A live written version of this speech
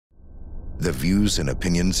The views and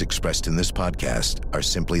opinions expressed in this podcast are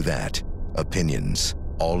simply that, opinions.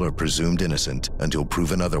 All are presumed innocent until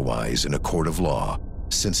proven otherwise in a court of law.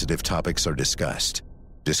 Sensitive topics are discussed.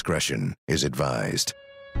 Discretion is advised.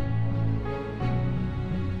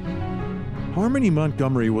 Harmony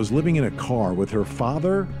Montgomery was living in a car with her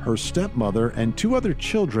father, her stepmother, and 2 other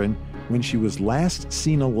children when she was last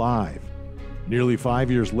seen alive. Nearly 5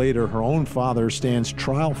 years later, her own father stands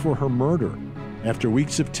trial for her murder. After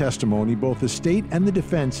weeks of testimony, both the state and the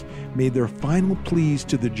defense made their final pleas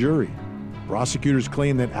to the jury. Prosecutors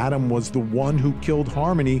claim that Adam was the one who killed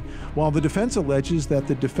Harmony, while the defense alleges that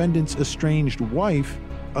the defendant's estranged wife,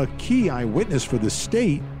 a key eyewitness for the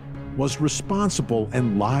state, was responsible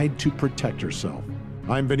and lied to protect herself.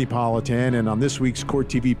 I'm Vinnie Politan, and on this week's Court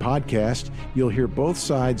TV podcast, you'll hear both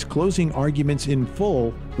sides' closing arguments in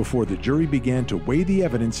full before the jury began to weigh the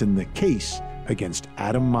evidence in the case against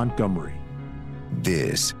Adam Montgomery.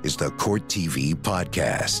 This is the Court TV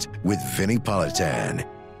podcast with Vinnie Politan.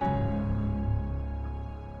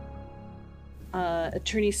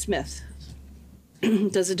 Attorney Smith,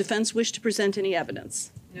 does the defense wish to present any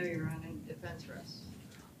evidence? No, Your Honor. Defense rests.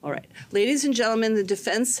 All right. Ladies and gentlemen, the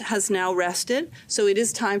defense has now rested, so it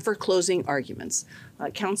is time for closing arguments.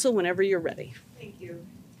 Counsel, whenever you're ready. Thank you.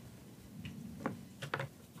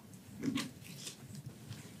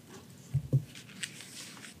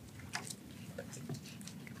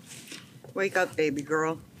 Wake up, baby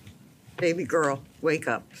girl. Baby girl, wake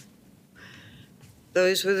up.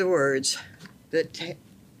 Those were the words that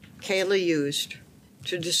Kayla used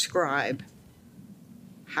to describe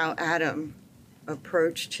how Adam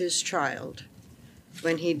approached his child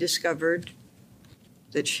when he discovered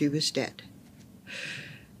that she was dead.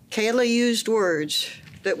 Kayla used words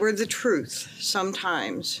that were the truth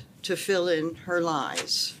sometimes to fill in her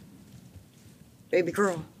lies. Baby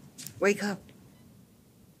girl, wake up.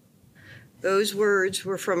 Those words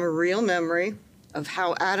were from a real memory of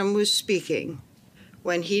how Adam was speaking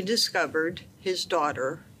when he discovered his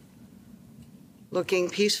daughter, looking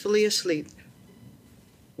peacefully asleep,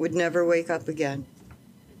 would never wake up again.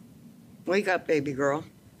 Wake up, baby girl.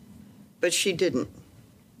 But she didn't.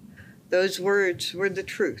 Those words were the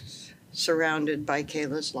truth surrounded by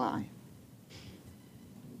Kayla's lie.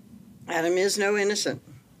 Adam is no innocent.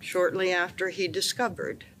 Shortly after he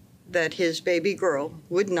discovered that his baby girl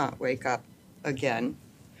would not wake up again,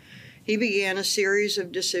 he began a series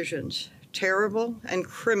of decisions, terrible and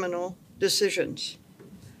criminal decisions.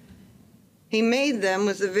 He made them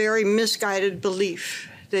with a very misguided belief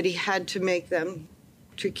that he had to make them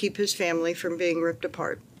to keep his family from being ripped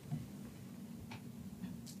apart.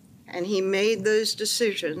 And he made those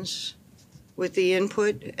decisions with the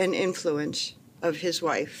input and influence of his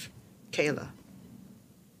wife, Kayla.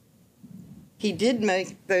 He did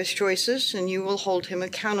make those choices, and you will hold him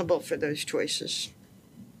accountable for those choices.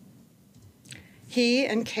 He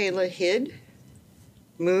and Kayla hid,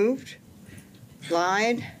 moved,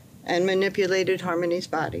 lied, and manipulated Harmony's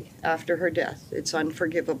body after her death. It's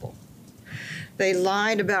unforgivable. They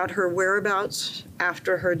lied about her whereabouts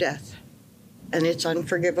after her death, and it's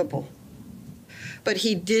unforgivable. But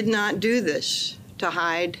he did not do this to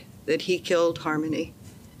hide that he killed Harmony,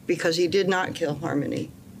 because he did not kill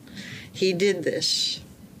Harmony. He did this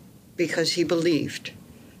because he believed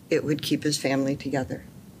it would keep his family together.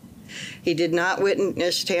 He did not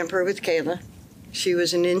witness tamper with Kayla. She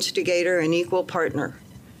was an instigator and equal partner.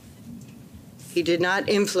 He did not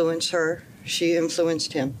influence her. She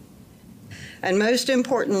influenced him. And most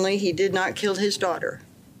importantly, he did not kill his daughter.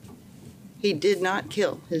 He did not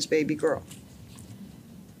kill his baby girl.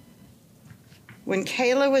 When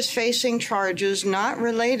Kayla was facing charges not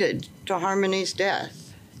related to Harmony's death,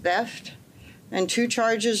 theft, and 2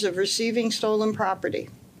 charges of receiving stolen property,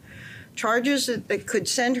 charges that could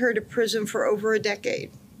send her to prison for over a decade.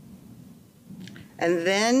 And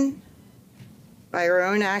then, by her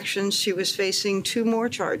own actions, she was facing 2 more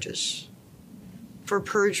charges for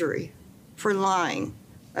perjury, for lying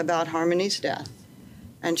about Harmony's death.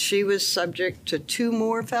 And she was subject to 2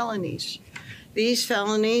 more felonies. These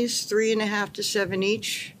felonies, 3.5 to 7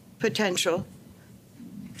 each, potential,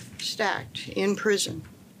 stacked in prison.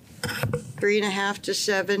 3.5 to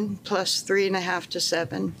 7 plus 3.5 to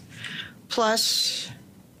 7, plus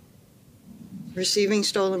receiving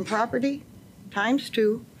stolen property times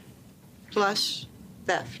 2, plus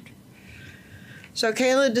theft. So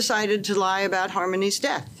Kayla decided to lie about Harmony's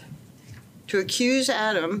death, to accuse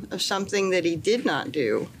Adam of something that he did not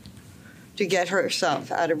do, to get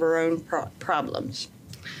herself out of her own problems.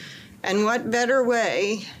 And what better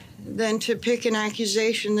way than to pick an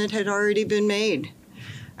accusation that had already been made?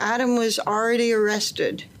 Adam was already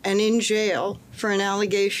arrested and in jail for an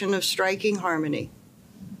allegation of striking Harmony,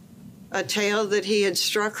 a tale that he had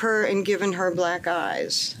struck her and given her black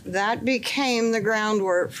eyes. That became the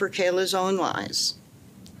groundwork for Kayla's own lies.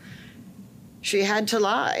 She had to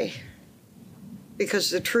lie because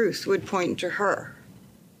the truth would point to her.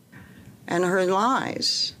 And her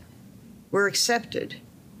lies were accepted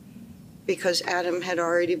because Adam had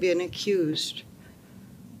already been accused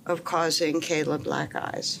of causing Kayla black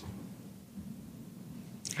eyes.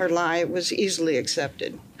 Her lie was easily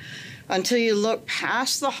accepted until you look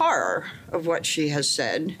past the horror of what she has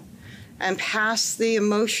said and past the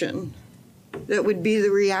emotion that would be the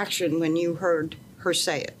reaction when you heard her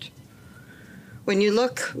say it. When you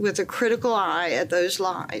look with a critical eye at those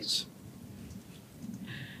lies,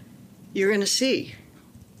 you're going to see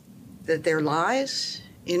that they're lies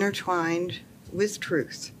intertwined with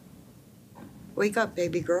truth. Wake up,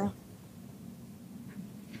 baby girl.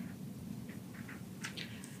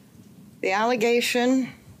 The allegation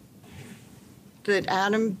that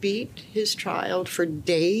Adam beat his child for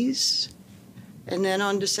days and then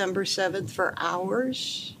on December 7th for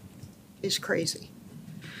hours is crazy.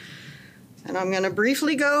 And I'm going to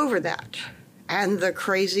briefly go over that and the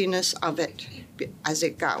craziness of it as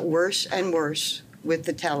it got worse and worse with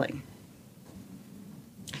the telling.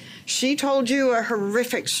 She told you a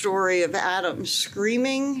horrific story of Adam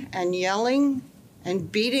screaming and yelling and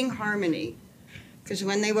beating Harmony because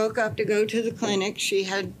when they woke up to go to the clinic, she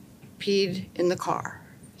had peed in the car,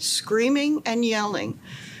 screaming and yelling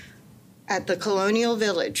at the Colonial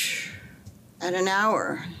Village at an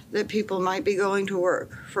hour that people might be going to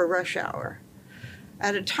work for rush hour,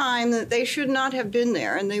 at a time that they should not have been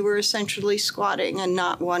there, and they were essentially squatting and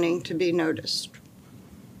not wanting to be noticed.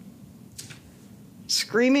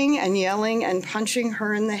 Screaming and yelling and punching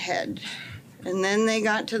her in the head. And then they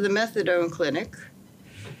got to the methadone clinic,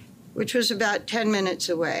 which was about 10 minutes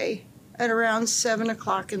away, at around 7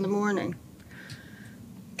 o'clock in the morning.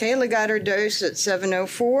 Kayla got her dose at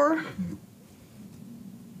 7:04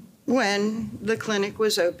 when the clinic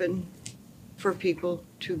was open for people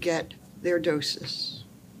to get their doses.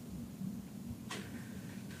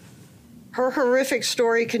 Her horrific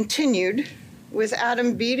story continued with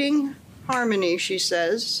Adam beating Harmony, she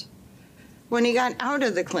says, when he got out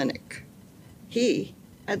of the clinic. He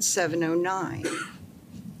at 7:09.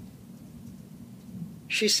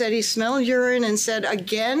 She said he smelled urine and said,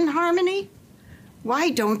 "Again, Harmony?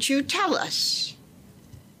 Why don't you tell us?"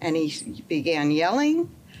 And he began yelling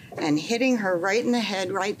and hitting her right in the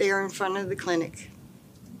head right there in front of the clinic.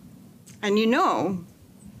 And you know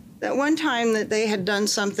that one time that they had done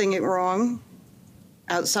something wrong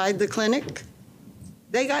outside the clinic,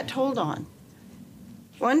 they got told on.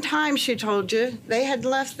 One time, she told you, they had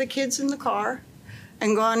left the kids in the car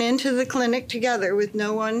and gone into the clinic together with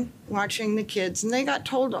no one watching the kids, and they got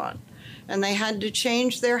told on. And they had to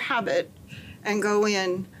change their habit and go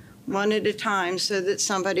in one at a time so that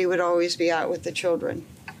somebody would always be out with the children.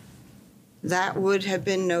 That would have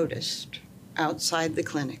been noticed outside the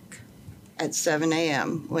clinic at 7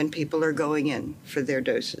 a.m. when people are going in for their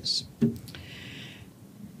doses.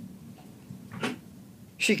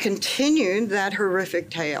 She continued that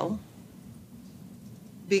horrific tale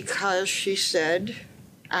because she said,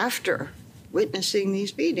 after witnessing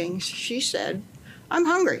these beatings, she said, "I'm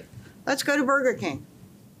hungry. Let's go to Burger King."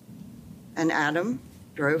 And Adam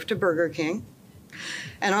drove to Burger King.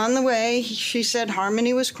 And on the way, she said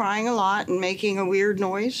Harmony was crying a lot and making a weird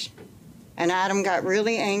noise. And Adam got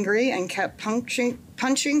really angry and kept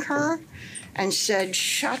punching her and said,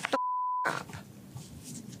 "Shut the up."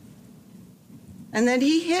 And then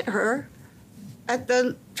he hit her at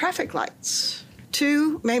the traffic lights.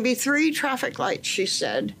 2, maybe 3 traffic lights, she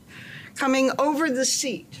said, coming over the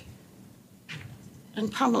seat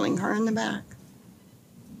and pummeling her in the back.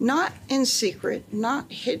 Not in secret,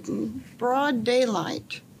 not hidden, broad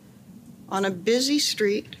daylight, on a busy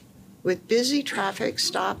street with busy traffic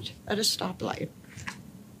stopped at a stoplight.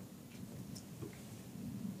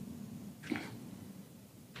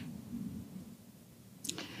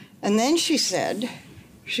 And then she said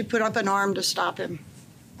she put up an arm to stop him.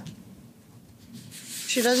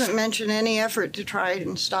 She doesn't mention any effort to try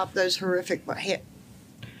and stop those horrific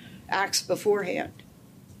acts beforehand.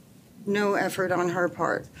 No effort on her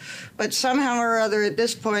part. But somehow or other at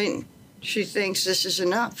this point, she thinks this is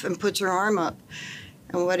enough and puts her arm up.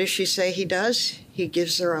 And what does she say he does? He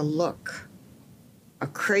gives her a look, a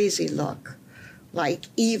crazy look, like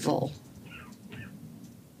evil.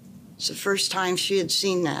 It's the first time she had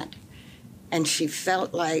seen that. And she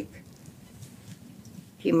felt like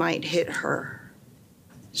he might hit her.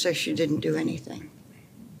 So she didn't do anything.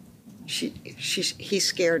 He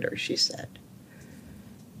scared her, she said.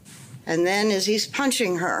 And then as he's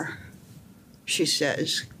punching her, she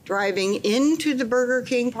says, driving into the Burger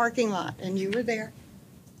King parking lot, and you were there,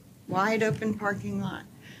 wide open parking lot,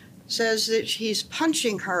 says that he's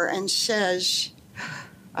punching her and says,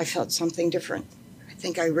 I felt something different. I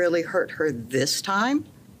think I really hurt her this time.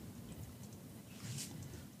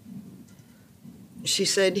 She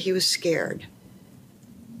said he was scared.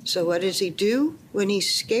 So what does he do when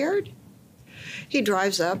he's scared? He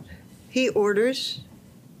drives up, he orders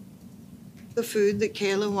the food that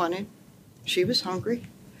Kayla wanted. She was hungry.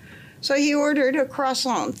 So he ordered a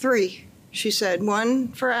croissant, 3. She said, 1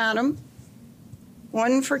 for Adam,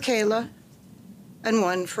 1 for Kayla, and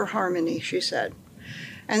 1 for Harmony, she said,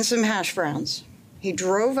 and some hash browns. He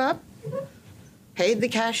drove up, paid the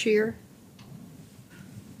cashier,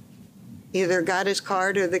 either got his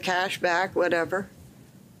card or the cash back, whatever.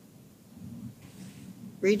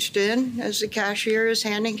 Reached in as the cashier is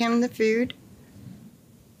handing him the food,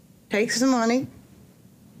 takes the money,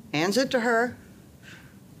 hands it to her,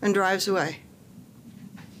 and drives away.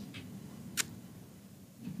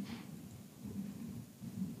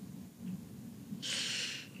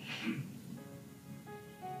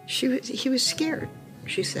 He was scared,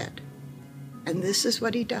 she said. And this is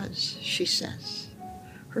what he does, she says.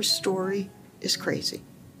 Her story is crazy.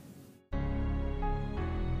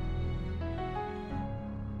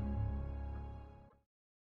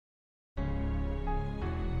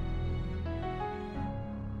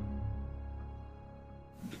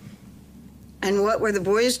 And what were the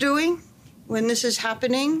boys doing when this is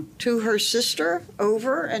happening to her sister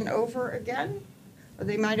over and over again? Or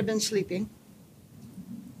they might have been sleeping.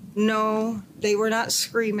 No, they were not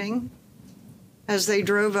screaming as they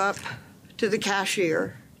drove up to the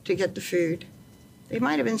cashier to get the food. They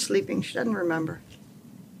might have been sleeping. She doesn't remember.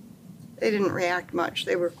 They didn't react much.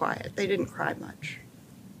 They were quiet. They didn't cry much.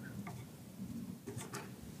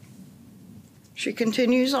 She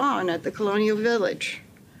continues on at the Colonial Village.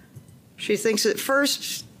 She thinks at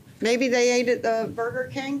first maybe they ate at the Burger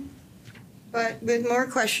King, but with more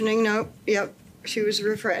questioning, nope, yep, she was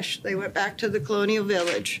refreshed. They went back to the Colonial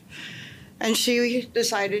Village, and she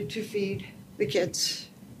decided to feed the kids.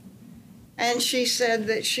 And she said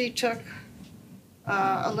that she took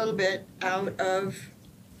a little bit out of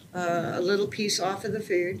a little piece off of the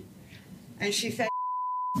food, and she fed.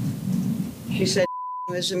 She said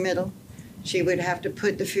was the middle. She would have to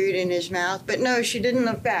put the food in his mouth, but no, she didn't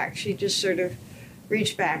look back. She just sort of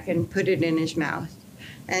reached back and put it in his mouth.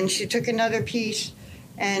 And she took another piece,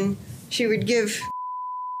 and she would give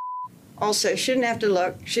also. She didn't have to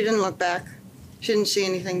look. She didn't look back. She didn't see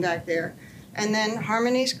anything back there. And then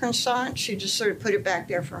Harmony's croissant, she just sort of put it back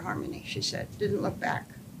there for Harmony, she said. Didn't look back.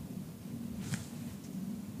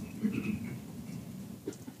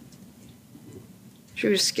 She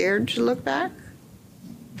was scared to look back.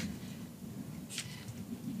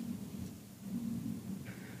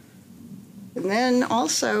 And then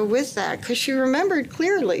also with that, because she remembered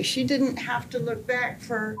clearly, she didn't have to look back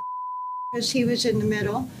for, because he was in the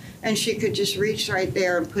middle, and she could just reach right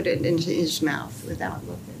there and put it into his mouth without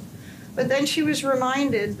looking. But then she was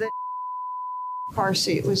reminded that the car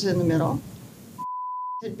seat was in the middle.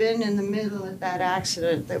 Had been in the middle of that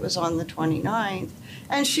accident that was on the 29th,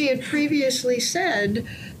 and she had previously said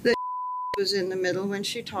that was in the middle when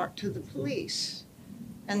she talked to the police,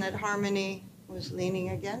 and that Harmony was leaning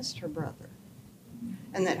against her brother,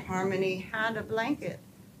 and that Harmony had a blanket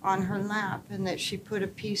on her lap, and that she put a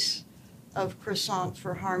piece of croissant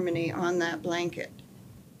for Harmony on that blanket.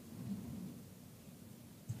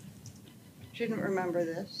 She didn't remember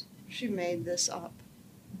this. She made this up.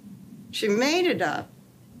 She made it up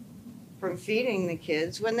from feeding the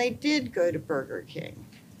kids when they did go to Burger King.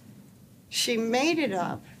 She made it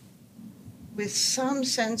up with some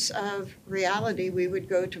sense of reality. We would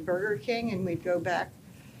go to Burger King and we'd go back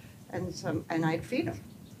and I'd feed them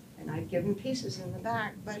and I'd give them pieces in the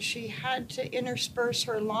back. But she had to intersperse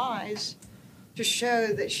her lies to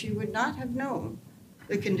show that she would not have known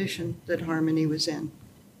the condition that Harmony was in.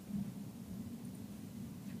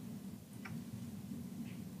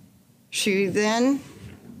 She then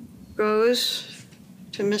goes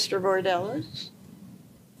to Mr. Bordero,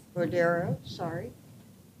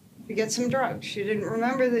 to get some drugs. She didn't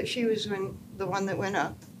remember that she was the one that went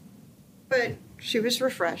up, but she was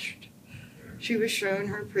refreshed. She was shown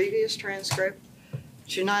her previous transcript.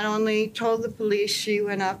 She not only told the police she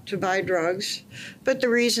went up to buy drugs, but the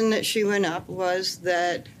reason that she went up was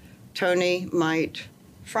that Tony might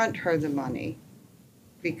front her the money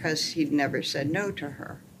because he'd never said no to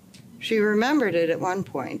her. She remembered it at one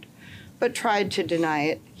point, but tried to deny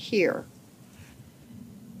it here.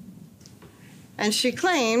 And she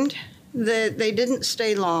claimed that they didn't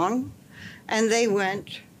stay long, and they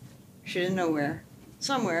went, she didn't know where,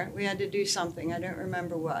 somewhere. We had to do something. I don't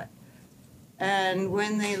remember what. And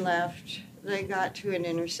when they left, they got to an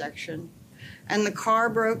intersection, and the car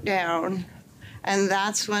broke down, and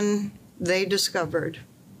that's when they discovered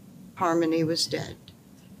Harmony was dead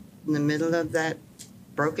in the middle of that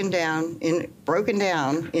broken down in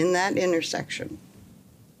that intersection.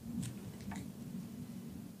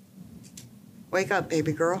 Wake up,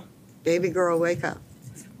 baby girl. Baby girl, wake up.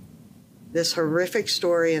 This horrific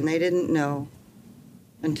story, and they didn't know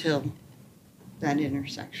until that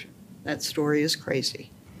intersection. That story is crazy.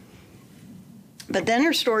 But then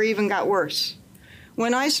her story even got worse.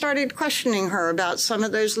 When I started questioning her about some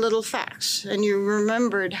of those little facts, and you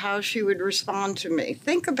remembered how she would respond to me,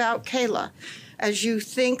 think about Kayla. As you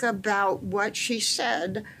think about what she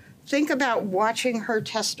said, think about watching her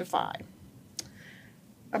testify.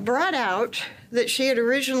 I brought out that she had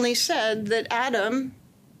originally said that Adam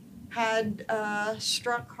had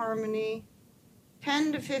struck Harmony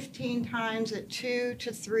 10 to 15 times at 2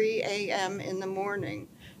 to 3 a.m. in the morning.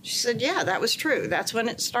 She said, yeah, that was true. That's when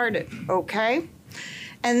it started. Okay.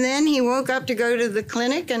 And then he woke up to go to the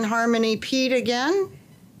clinic and Harmony peed again?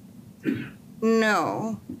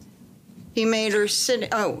 No. He made her sit.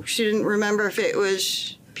 Oh, she didn't remember if it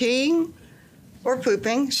was peeing or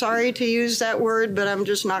pooping. Sorry to use that word, but I'm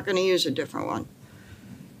just not going to use a different one.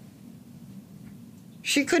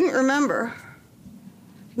 She couldn't remember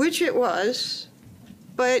which it was,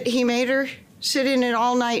 but he made her sit in it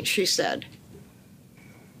all night, she said.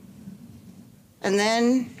 And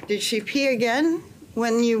then, did she pee again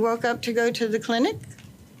when you woke up to go to the clinic?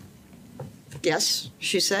 Yes,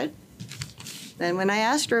 she said. Then when I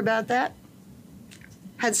asked her about that,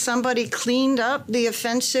 had somebody cleaned up the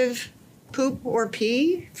offensive poop or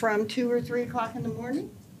pee from 2 or 3 o'clock in the morning?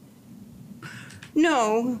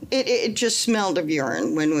 No, it just smelled of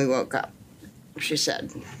urine when we woke up, she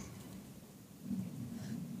said.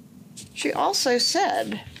 She also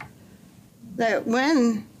said that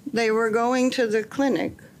when they were going to the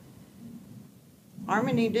clinic,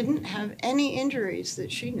 Harmony didn't have any injuries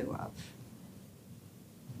that she knew of.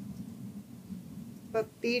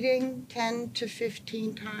 But beating 10 to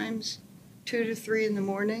 15 times, 2 to 3 in the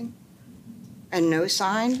morning, and no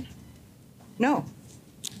sign? No.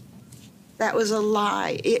 That was a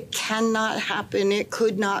lie. It cannot happen. It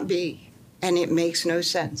could not be. And it makes no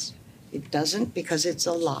sense. It doesn't because it's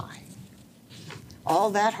a lie. All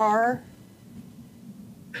that horror,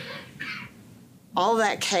 all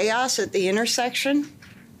that chaos at the intersection,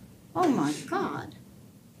 oh my God.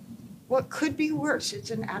 What could be worse? It's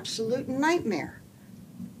an absolute nightmare.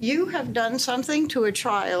 You have done something to a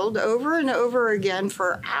child over and over again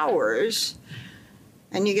for hours,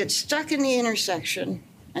 and you get stuck in the intersection,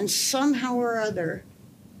 and somehow or other,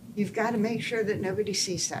 you've got to make sure that nobody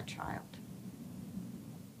sees that child.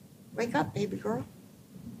 Wake up, baby girl.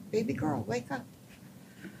 Baby girl, wake up.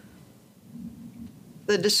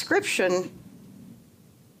 The description,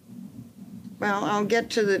 well, I'll get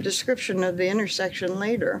to the description of the intersection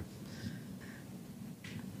later.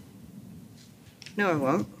 No, I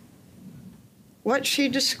won't. What she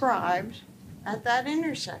described at that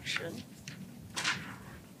intersection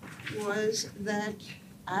was that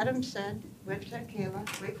Adam said, went to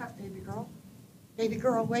Kayla, wake up, baby girl. Baby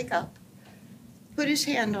girl, wake up. Put his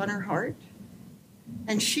hand on her heart,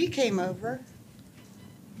 and she came over,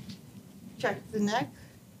 checked the neck,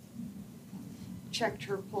 checked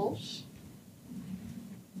her pulse,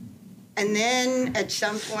 and then at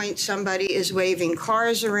some point somebody is waving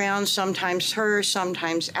cars around, sometimes her,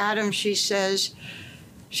 sometimes Adam. She says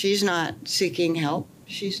she's not seeking help,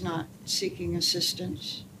 she's not seeking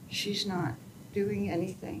assistance, she's not doing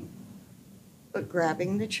anything but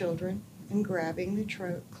grabbing the children and grabbing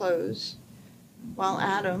the clothes, while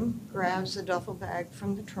Adam grabs a duffel bag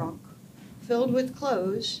from the trunk filled with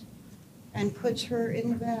clothes and puts her in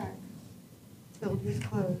the bag filled with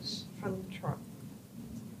clothes from the trunk.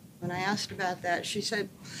 When I asked about that, she said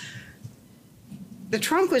the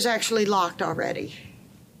trunk was actually locked already,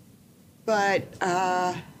 but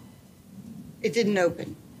it didn't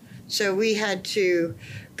open. So we had to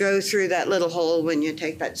go through that little hole when you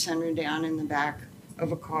take that center down in the back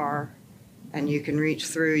of a car, and you can reach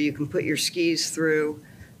through, you can put your skis through.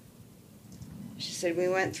 She said we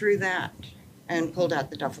went through that and pulled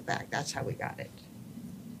out the duffel bag. That's how we got it.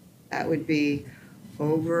 That would be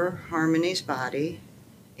over Harmony's body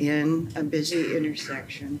in a busy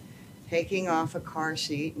intersection, taking off a car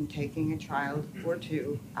seat and taking a child or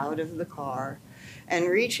two out of the car, and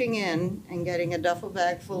reaching in and getting a duffel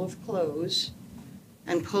bag full of clothes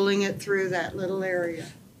and pulling it through that little area.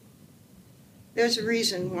 There's a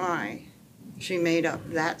reason why she made up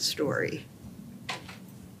that story.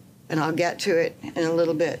 And I'll get to it in a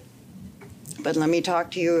little bit. But let me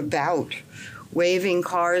talk to you about waving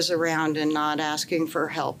cars around and not asking for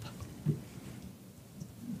help.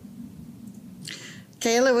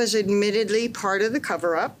 Kayla was admittedly part of the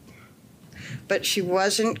cover-up, but she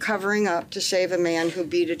wasn't covering up to save a man who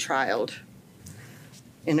beat a child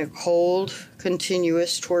in a cold,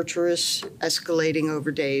 continuous, torturous, escalating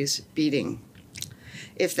over days beating.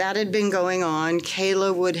 If that had been going on,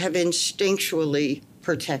 Kayla would have instinctually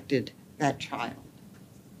protected that child.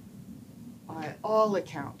 By all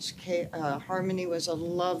accounts, Harmony was a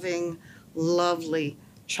loving, lovely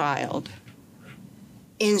child.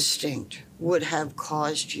 Instinct would have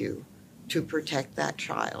caused you to protect that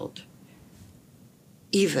child,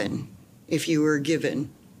 even if you were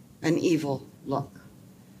given an evil look.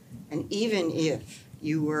 And even if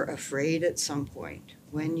you were afraid at some point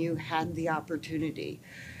when you had the opportunity,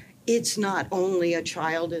 it's not only a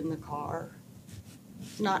child in the car,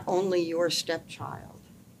 it's not only your stepchild.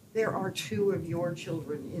 There are two of your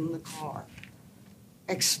children in the car,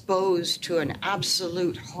 exposed to an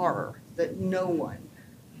absolute horror that no one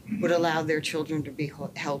would allow their children to be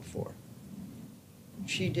held for.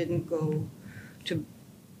 She didn't go to,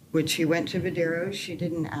 when she went to Videros, she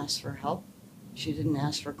didn't ask for help. She didn't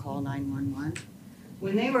ask for call 911.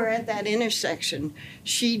 When they were at that intersection,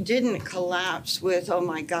 she didn't collapse with, oh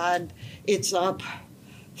my God, it's up,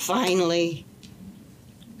 finally.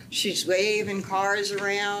 She's waving cars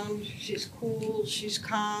around, she's cool, she's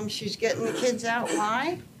calm, she's getting the kids out.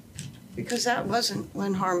 Why? Because that wasn't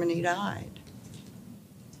when Harmony died.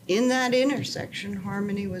 In that intersection,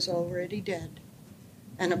 Harmony was already dead,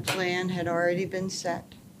 and a plan had already been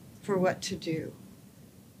set for what to do.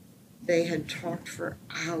 They had talked for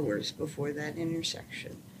hours before that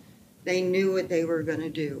intersection. They knew what they were going to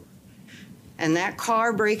do. And that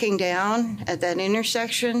car breaking down at that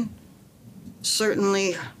intersection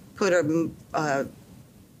certainly put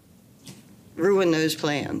ruined those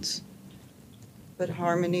plans. But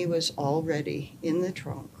Harmony was already in the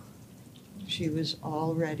trunk. She was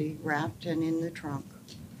already wrapped and in the trunk.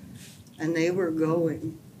 And they were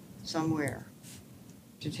going somewhere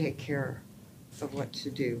to take care of what to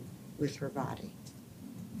do with her body.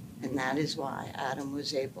 And that is why Adam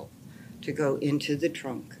was able to go into the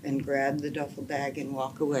trunk and grab the duffel bag and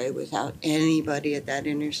walk away without anybody at that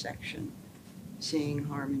intersection seeing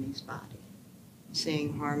Harmony's body,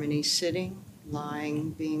 seeing Harmony sitting, lying,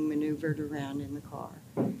 being maneuvered around in the car.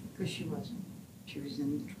 Because she wasn't. She was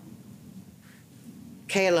in the trunk.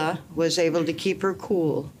 Kayla was able to keep her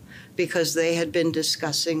cool because they had been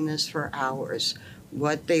discussing this for hours,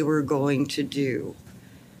 what they were going to do.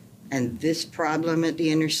 And this problem at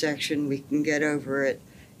the intersection, we can get over it.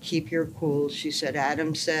 Keep your cool. She said,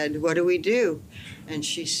 Adam said, what do we do? And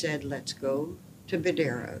she said, let's go to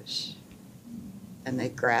Videros. And they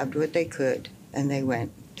grabbed what they could, and they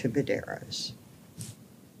went to Videros.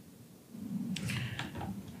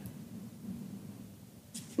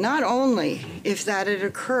 Not only, if that had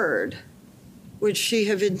occurred, would she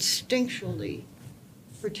have instinctually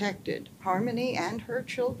protected Harmony and her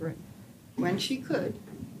children when she could,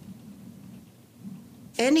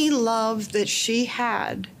 any love that she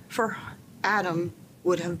had for Adam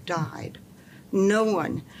would have died. No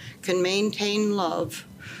one can maintain love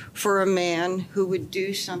for a man who would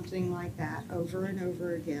do something like that over and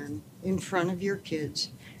over again in front of your kids,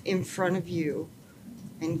 in front of you,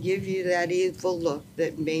 and give you that evil look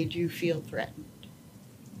that made you feel threatened.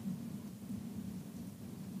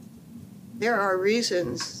 There are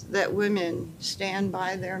reasons that women stand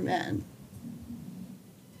by their men,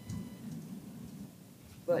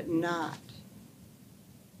 but not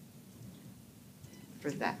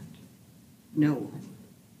for that. No one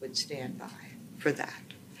would stand by for that.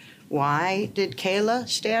 Why did Kayla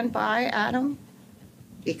stand by Adam?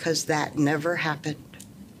 Because that never happened.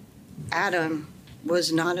 Adam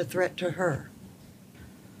was not a threat to her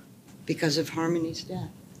because of Harmony's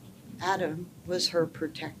death. Adam was her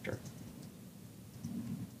protector.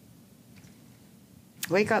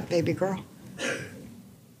 Wake up, baby girl.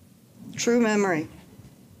 True memory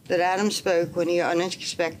that Adam spoke when he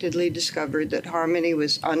unexpectedly discovered that Harmony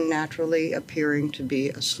was unnaturally appearing to be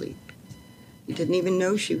asleep. He didn't even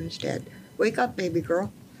know she was dead. Wake up, baby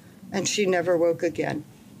girl. And she never woke again.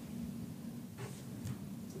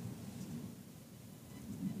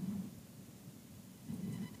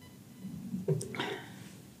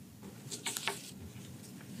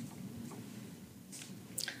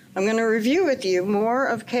 I'm going to review with you more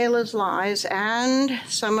of Kayla's lies and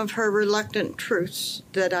some of her reluctant truths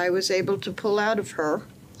that I was able to pull out of her,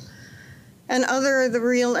 and other of the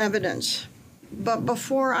real evidence But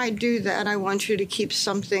before I do that, I want you to keep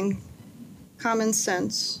something common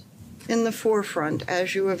sense in the forefront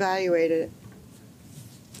as you evaluate it.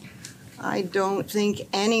 I don't think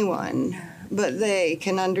anyone but they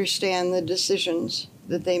can understand the decisions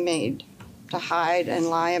that they made to hide and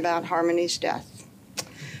lie about Harmony's death.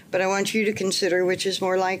 But I want you to consider which is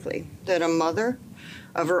more likely, that a mother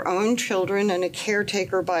of her own children and a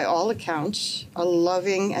caretaker by all accounts, a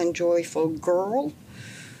loving and joyful girl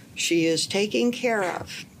she is taking care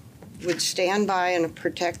of, would stand by and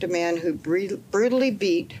protect a man who brutally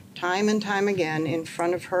beat time and time again in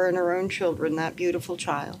front of her and her own children, that beautiful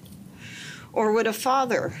child? Or would a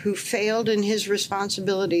father who failed in his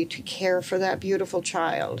responsibility to care for that beautiful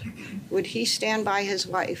child, would he stand by his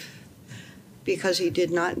wife because he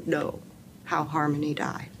did not know how Harmony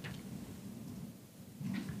died?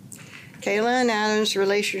 Kayla and Adam's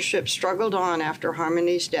relationship struggled on after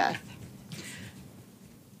Harmony's death.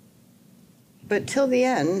 But till the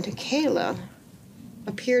end, Kayla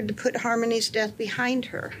appeared to put Harmony's death behind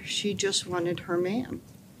her. She just wanted her man.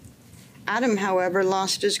 Adam, however,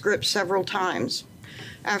 lost his grip several times.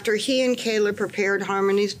 After he and Kayla prepared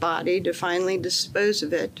Harmony's body to finally dispose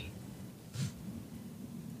of it,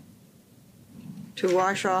 to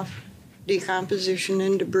wash off decomposition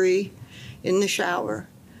and debris in the shower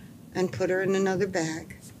and put her in another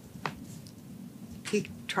bag, he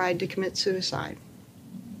tried to commit suicide.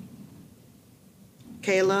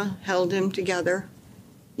 Kayla held him together.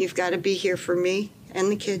 You've got to be here for me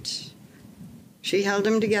and the kids. She held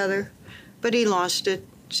him together, but he lost it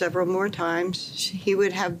several more times. He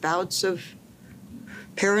would have bouts of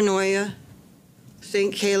paranoia,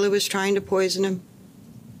 think Kayla was trying to poison him,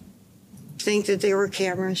 think that there were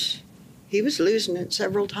cameras. He was losing it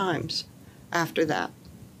several times after that.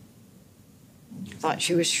 Thought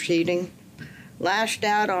she was cheating, lashed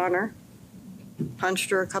out on her, punched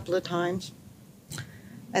her a couple of times.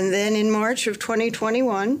 And then in March of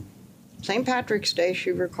 2021, St. Patrick's Day,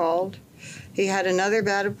 she recalled, he had another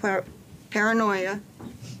bout of paranoia.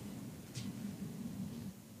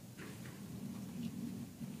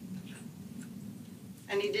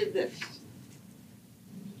 And he did this.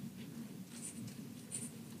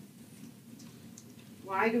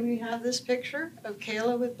 Why do we have this picture of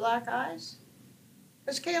Kayla with black eyes?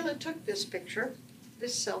 Because Kayla took this picture,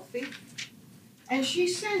 this selfie, and she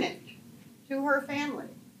sent it to her family.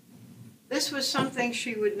 This was something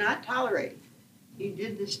she would not tolerate. He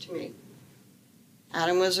did this to me.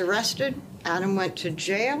 Adam was arrested. Adam went to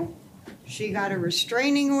jail. She got a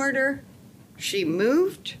restraining order. She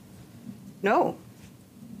moved. No.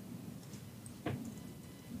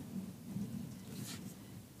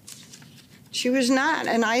 She was not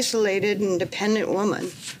an isolated and dependent woman.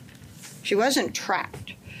 She wasn't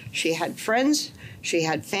trapped. She had friends. She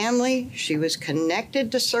had family. She was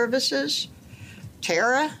connected to services.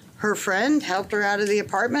 Tara, her friend, helped her out of the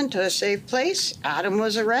apartment to a safe place. Adam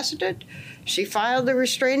was arrested. She filed the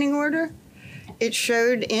restraining order. It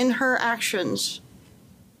showed in her actions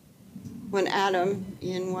when Adam,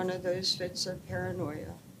 in one of those fits of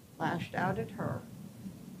paranoia, lashed out at her.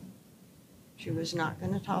 She was not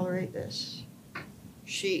going to tolerate this.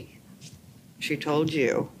 She told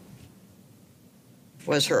you,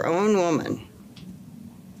 was her own woman.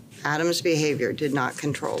 Adam's behavior did not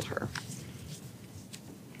control her.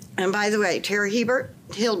 And by the way, Tara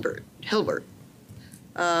Hilbert,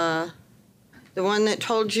 the one that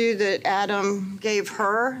told you that Adam gave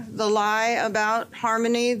her the lie about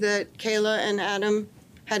Harmony that Kayla and Adam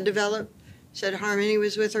had developed, said Harmony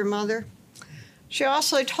was with her mother. She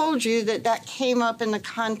also told you that that came up in the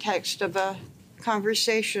context of a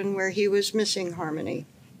conversation where he was missing Harmony.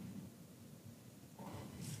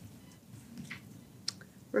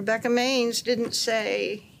 Rebecca Maines didn't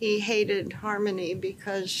say he hated Harmony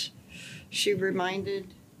because she reminded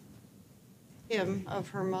him of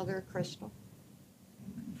her mother, Crystal.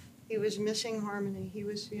 He was missing Harmony. He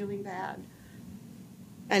was feeling bad.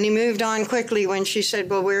 And he moved on quickly when she said,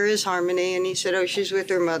 well, where is Harmony? And he said, oh, she's with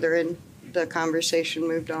her mother. And the conversation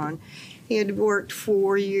moved on. He had worked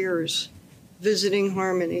 4 years visiting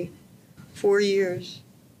Harmony, 4 years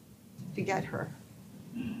to get her.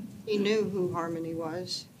 He knew who Harmony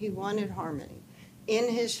was. He wanted Harmony in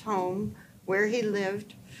his home where he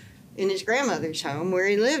lived, in his grandmother's home where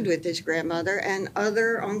he lived with his grandmother and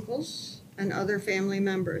other uncles and other family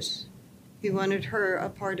members. He wanted her a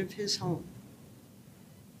part of his home.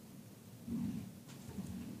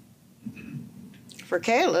 For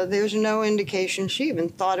Kayla, there's no indication she even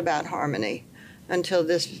thought about Harmony until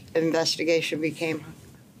this investigation became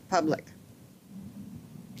public.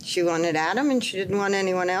 She wanted Adam and she didn't want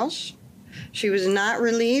anyone else. She was not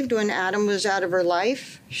relieved when Adam was out of her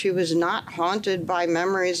life. She was not haunted by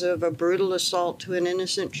memories of a brutal assault to an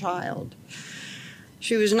innocent child.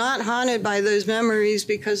 She was not haunted by those memories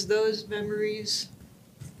because those memories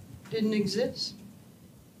didn't exist.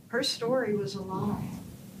 Her story was a lie.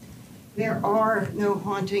 There are no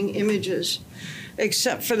haunting images,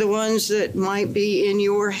 except for the ones that might be in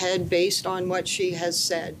your head based on what she has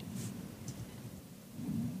said.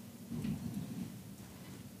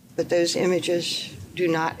 But those images do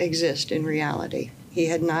not exist in reality. He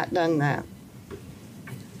had not done that.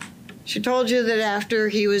 She told you that after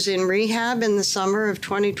he was in rehab in the summer of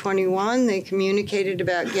 2021, they communicated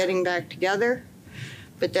about getting back together.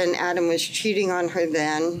 But then Adam was cheating on her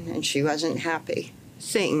then, and she wasn't happy.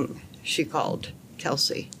 Thing, she called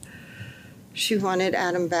Kelsey. She wanted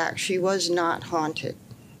Adam back. She was not haunted.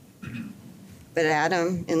 But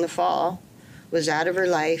Adam, in the fall, was out of her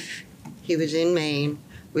life. He was in Maine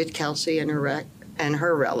with Kelsey and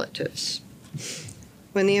her relatives.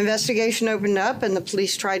 When the investigation opened up and the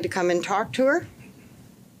police tried to come and talk to her,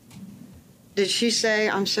 did she say,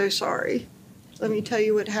 "I'm so sorry. Let me tell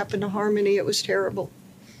you what happened to Harmony. It was terrible.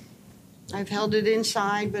 I've held it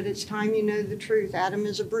inside, but it's time you know the truth. Adam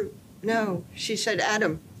is a brute." No, she said,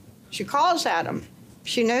 "Adam." She calls Adam.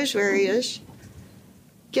 She knows where he is.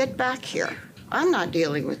 "Get back here. I'm not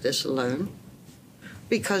dealing with this alone."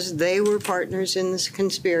 Because they were partners in this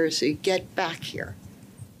conspiracy. "Get back here."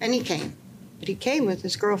 And he came. But he came with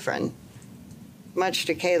his girlfriend, much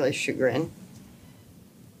to Kayla's chagrin.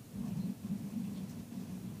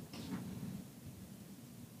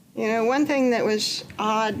 You know, one thing that was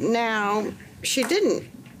odd now, she didn't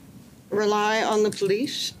rely on the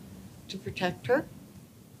police to protect her.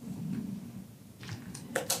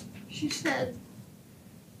 She said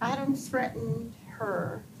Adam threatened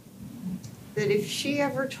her that if she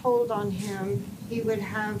ever told on him, he would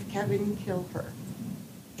have Kevin kill her.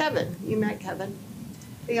 Kevin, you met Kevin,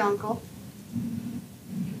 the uncle.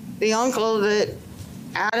 The uncle that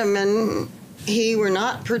Adam and he were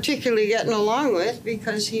not particularly getting along with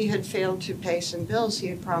because he had failed to pay some bills he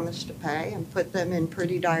had promised to pay and put them in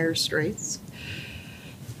pretty dire straits.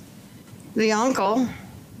 The uncle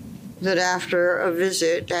that after a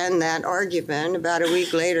visit and that argument, about a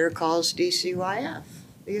week later, calls DCYF,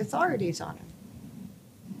 the authorities on him.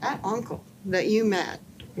 That uncle that you met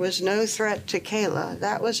was no threat to Kayla.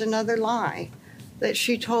 That was another lie that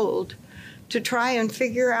she told to try and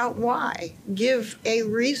figure out why, give a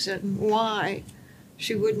reason why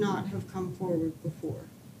she would not have come forward before.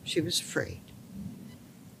 She was afraid.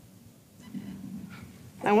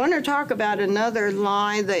 I want to talk about another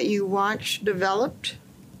lie that you watched developed.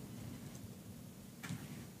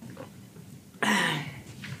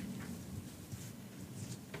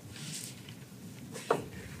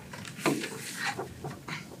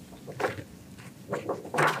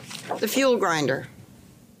 The fuel grinder.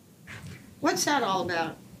 What's that all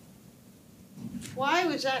about? Why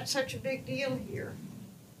was that such a big deal here?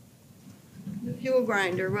 The fuel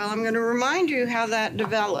grinder. Well, I'm going to remind you how that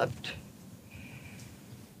developed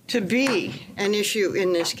to be an issue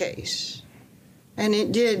in this case. And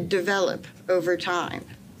it did develop over time.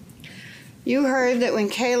 You heard that when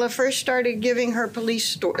Kayla first started giving her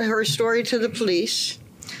her story to the police,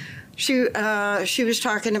 she was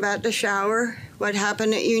talking about the shower, what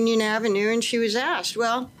happened at Union Avenue, and she was asked,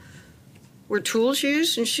 well, were tools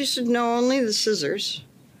used? And she said, no, only the scissors.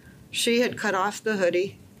 She had cut off the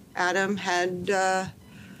hoodie. Adam had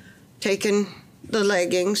taken the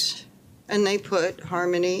leggings, and they put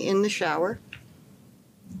Harmony in the shower.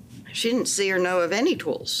 She didn't see or know of any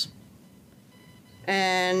tools.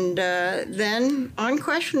 And then on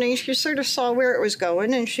questioning, she sort of saw where it was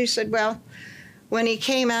going, and she said, well, when he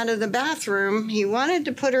came out of the bathroom, he wanted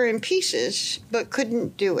to put her in pieces, but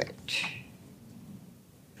couldn't do it.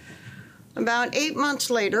 About 8 months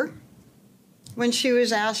later, when she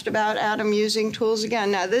was asked about Adam using tools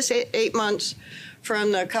again, now this 8 months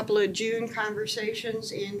from the couple of June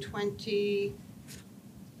conversations in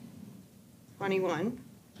 2021,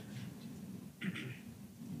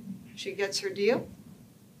 she gets her deal.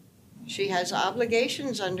 She has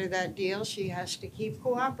obligations under that deal. She has to keep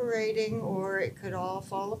cooperating or it could all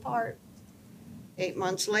fall apart. 8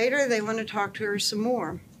 months later, they want to talk to her some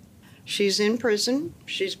more. She's in prison.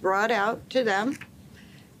 She's brought out to them.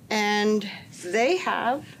 And they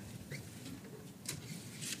have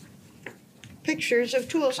pictures of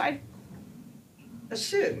tools. I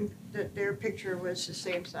assumed that their picture was the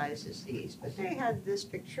same size as these, but they had this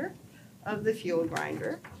picture of the fuel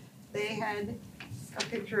grinder. They had a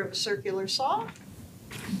picture of a circular saw,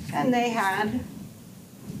 and they had,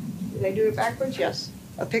 did I do it backwards? Yes.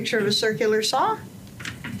 A picture of a circular saw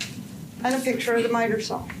and a picture of the miter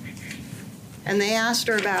saw. And they asked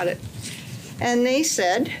her about it. And they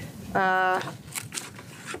said,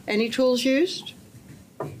 any tools used?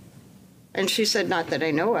 And she said, not that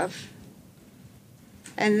I know of.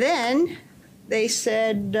 And then they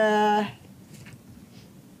said,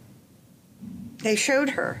 they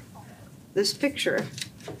showed her this picture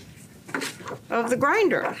of the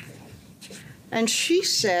grinder. And she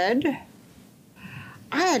said,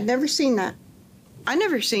 I had never seen that. I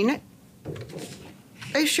never seen it.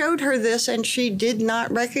 They showed her this and she did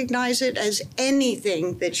not recognize it as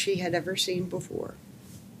anything that she had ever seen before.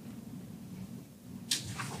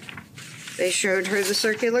 They showed her the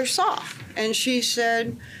circular saw and she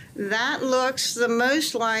said, that looks the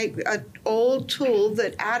most like an old tool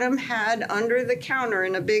that Adam had under the counter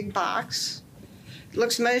in a big box.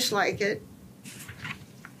 Looks most like it.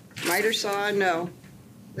 Miter saw, no,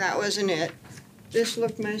 that wasn't it. This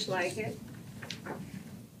looked most like it.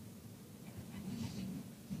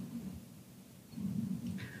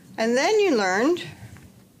 And then you learned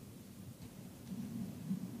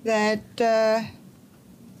that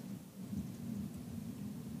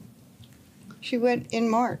she went in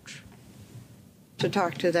March to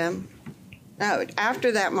talk to them. Now,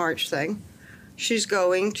 after that March thing, she's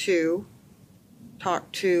going to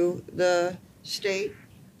talk to the state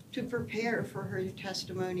to prepare for her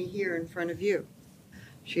testimony here in front of you.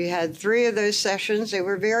 She had 3 of those sessions. They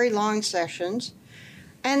were very long sessions.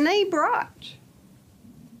 And they brought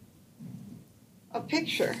a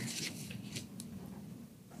picture.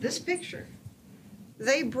 This picture.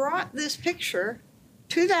 They brought this picture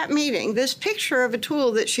to that meeting, this picture of a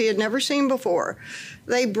tool that she had never seen before.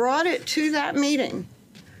 They brought it to that meeting.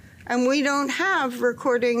 And we don't have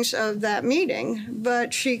recordings of that meeting,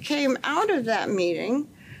 but she came out of that meeting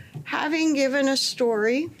having given a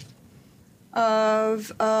story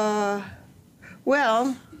of,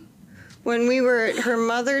 well, when we were at her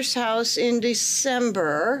mother's house in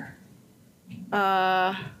December,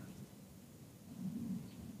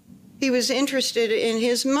 he was interested in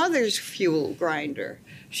his mother's fuel grinder.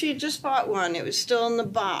 She had just bought one. It was still in the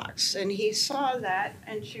box. And he saw that,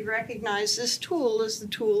 and she recognized this tool as the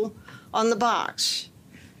tool on the box.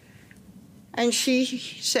 And she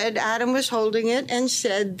said Adam was holding it and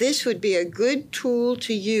said this would be a good tool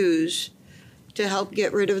to use to help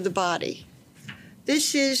get rid of the body.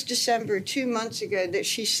 This is December, 2 months ago, that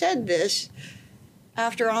she said this.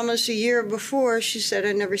 After almost a year before, she said,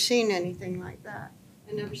 I'd never seen anything like that.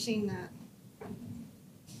 I'd never seen that.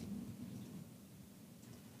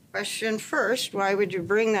 Question first, why would you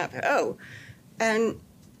bring that? Oh, and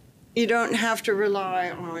you don't have to rely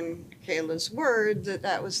on Kayla's word that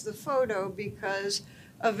that was the photo, because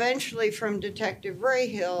eventually from Detective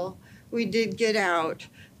Rahill, we did get out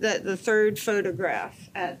that the 3rd photograph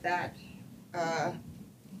at that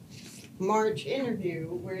March interview,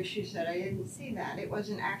 where she said, I didn't see that. It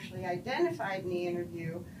wasn't actually identified in the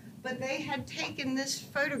interview, but they had taken this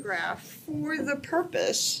photograph for the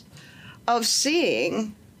purpose of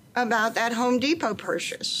seeing about that Home Depot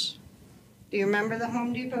purchase. Do you remember the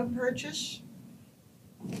Home Depot purchase?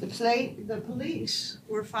 The police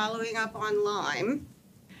were following up on Lime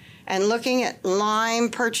and looking at Lime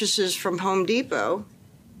purchases from Home Depot,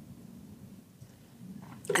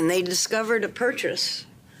 and they discovered a purchase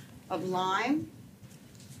of Lime,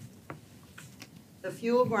 the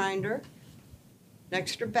fuel grinder, an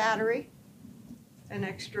extra battery, an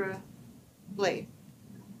extra blade.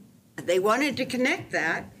 They wanted to connect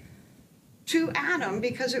that to Adam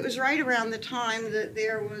because it was right around the time that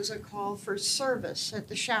there was a call for service at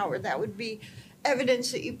the shower. That would be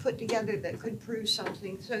evidence that you put together that could prove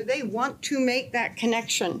something. So they want to make that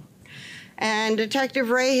connection. And Detective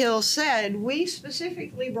Rahill said, we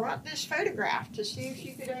specifically brought this photograph to see if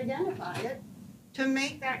she could identify it to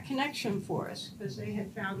make that connection for us, because they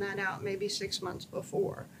had found that out maybe 6 months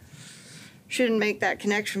before. She didn't make that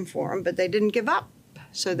connection for them, but they didn't give up.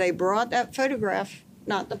 So they brought that photograph,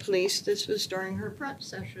 not the police, this was during her prep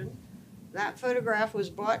session. That photograph was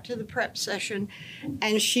brought to the prep session,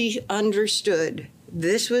 and she understood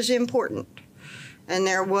this was important. And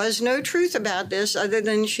there was no truth about this other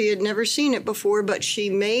than she had never seen it before, but she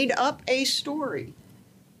made up a story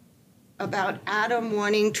about Adam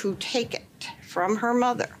wanting to take it from her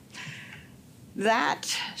mother.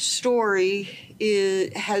 That story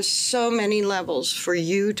has so many levels for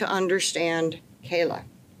you to understand Kayla.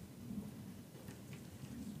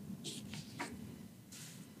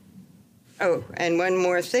 Oh, and one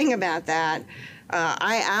more thing about that.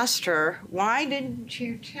 I asked her, why didn't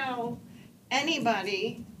you tell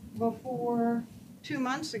anybody before 2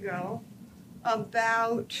 months ago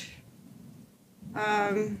about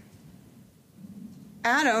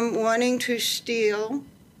Adam wanting to steal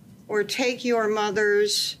or take your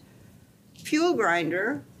mother's fuel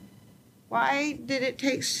grinder, why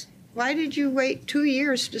did you wait 2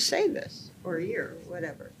 years to say this? Or a year, or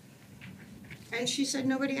whatever. And she said,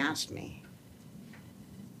 nobody asked me.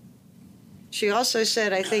 She also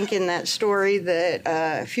said, I think in that story,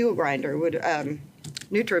 that fuel grinder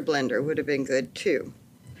NutriBlender would have been good too.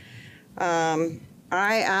 I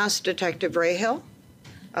asked Detective Rahill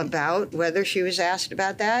about whether she was asked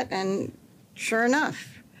about that, and sure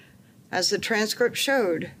enough, as the transcript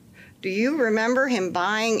showed, do you remember him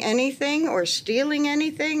buying anything or stealing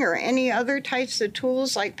anything or any other types of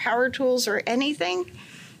tools like power tools or anything?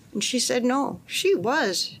 And she said no. She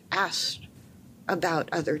was asked about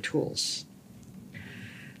other tools.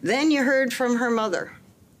 Then you heard from her mother,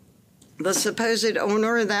 the supposed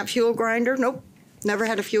owner of that fuel grinder. Nope, never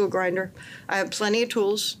had a fuel grinder. I have plenty of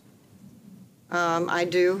tools. I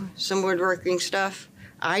do some woodworking stuff.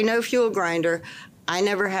 I know fuel grinder. I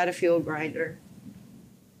never had a fuel grinder.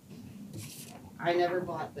 I never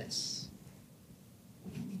bought this.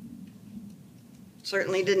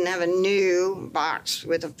 Certainly didn't have a new box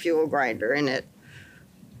with a fuel grinder in it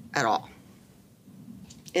at all.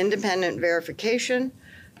 Independent verification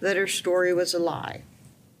that her story was a lie.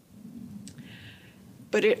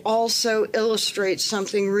 But it also illustrates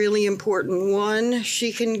something really important. One,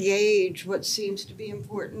 she can gauge what seems to be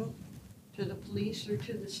important to the police or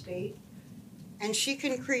to the state, and she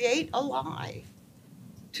can create a lie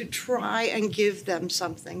to try and give them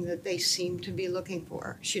something that they seem to be looking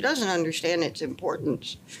for. She doesn't understand its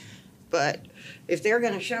importance, but if they're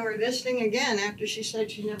going to show her this thing again after she said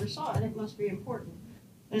she never saw it, it must be important.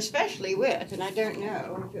 And especially with, and I don't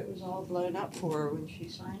know if it was all blown up for her when she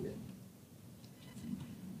signed it.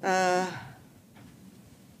 The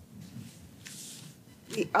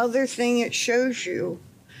other thing it shows you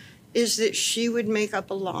is that she would make up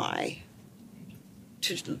a lie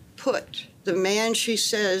to put the man she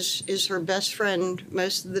says is her best friend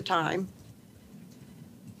most of the time,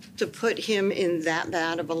 to put him in that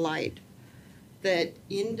bad of a light, that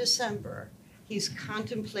in December, he's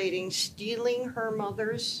contemplating stealing her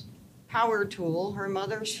mother's power tool, her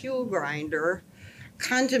mother's fuel grinder,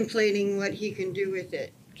 contemplating what he can do with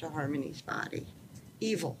it to Harmony's body.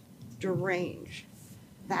 Evil, deranged.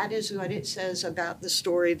 That is what it says about the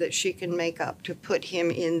story that she can make up to put him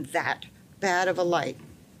in that bad of a light.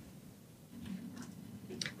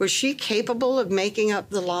 Was she capable of making up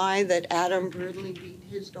the lie that Adam brutally beat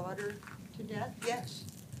his daughter to death? Yes.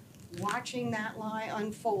 Watching that lie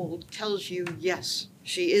unfold tells you, yes,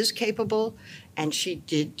 she is capable, and she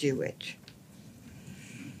did do it.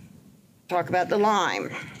 Talk about the lime.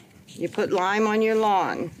 You put lime on your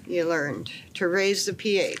lawn, you learned, to raise the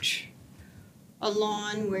pH. A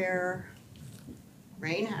lawn where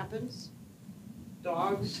rain happens,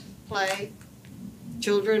 dogs play,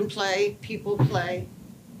 children play, people play.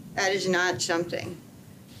 That is not something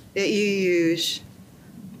that you use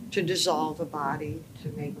to dissolve a body, to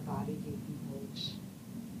make a body decompose.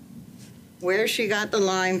 Where she got the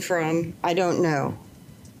lime from, I don't know.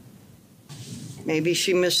 Maybe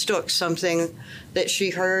she mistook something that she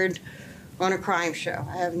heard on a crime show.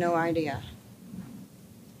 I have no idea.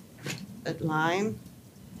 But lime,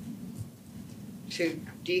 to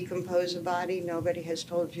decompose a body, nobody has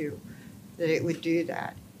told you that it would do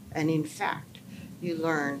that. And in fact, you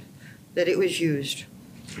learned that it was used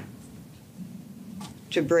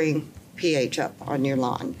to bring pH up on your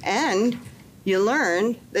lawn. And you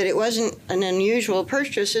learned that it wasn't an unusual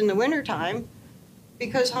purchase in the wintertime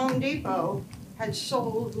because Home Depot had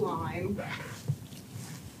sold lime.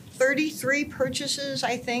 33 purchases,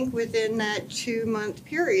 I think, within that 2-month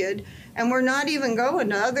period. And we're not even going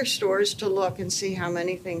to other stores to look and see how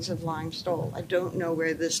many things of lime stole. I don't know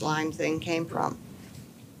where this lime thing came from.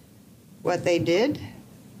 What they did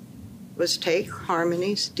was take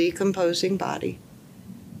Harmony's decomposing body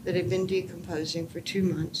that had been decomposing for 2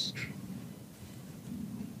 months,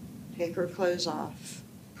 take her clothes off,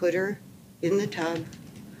 put her in the tub,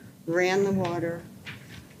 ran the water,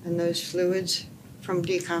 and those fluids from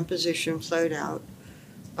decomposition flowed out.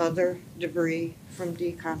 Other debris from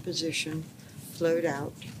decomposition flowed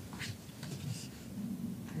out.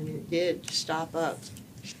 And it did stop up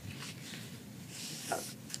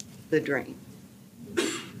the drain.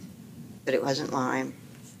 But it wasn't lime,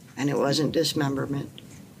 and it wasn't dismemberment.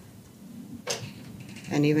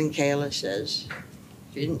 And even Kayla says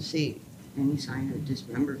she didn't see any sign of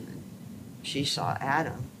dismemberment. She saw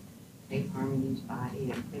Adam take Harmony's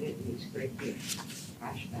body and put it in these great big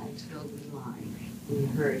trash bags filled with lime. We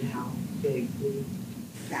heard how big the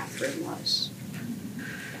bathroom was.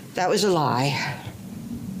 That was a lie.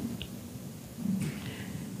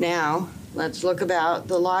 Now, let's look about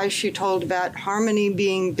the lies she told about Harmony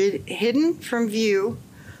being hidden from view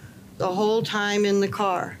the whole time in the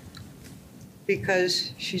car,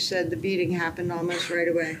 because she said the beating happened almost right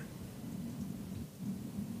away.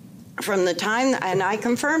 From the time, and I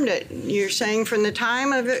confirmed it, you're saying from the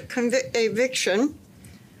time of eviction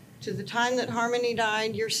to the time that Harmony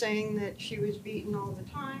died, you're saying that she was beaten all the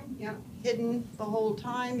time? Yep. Hidden the whole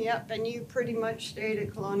time? Yep. And you pretty much stayed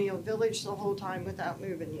at Colonial Village the whole time without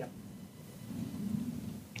moving? Yep.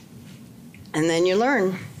 And then you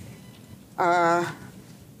learn.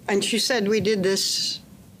 And she said we did this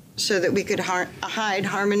so that we could hide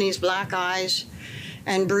Harmony's black eyes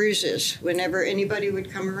and bruises. Whenever anybody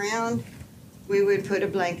would come around, we would put a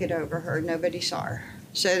blanket over her. Nobody saw her.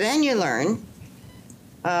 So then you learn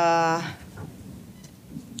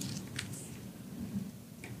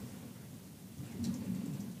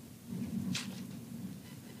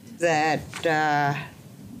that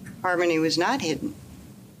Harmony was not hidden.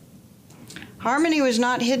 Harmony was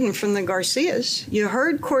not hidden from the Garcias. You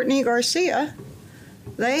heard Courtney Garcia.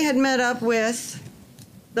 They had met up with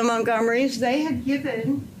the Montgomerys. They had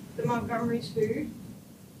given the Montgomerys food.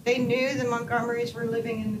 They knew the Montgomerys were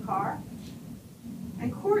living in the car.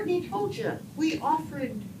 And Courtney told you, we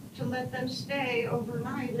offered to let them stay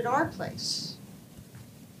overnight at our place.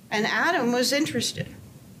 And Adam was interested.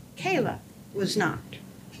 Kayla was not.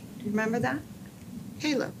 Do you remember that?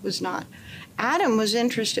 Kayla was not. Adam was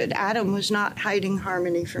interested. Adam was not hiding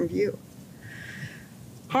Harmony from view.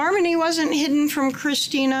 Harmony wasn't hidden from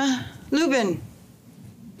Christina Lubin.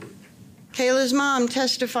 Kayla's mom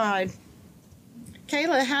testified.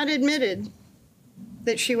 Kayla had admitted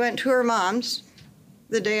that she went to her mom's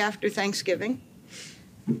the day after Thanksgiving.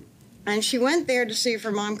 And she went there to see if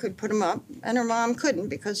her mom could put them up, and her mom couldn't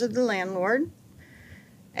because of the landlord.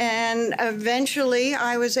 And eventually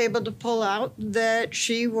I was able to pull out that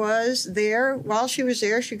she was there. While she was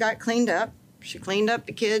there, she got cleaned up. She cleaned up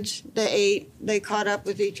the kids, they ate, they caught up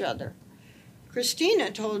with each other.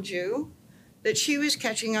 Christina told you that she was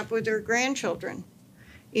catching up with her grandchildren,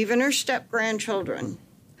 even her step-grandchildren,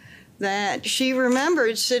 that she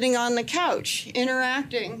remembered sitting on the couch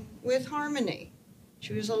interacting with Harmony.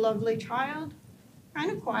 She was a lovely child,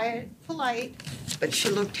 kind of quiet, polite, but she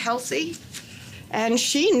looked healthy. And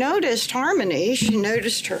she noticed Harmony. She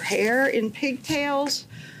noticed her hair in pigtails.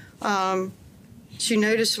 She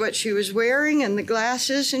noticed what she was wearing and the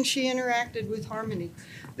glasses, and she interacted with Harmony.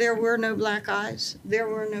 There were no black eyes. There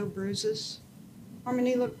were no bruises.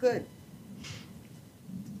 Harmony looked good.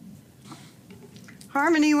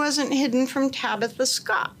 Harmony wasn't hidden from Tabitha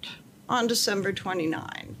Scott on December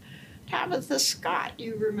 29. Tabitha Scott,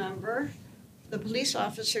 you remember, the police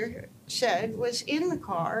officer said was in the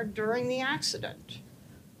car during the accident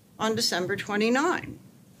on December 29.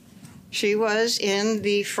 She was in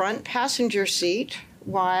the front passenger seat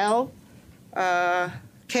while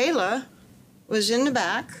Kayla was in the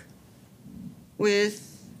back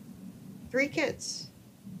with 3 kids,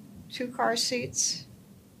 2 car seats.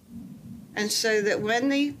 And so that when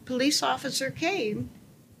the police officer came,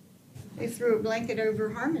 they threw a blanket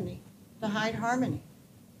over Harmony to hide Harmony.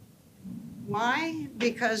 Why?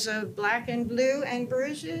 Because of black and blue and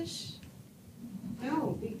bruises?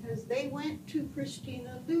 No, because they went to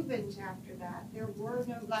Christina Lubin's after that. There were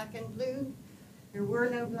no black and blue. There were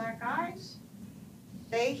no black eyes.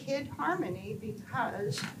 They hid Harmony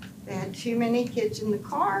because they had too many kids in the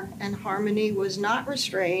car and Harmony was not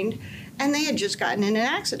restrained and they had just gotten in an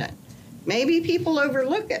accident. Maybe people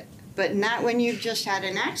overlook it, but not when you've just had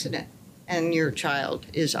an accident and your child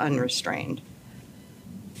is unrestrained.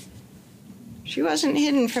 She wasn't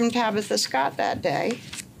hidden from Tabitha Scott that day.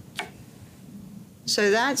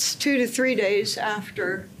 So that's 2 to 3 days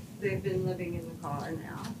after they've been living in the car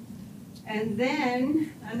now. And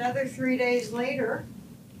then another 3 days later,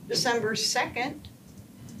 December 2nd,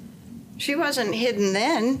 she wasn't hidden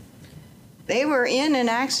then. They were in an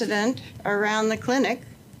accident around the clinic.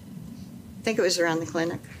 I think it was around the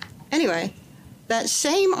clinic. Anyway, that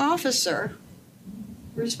same officer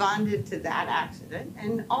responded to that accident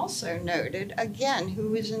and also noted again who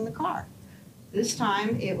was in the car. This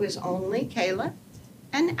time it was only Kayla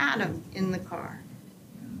and Adam in the car.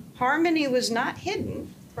 Harmony was not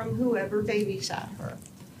hidden from whoever babysat her.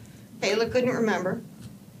 Kayla couldn't remember,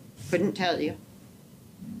 couldn't tell you,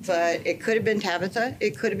 but it could have been Tabitha,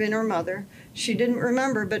 it could have been her mother. She didn't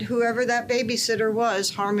remember, but whoever that babysitter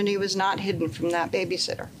was, Harmony was not hidden from that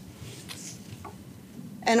babysitter.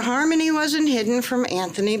 And Harmony wasn't hidden from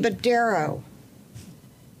Anthony Badero.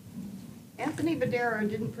 Anthony Badero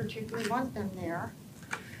didn't particularly want them there.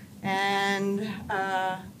 And,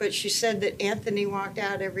 but she said that Anthony walked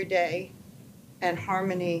out every day and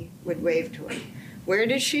Harmony would wave to her. Where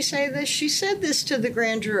did she say this? She said this to the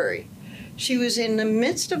grand jury. She was in the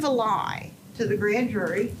midst of a lie to the grand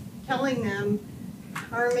jury, telling them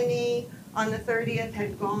Harmony on the 30th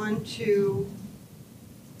had gone to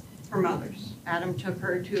her mother's. Adam took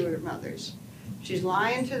her to her mother's. She's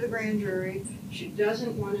lying to the grand jury. She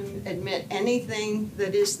doesn't want to admit anything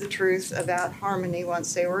that is the truth about Harmony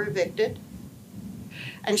once they were evicted.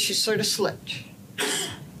 And she sort of slipped.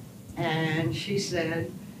 And she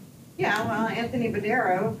said, yeah, well, Anthony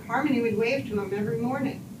Badero, Harmony would wave to him every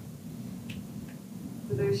morning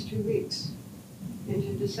for those 2 weeks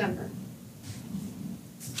into December.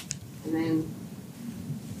 And then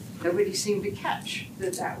nobody seemed to catch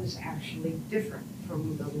that that was actually different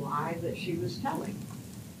from the lie that she was telling.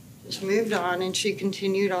 Just moved on, and she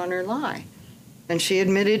continued on her lie. And she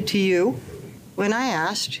admitted to you when I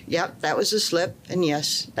asked, yep, that was a slip, and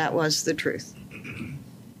yes, that was the truth.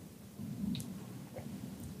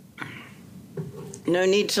 No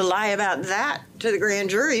need to lie about that to the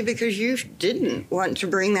grand jury because you didn't want to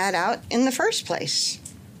bring that out in the first place.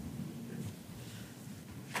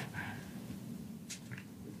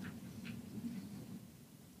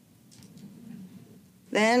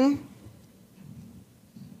 Then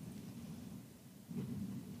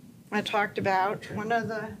I talked about one of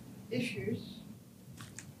the issues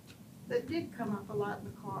that did come up a lot in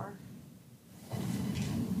the car.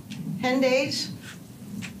 10 days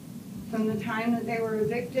from the time that they were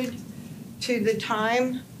evicted to the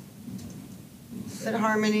time that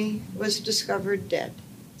Harmony was discovered dead.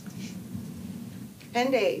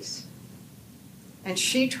 10 days. And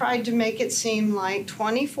she tried to make it seem like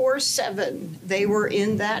 24/7 they were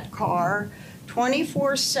in that car.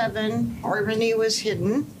 24/7 Harmony was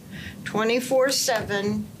hidden.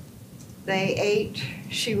 24/7 they ate.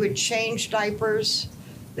 She would change diapers,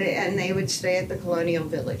 and they would stay at the Colonial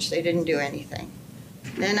Village. They didn't do anything.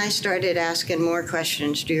 Then I started asking more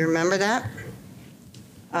questions. Do you remember that?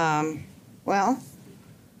 Well,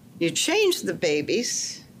 you changed the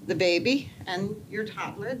baby and your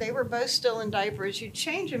toddler. They were both still in diapers. You'd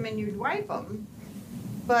change them and you'd wipe them.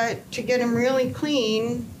 But to get them really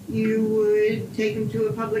clean, you would take them to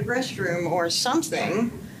a public restroom or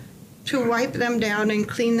something to wipe them down and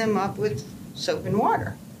clean them up with soap and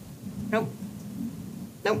water. Nope.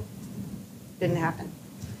 Didn't happen.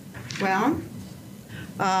 Well,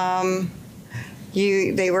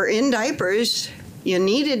 they were in diapers. You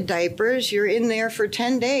needed diapers. You're in there for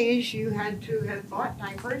 10 days. You had to have bought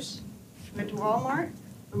diapers. Went to Walmart,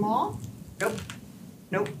 the mall?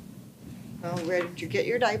 Nope. Well, where did you get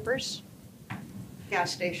your diapers?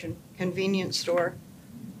 Gas station, convenience store.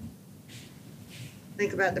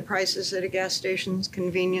 Think about the prices at a gas station's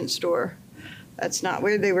convenience store. That's not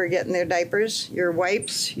where they were getting their diapers. Your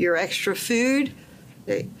wipes, your extra food,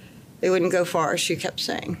 they wouldn't go far, she kept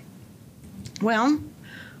saying. Well,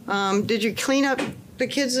 did you clean up the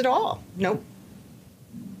kids at all? Nope.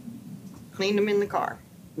 Cleaned them in the car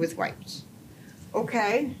with wipes.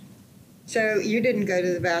 Okay, so you didn't go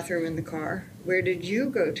to the bathroom in the car. Where did you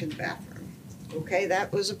go to the bathroom? Okay,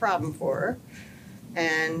 that was a problem for her.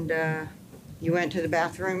 And you went to the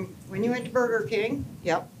bathroom when you went to Burger King.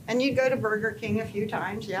 Yep. And you'd go to Burger King a few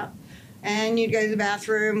times. Yep. And you'd go to the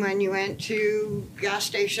bathroom when you went to gas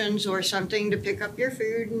stations or something to pick up your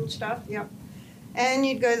food and stuff. Yep. And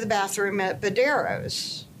you'd go to the bathroom at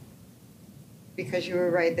Badero's because you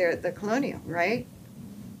were right there at the Colonial, right?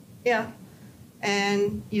 Yeah.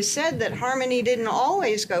 And you said that Harmony didn't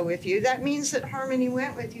always go with you. That means that Harmony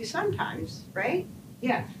went with you sometimes, right?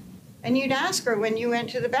 Yeah. And you'd ask her when you went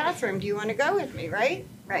to the bathroom, do you want to go with me, right?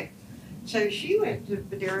 Right. So she went to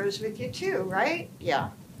Badero's with you too, right? Yeah.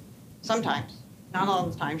 Sometimes. Not all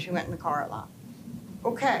the time. She went in the car a lot.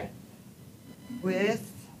 Okay.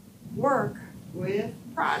 With work, with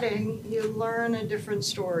prodding, you learn a different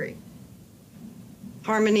story.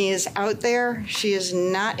 Harmony is out there. She is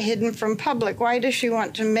not hidden from public. Why does she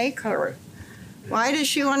want to make her? Why does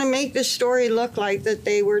she want to make this story look like that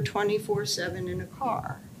they were 24/7 in a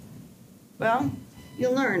car? Well, you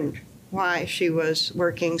learned why she was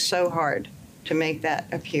working so hard to make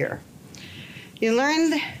that appear. You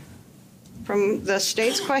learned from the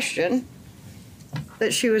state's question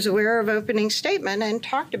that she was aware of opening statement and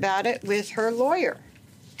talked about it with her lawyer.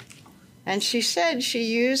 And she said she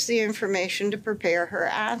used the information to prepare her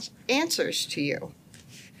answers to you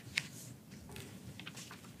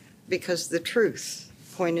because the truth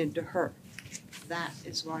pointed to her. That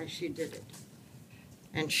is why she did it.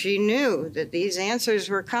 And she knew that these answers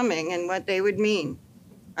were coming and what they would mean.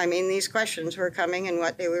 These questions were coming and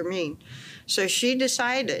what they would mean. So she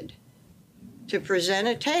decided to present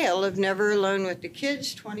a tale of never alone with the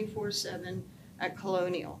kids 24/7 at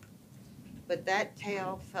Colonial. But that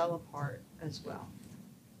tale fell apart as well.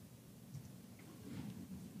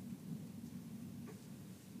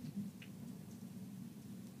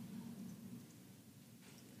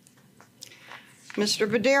 Mr.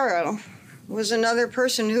 Badero was another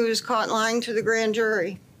person who was caught lying to the grand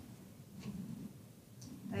jury.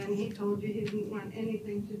 And he told you he didn't want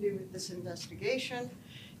anything to do with this investigation.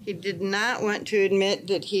 He did not want to admit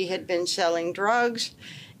that he had been selling drugs,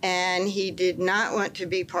 and he did not want to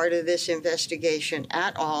be part of this investigation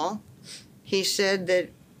at all. He said that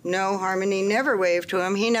no, Harmony never waved to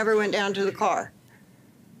him. He never went down to the car.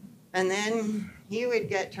 And then he would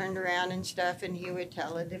get turned around and stuff, and he would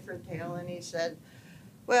tell a different tale, and he said,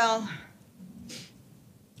 well,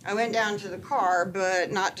 I went down to the car,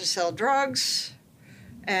 but not to sell drugs,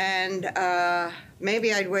 and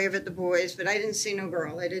maybe I'd wave at the boys, but I didn't see no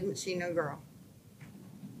girl. I didn't see no girl.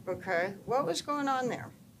 Okay, what was going on there?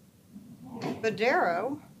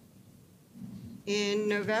 Badero, in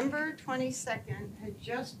November 22nd, had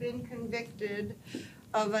just been convicted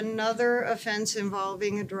of another offense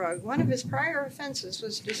involving a drug. One of his prior offenses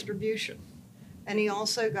was distribution, and he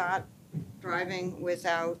also got driving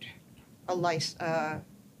without a license.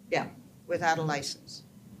 Without a license.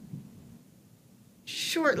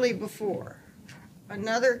 Shortly before,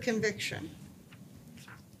 another conviction.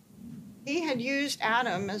 He had used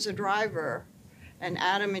Adam as a driver, and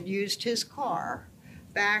Adam had used his car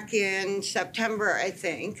back in September, I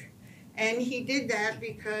think. And he did that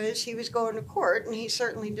because he was going to court, and he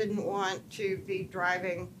certainly didn't want to be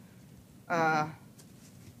driving a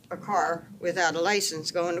car without a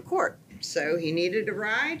license going to court. So he needed a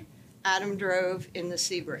ride. Adam drove in the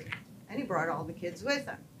Sebring, and he brought all the kids with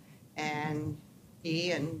him. And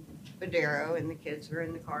he and Badero and the kids were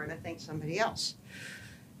in the car, and I think somebody else.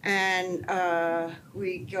 And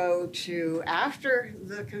we go to, after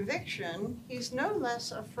the conviction, he's no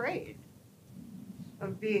less afraid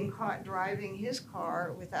of being caught driving his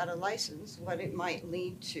car without a license, what it might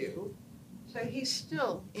lead to. So he's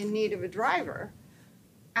still in need of a driver.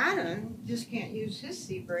 Adam just can't use his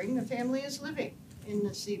Sebring. The family is living in the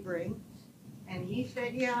Sebring. And he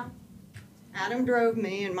said, yeah, Adam drove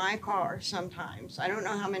me in my car sometimes. I don't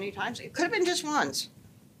know how many times. It could have been just once.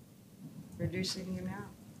 Reducing the amount.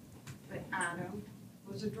 But Adam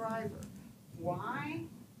was a driver. Why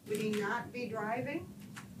would he not be driving?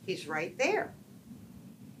 He's right there.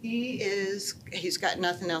 He's got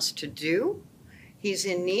nothing else to do. He's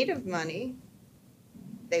in need of money.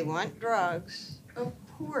 They want drugs. Of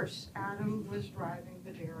course, Adam was driving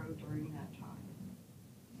Badero during that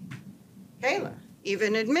time. Kayla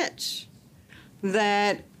even admits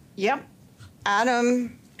that, yep,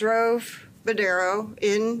 Adam drove Badero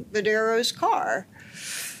in Badero's car,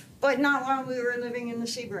 but not while we were living in the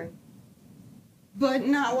Sebring. But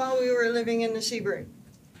not while we were living in the Sebring.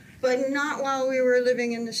 But not while we were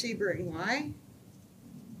living in the Sebring. Why?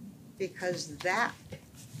 Because that,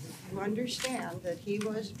 you understand that he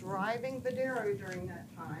was driving Badero during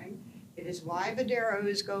that time. It is why Badero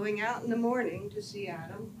is going out in the morning to see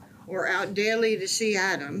Adam, or out daily to see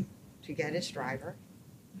Adam to get his driver.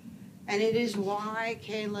 And it is why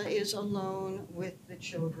Kayla is alone with the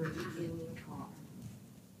children in the car.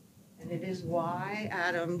 And it is why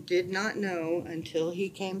Adam did not know until he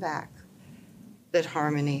came back that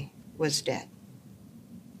Harmony was dead.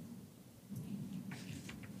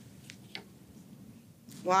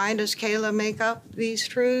 Why does Kayla make up these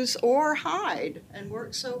truths or hide and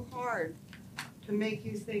work so hard to make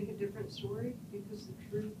you think a different story? Because the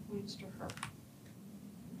truth points to her.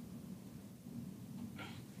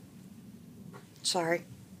 Sorry.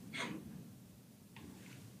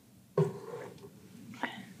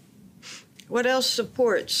 What else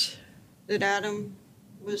supports that Adam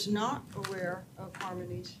was not aware of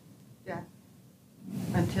Harmony's death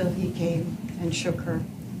until he came and shook her?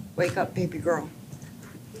 Wake up, baby girl.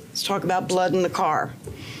 Let's talk about blood in the car.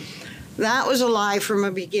 That was a lie from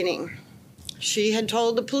the beginning. She had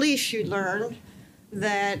told the police, she learned,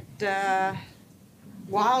 that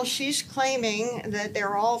while she's claiming that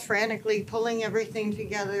they're all frantically pulling everything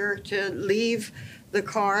together to leave the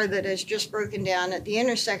car that has just broken down at the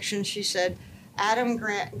intersection, she said Adam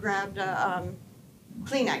grabbed a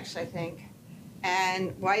Kleenex, I think,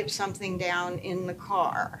 and wiped something down in the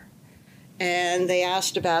car. And they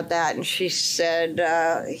asked about that, and she said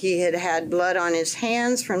he had had blood on his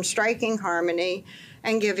hands from striking Harmony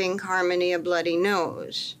and giving Harmony a bloody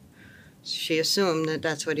nose. She assumed that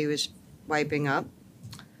that's what he was wiping up.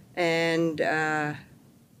 And the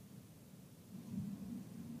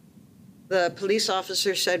police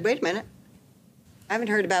officer said, wait a minute, I haven't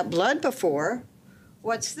heard about blood before.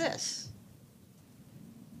 What's this?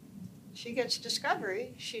 she gets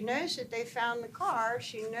discovery. She knows that they found the car.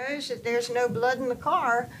 She knows that there's no blood in the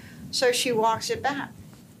car, so she walks it back.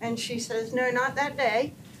 And she says, no, not that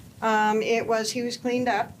day. He was cleaned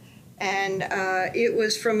up, and it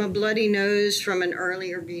was from a bloody nose from an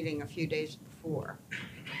earlier beating a few days before.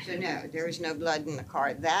 So no, there was no blood in the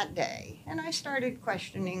car that day. And I started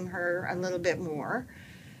questioning her a little bit more.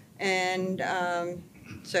 And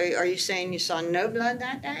so are you saying you saw no blood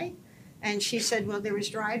that day? And she said, well, there was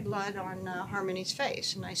dried blood on Harmony's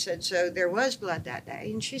face. And I said, so there was blood that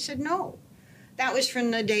day? And she said, no. That was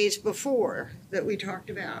from the days before that we talked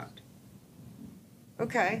about.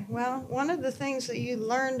 Okay, well, one of the things that you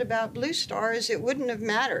learned about Blue Star is it wouldn't have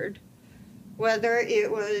mattered whether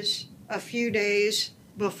it was a few days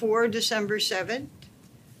before December 7th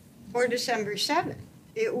or December 7th.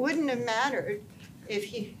 It wouldn't have mattered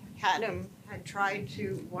if Adam had tried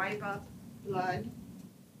to wipe up blood.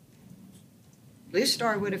 Blue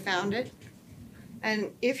Star would have found it.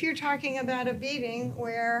 And if you're talking about a beating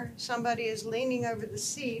where somebody is leaning over the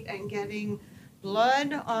seat and getting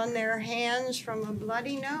blood on their hands from a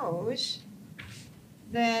bloody nose,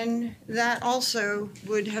 then that also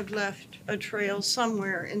would have left a trail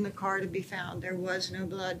somewhere in the car to be found. There was no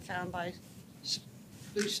blood found by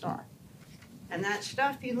Blue Star. And that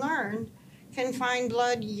stuff you learned can find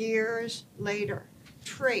blood years later.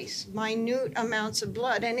 Trace minute amounts of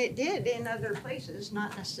blood, and it did in other places,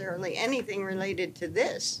 not necessarily anything related to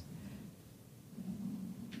this.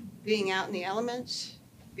 Being out in the elements,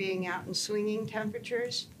 being out in swinging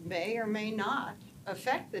temperatures may or may not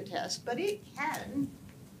affect the test, but it can,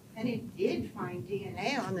 and it did find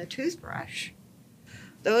DNA on the toothbrush.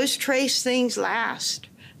 Those trace things last.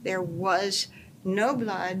 There was no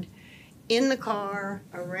blood in the car,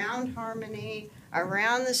 around Harmony,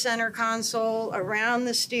 around the center console, around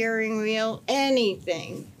the steering wheel,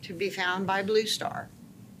 anything to be found by Blue Star,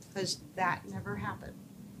 because that never happened.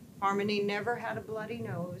 Harmony never had a bloody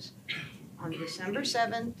nose on December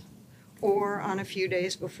 7th or on a few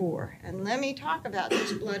days before. And let me talk about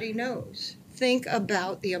this bloody nose. Think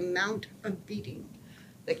about the amount of beating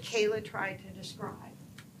that Kayla tried to describe.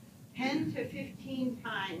 10 to 15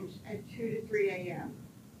 times at 2 to 3 a.m.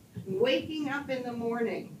 Waking up in the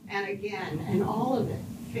morning and again, and all of it,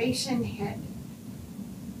 face and head.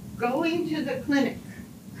 Going to the clinic,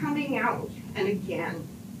 coming out, and again.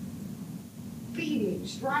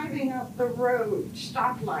 Beatings, driving up the road,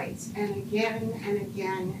 stoplights, and again, and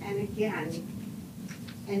again, and again.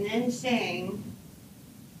 And then saying,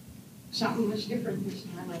 something was different this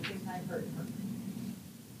time, I think I heard her.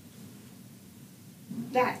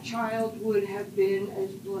 That child would have been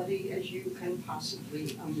as bloody as you can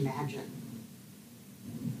possibly imagine.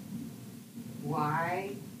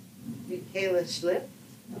 Why did Kayla slip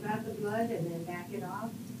about the blood and then back it off?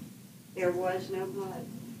 There was no blood.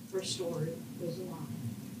 Her story was a lie.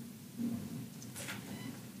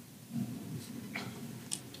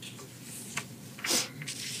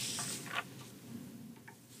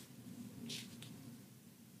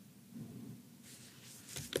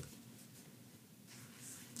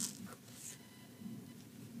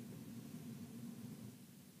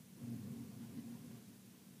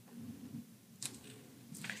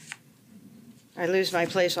 I lose my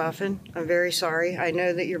place often. I'm very sorry. I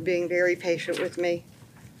know that you're being very patient with me.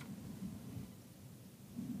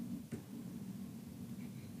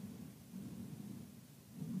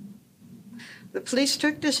 The police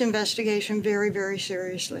took this investigation very, very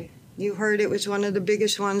seriously. You heard it was one of the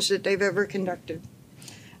biggest ones that they've ever conducted.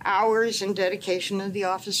 Hours and dedication of the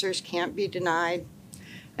officers can't be denied.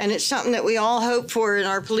 And it's something that we all hope for in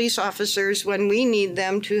our police officers when we need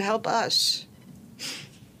them to help us.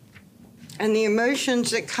 And the emotions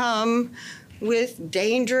that come with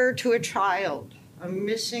danger to a child, a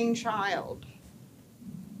missing child.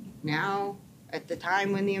 Now, at the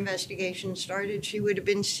time when the investigation started, she would have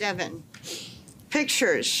been 7.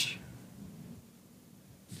 Pictures.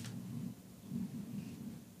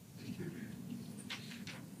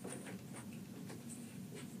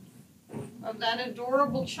 Of that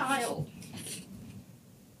adorable child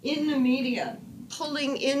in the media,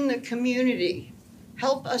 pulling in the community.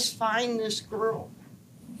 Help us find this girl.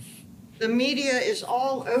 The media is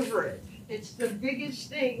all over it. It's the biggest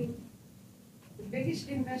thing, the biggest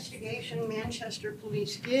investigation Manchester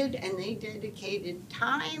police did, and they dedicated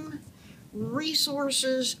time,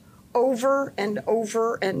 resources, over and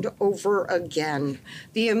over and over again.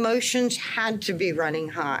 The emotions had to be running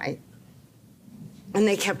high. And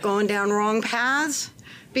they kept going down wrong paths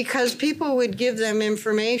because people would give them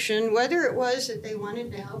information, whether it was that they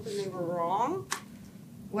wanted to help and they were wrong,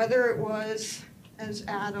 whether it was, as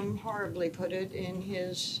Adam horribly put it in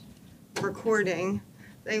his recording,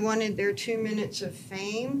 They wanted their 2 minutes of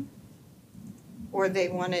fame, or they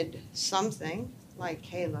wanted something like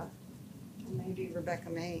Kayla, and maybe Rebecca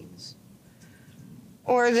Maines.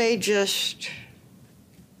 Or they just,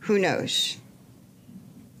 who knows?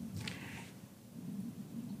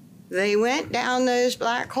 They went down those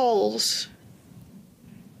black holes,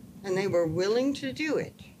 and they were willing to do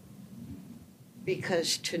it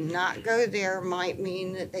because to not go there might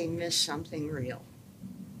mean that they missed something real.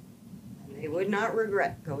 And they would not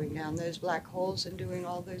regret going down those black holes and doing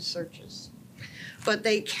all those searches. But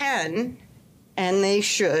they can, and they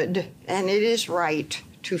should, and it is right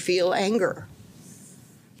to feel anger.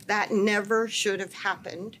 That never should have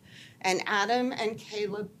happened, and Adam and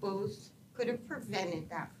Kayla both could have prevented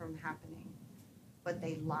that from happening. But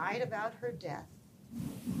they lied about her death,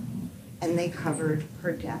 and they covered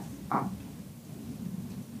her death up.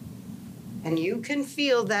 And you can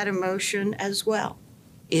feel that emotion as well.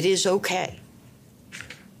 It is okay.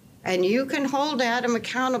 And you can hold Adam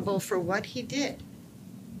accountable for what he did.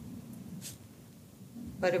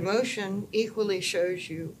 But emotion equally shows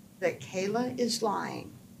you that Kayla is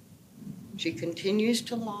lying. She continues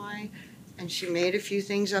to lie, and she made a few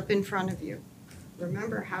things up in front of you.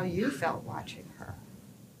 Remember how you felt watching her.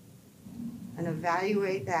 And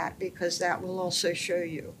evaluate that, because that will also show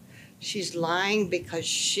you she's lying because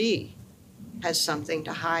she has something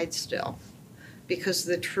to hide still, because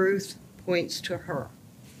the truth points to her.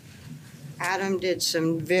 Adam did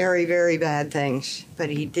some very, very bad things, but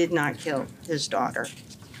he did not kill his daughter.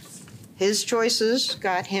 His choices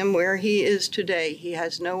got him where he is today. He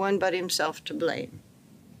has no one but himself to blame.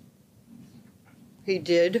 He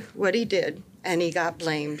did what he did, and he got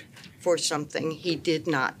blamed for something he did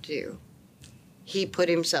not do. He put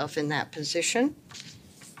himself in that position.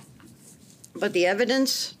 But the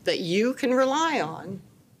evidence that you can rely on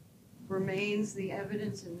remains the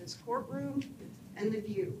evidence in this courtroom and the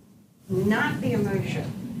view, not the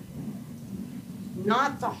emotion,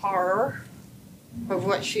 not the horror of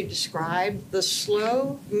what she described, the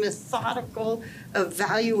slow, methodical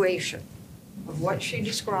evaluation of what she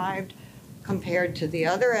described compared to the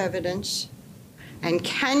other evidence. And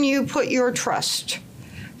can you put your trust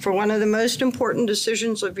for one of the most important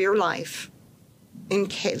decisions of your life in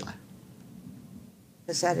Kayla?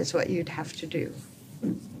 Because that is what you'd have to do.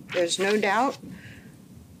 There's no doubt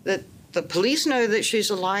that the police know that she's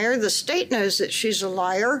a liar. The state knows that she's a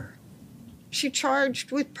liar. She's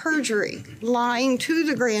charged with perjury, lying to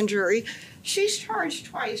the grand jury. She's charged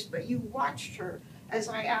twice, but you watched her as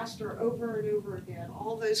I asked her over and over again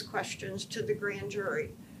all those questions to the grand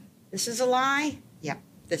jury. This is a lie? Yep.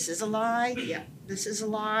 This is a lie? Yep. This is a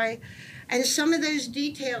lie. And some of those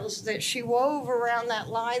details that she wove around that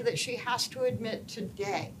lie that she has to admit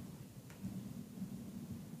today,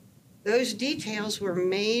 those details were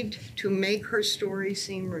made to make her story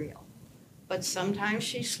seem real. But sometimes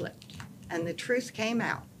she slipped, and the truth came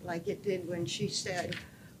out, like it did when she said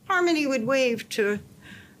Harmony would wave to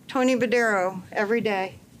Tony Badero every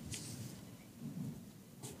day.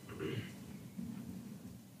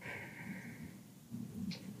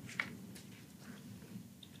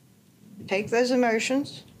 Take those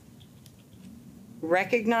emotions,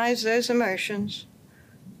 recognize those emotions,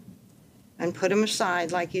 and put them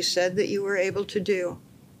aside like you said that you were able to do.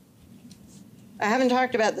 I haven't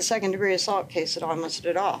talked about the second-degree assault case almost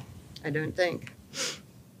at all, I don't think.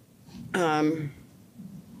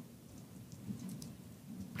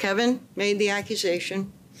 Kevin made the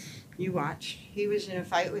accusation. You watched. He was in a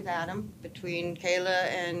fight with Adam between Kayla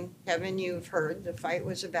and Kevin. You've heard the fight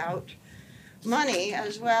was about money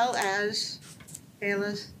as well as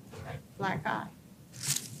Kayla's black eye.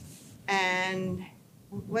 And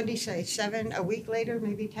what did he say? A week later,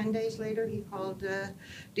 maybe 10 days later, he called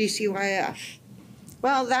DCYF.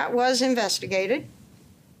 Well, that was investigated.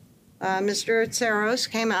 Mr. Tsaros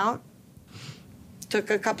came out.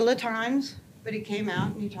 Took a couple of times, but he came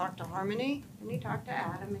out and he talked to Harmony, and he talked to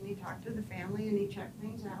Adam, and he talked to the family, and he checked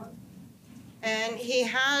things out. And he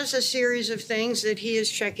has a series of things that he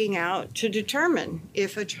is checking out to determine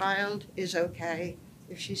if a child is okay,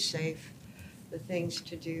 if she's safe, the things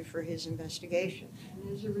to do for his investigation.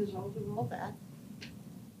 And as a result of all that,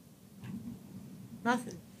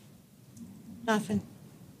 nothing.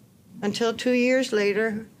 Until 2 years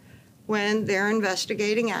later, when they're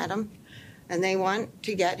investigating Adam and they want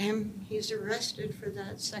to get him, he's arrested for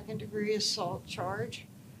that second-degree assault charge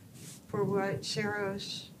for what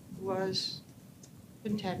Tsaros was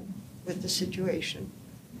content with the situation,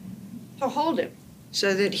 to hold him,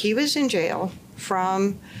 so that he was in jail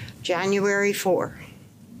from January 4.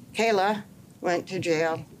 Kayla went to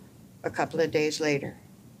jail a couple of days later.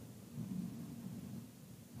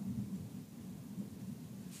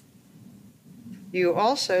 you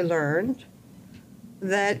also learned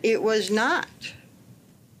that it was not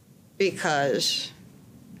because,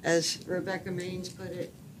 as Rebecca Maines put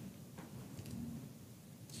it,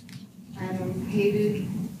 Adam hated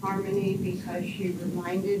Harmony because she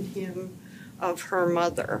reminded him of her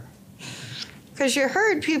mother. Because you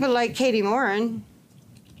heard people like Katie Moran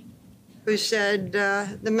who said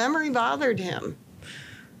the memory bothered him.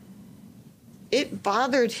 It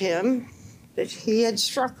bothered him that he had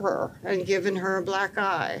struck her and given her a black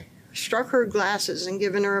eye, struck her glasses and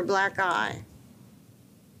given her a black eye.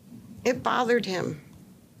 It bothered him,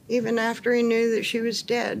 even after he knew that she was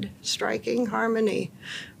dead, striking Harmony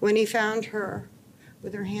when he found her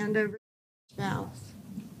with her hand over his mouth.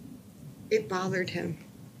 It bothered him.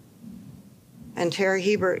 And Terry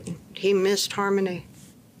Hebert, he missed Harmony.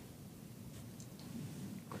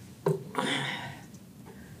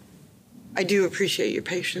 I do appreciate your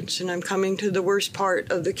patience, and I'm coming to the worst part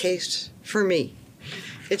of the case for me.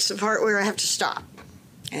 It's the part where I have to stop,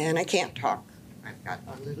 and I can't talk. I've got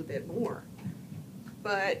a little bit more.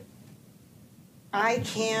 But I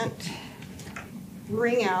can't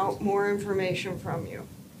wring out more information from you.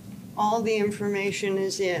 All the information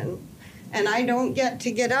is in, and I don't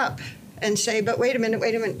get up and say, but wait a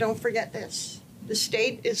minute, don't forget this. The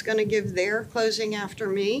state is going to give their closing after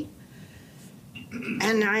me,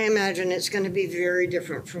 and I imagine it's going to be very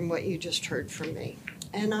different from what you just heard from me.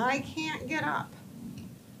 And I can't get up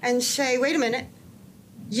and say, wait a minute,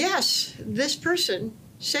 yes, this person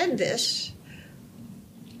said this,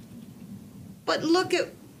 but look at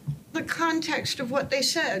the context of what they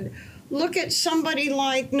said. Look at somebody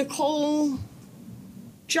like Nicole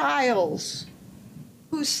Giles,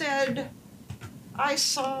 who said, I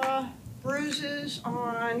saw bruises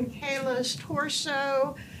on Kayla's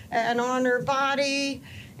torso and on her body,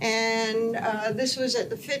 and this was at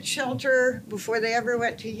the Fit Shelter before they ever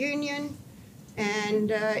went to Union,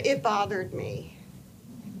 and it bothered me.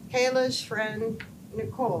 Kayla's friend,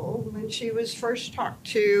 Nicole, when she was first talked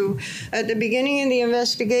to at the beginning of the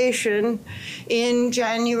investigation in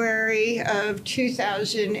January of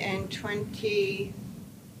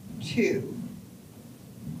 2022,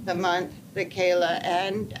 the month that Kayla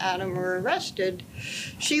and Adam were arrested,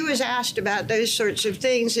 she was asked about those sorts of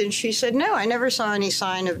things, and she said, no, I never saw any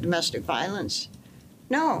sign of domestic violence.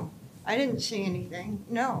 No, I didn't see anything,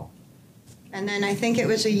 no. And then I think it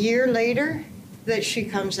was a year later that she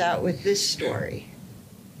comes out with this story.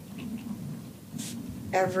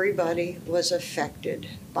 Everybody was affected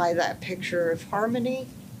by that picture of Harmony.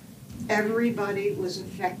 Everybody was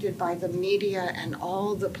affected by the media and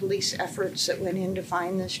all the police efforts that went in to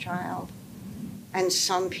find this child. And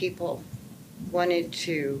some people wanted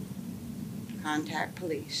to contact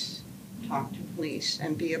police, talk to police,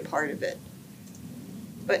 and be a part of it.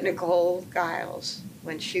 But Nicole Giles,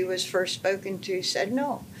 when she was first spoken to, said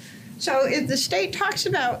no. So if the state talks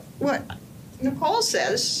about what Nicole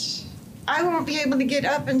says, I won't be able to get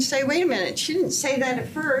up and say, wait a minute, she didn't say that at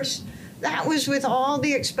first. That was with all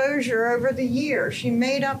the exposure over the year. She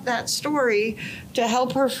made up that story to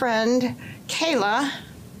help her friend Kayla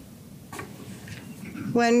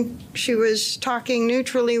when she was talking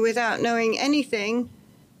neutrally without knowing anything.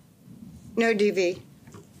 No DV.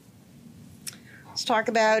 Let's talk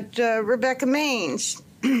about Rebecca Maines.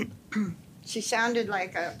 She sounded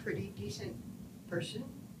like a pretty decent person,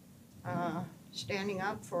 standing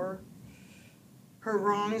up for her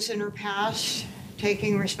wrongs in her past,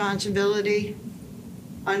 taking responsibility,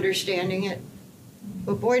 understanding it.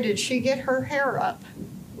 But boy, did she get her hair up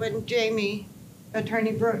when Jamie,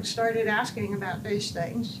 Attorney Brooks, started asking about those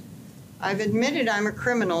things. I've admitted I'm a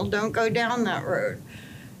criminal. Don't go down that road.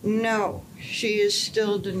 No, she is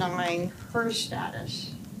still denying her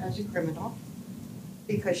status as a criminal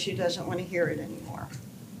because she doesn't want to hear it anymore.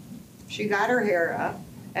 She got her hair up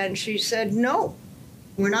and she said no.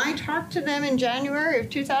 When I talked to them in January of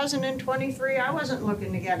 2023, I wasn't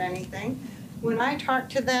looking to get anything. When I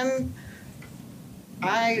talked to them,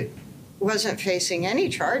 I wasn't facing any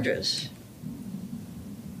charges.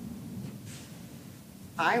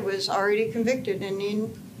 I was already convicted and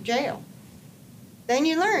in jail. Then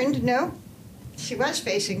you learned, no, she was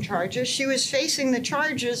facing charges. She was facing the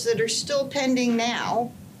charges that are still pending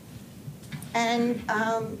now. And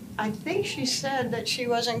I think she said that she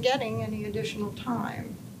wasn't getting any additional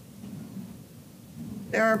time.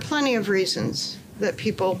 There are plenty of reasons that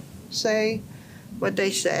people say what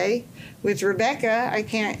they say. With Rebecca, I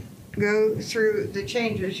can't go through the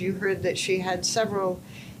changes. You heard that she had several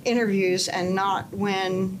interviews and not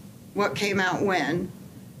when, what came out when.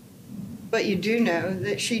 But you do know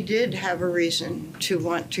that she did have a reason to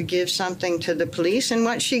want to give something to the police, and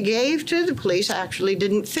what she gave to the police actually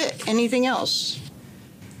didn't fit anything else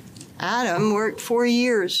Adam worked 4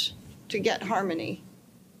 years to get Harmony.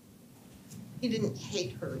 He didn't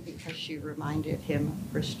hate her because she reminded him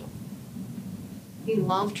of Crystal. He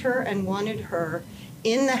loved her and wanted her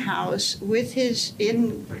in the house with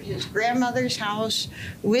in his grandmother's house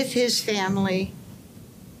with his family,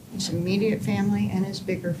 his immediate family and his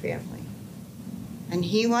bigger family. And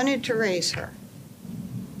he wanted to raise her.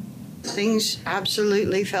 Things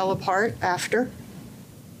absolutely fell apart after,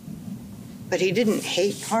 but he didn't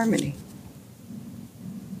hate Harmony.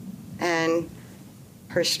 And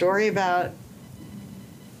her story about,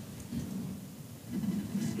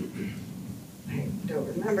 I don't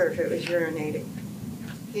remember if it was urinating,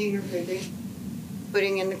 peeing or pooping,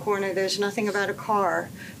 putting in the corner, there's nothing about a car.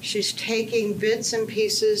 She's taking bits and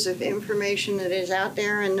pieces of information that is out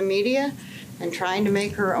there in the media and trying to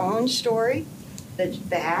make her own story that's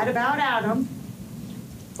bad about Adam,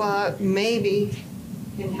 but maybe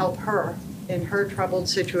can help her in her troubled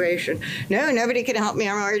situation. No, nobody can help me.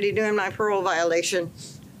 I'm already doing my parole violation.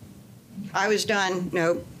 I was done.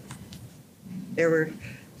 Nope. There were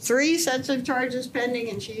 3 sets of charges pending,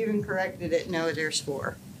 and she even corrected it. No, there's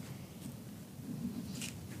 4.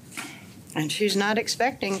 And she's not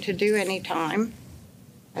expecting to do any time,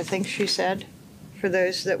 I think she said, for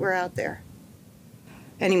those that were out there.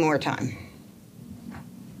 Any more time.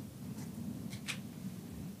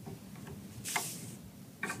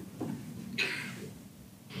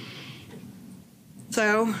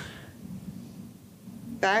 So,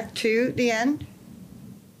 back to the end.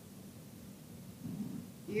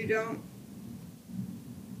 You don't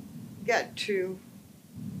get to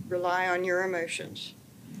rely on your emotions.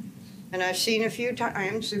 And I've seen a few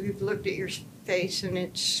times that we've looked at your face and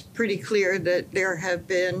it's pretty clear that there have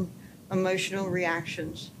been emotional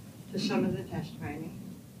reactions to some of the testimony.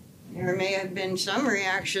 There may have been some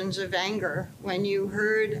reactions of anger when you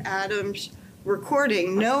heard Adam's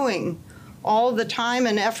recording, knowing all the time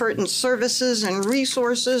and effort and services and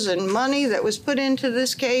resources and money that was put into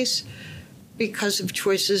this case because of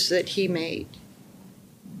choices that he made.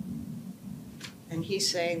 And he's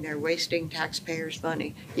saying they're wasting taxpayers'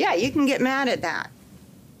 money. Yeah, you can get mad at that.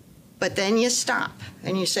 But then you stop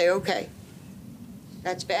and you say, okay,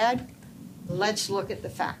 that's bad. Let's look at the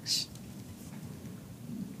facts.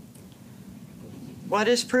 What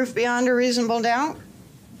is proof beyond a reasonable doubt?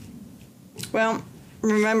 Well,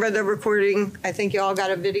 remember the recording, I think you all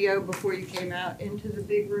got a video before you came out into the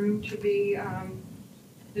big room to be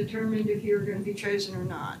determined if you're going to be chosen or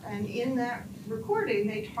not. And in that recording,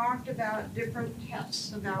 they talked about different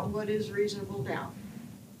tests about what is reasonable doubt,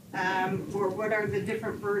 or what are the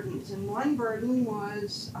different burdens. And one burden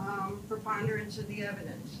was preponderance of the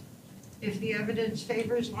evidence. If the evidence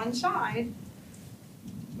favors one side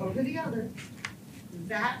over the other,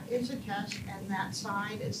 that is a test, and that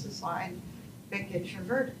side is the side that gets your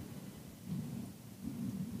verdict.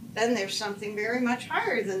 Then there's something very much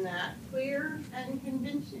higher than that, clear and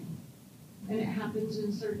convincing. And it happens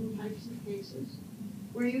in certain types of cases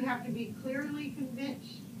where you have to be clearly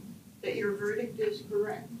convinced that your verdict is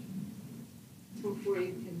correct before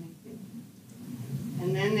you can make it.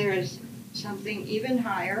 And then there is something even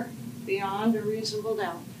higher, beyond a reasonable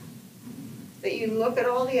doubt, that you look at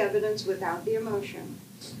all the evidence without the emotion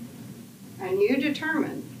and you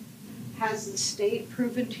determine, has the state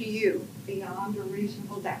proven to you beyond a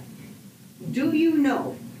reasonable doubt? Do you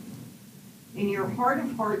know, in your heart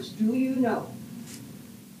of hearts, do you know,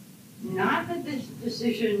 not that this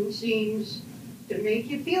decision seems to make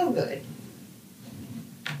you feel good,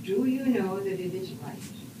 do you know that it is right?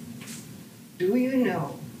 Do you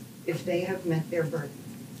know if they have met their burden?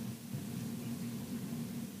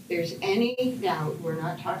 There's any doubt, we're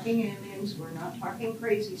not talking aliens, we're not talking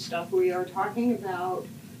crazy stuff, we are talking about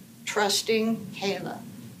trusting Kayla.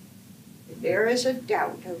 If there is a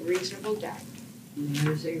doubt, a reasonable doubt, and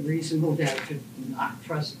there is a reasonable doubt to not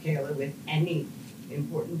trust Kayla with any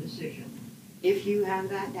important decision. If you have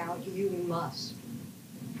that doubt, you must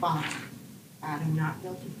find Adam not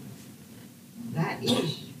guilty. That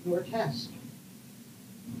is your test.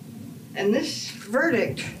 And this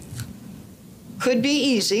verdict could be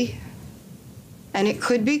easy, and it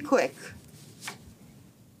could be quick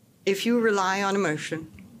if you rely on emotion,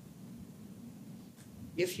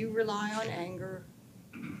 if you rely on anger,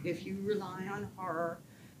 if you rely on horror,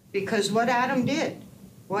 because what Adam did,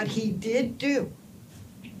 what he did do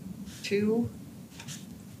to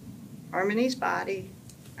Harmony's body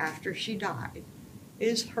after she died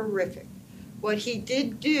is horrific. What he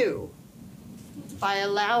did do by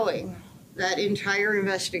allowing that entire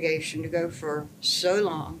investigation to go for so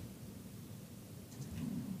long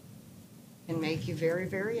can make you very,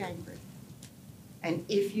 very angry. And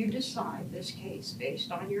if you decide this case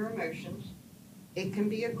based on your emotions, it can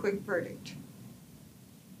be a quick verdict,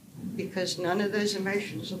 because none of those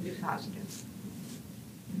emotions will be positive.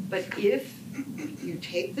 But if you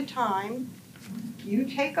take the time, you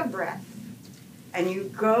take a breath, and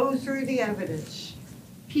you go through the evidence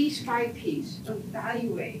piece by piece,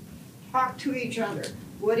 evaluate, talk to each other.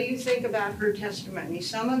 What do you think about her testimony?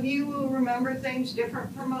 Some of you will remember things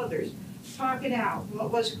different from others. Talk it out.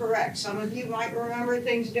 What was correct? Some of you might remember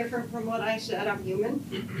things different from what I said. I'm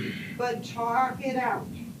human. But talk it out.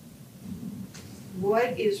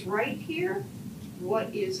 What is right here?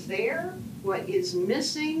 What is there? What is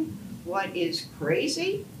missing? What is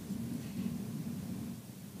crazy?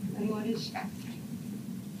 And what is fact?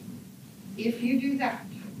 If you do that,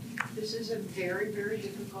 this is a very, very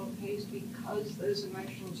difficult case because those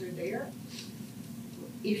emotions are there.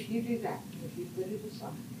 If you do that, if you put it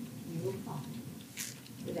aside, you will find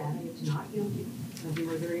that Adam is not guilty of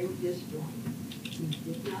murdering his wife. He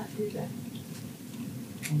did not do that.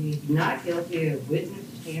 And he's not guilty of witness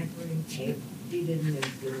tampering cable. He didn't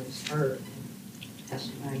influence her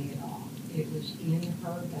testimony at all. It was in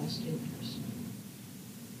her best interest.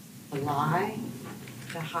 To lie,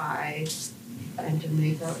 to hide, and to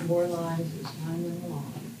make up more lies as time went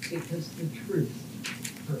along, because the truth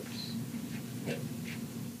hurts.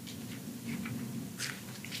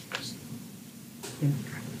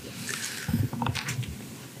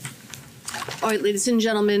 All right, ladies and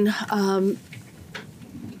gentlemen,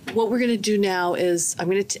 what we're going to do now is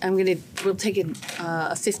we'll take a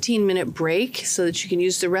 15-minute break so that you can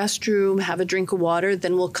use the restroom, have a drink of water.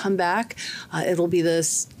 Then we'll come back. It'll be the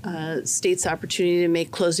state's opportunity to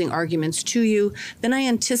make closing arguments to you. Then I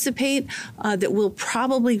anticipate that we'll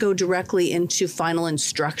probably go directly into final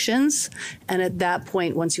instructions. And at that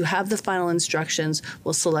point, once you have the final instructions,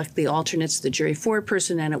 we'll select the alternates, the jury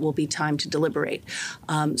foreperson, and it will be time to deliberate.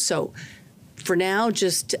 So for now,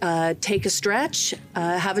 just take a stretch,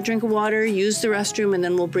 have a drink of water, use the restroom, and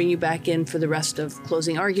then we'll bring you back in for the rest of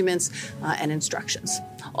closing arguments and instructions.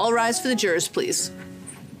 All rise for the jurors, please.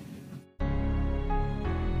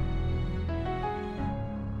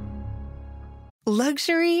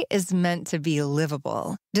 Luxury is meant to be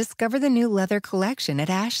livable. Discover the new leather collection at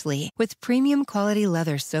Ashley with premium quality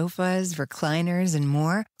leather sofas, recliners, and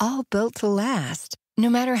more, all built to last. No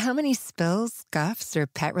matter how many spills, scuffs, or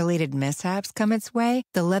pet-related mishaps come its way,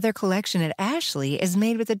 the leather collection at Ashley is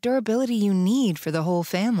made with the durability you need for the whole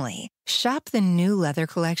family. Shop the new leather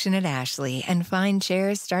collection at Ashley and find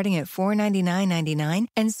chairs starting at $499.99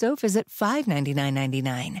 and sofas at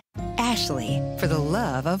 $599.99. Ashley, for the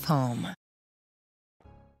love of home.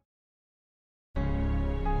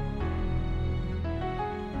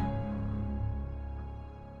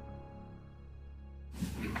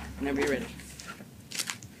 Whenever you're ready.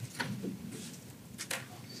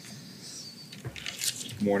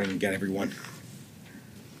 Good morning again, everyone.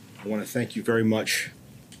 I want to thank you very much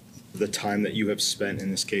for the time that you have spent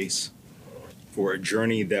in this case, for a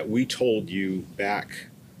journey that we told you back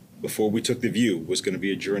before we took the view was going to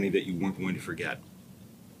be a journey that you weren't going to forget.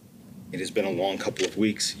 It has been a long couple of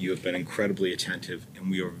weeks. You have been incredibly attentive,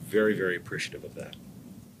 and we are very, very appreciative of that.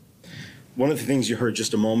 One of the things you heard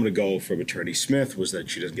just a moment ago from Attorney Smith was that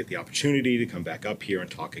she doesn't get the opportunity to come back up here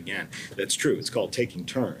and talk again. That's true. It's called taking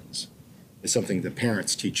turns. It's something that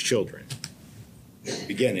parents teach children. At the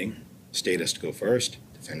beginning, state has to go first,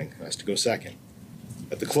 defendant has to go second.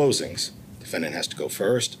 At the closings, defendant has to go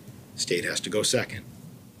first, state has to go second.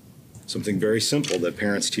 Something very simple that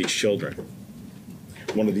parents teach children.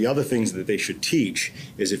 One of the other things that they should teach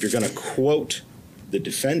is if you're going to quote the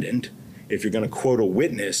defendant, if you're going to quote a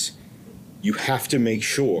witness, you have to make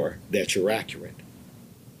sure that you're accurate.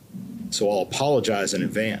 So I'll apologize in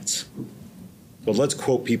advance, but let's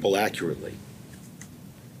quote people accurately.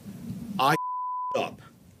 I up.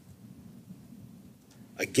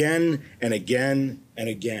 Again and again and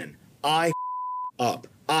again. I up.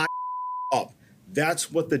 I up.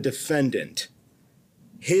 That's what the defendant,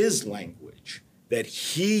 his language that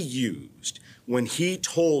he used when he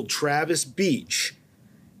told Travis Beach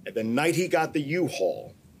at the night he got the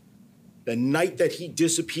U-Haul, the night that he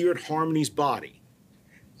disappeared Harmony's body,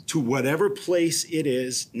 to whatever place it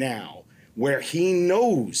is now, where he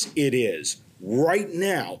knows it is right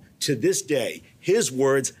now, to this day, his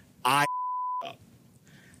words, I up.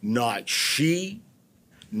 Not she,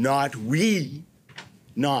 not we,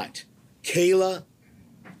 not Kayla,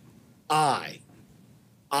 I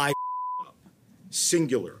up.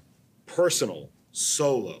 Singular, personal,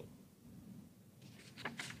 solo.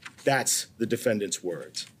 That's the defendant's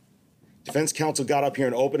words. Defense counsel got up here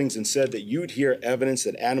in openings and said that you'd hear evidence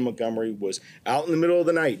that Adam Montgomery was out in the middle of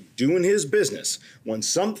the night doing his business when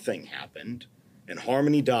something happened and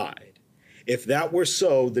Harmony died. If that were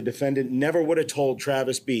so, the defendant never would have told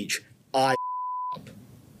Travis Beach, I up.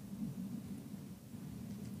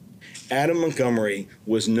 Adam Montgomery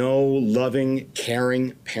was no loving,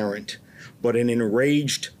 caring parent, but an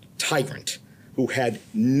enraged tyrant who had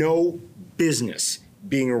no business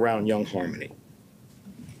being around young Harmony.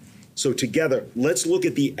 So together, let's look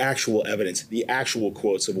at the actual evidence, the actual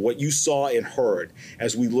quotes of what you saw and heard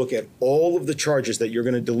as we look at all of the charges that you're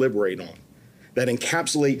going to deliberate on that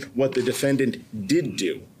encapsulate what the defendant did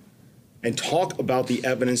do, and talk about the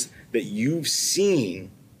evidence that you've seen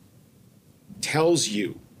tells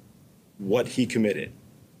you what he committed.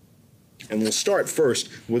 And we'll start first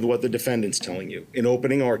with what the defendant's telling you in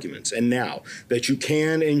opening arguments, and now that you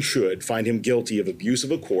can and should find him guilty of abuse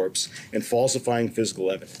of a corpse and falsifying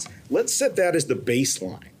physical evidence. Let's set that as the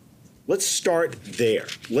baseline. Let's start there.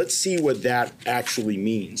 Let's see what that actually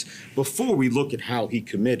means before we look at how he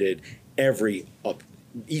committed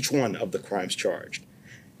each one of the crimes charged,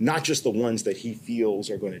 not just the ones that he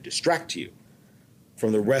feels are going to distract you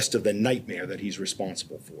from the rest of the nightmare that he's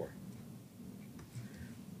responsible for.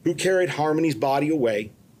 Who carried Harmony's body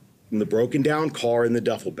away from the broken down car in the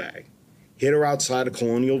duffel bag, hid her outside of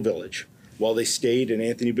Colonial Village while they stayed in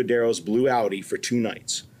Anthony Badero's blue Audi for 2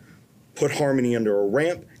 nights, put Harmony under a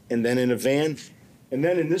ramp and then in a van, and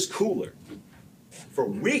then in this cooler for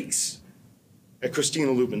weeks at Christina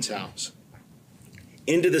Lupin's house,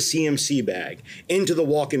 into the CMC bag, into the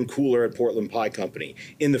walk-in cooler at Portland Pie Company,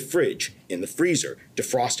 in the fridge, in the freezer,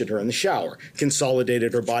 defrosted her in the shower,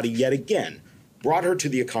 consolidated her body yet again, brought her to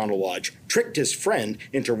the Econo Lodge, tricked his friend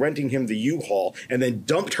into renting him the U-Haul, and then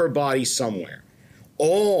dumped her body somewhere.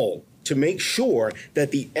 All to make sure that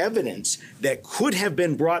the evidence that could have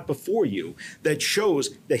been brought before you that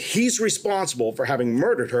shows that he's responsible for having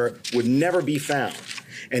murdered her would never be found.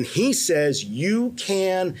 And he says you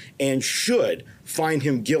can and should find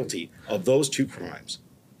him guilty of those 2 crimes,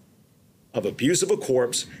 of abuse of a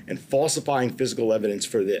corpse and falsifying physical evidence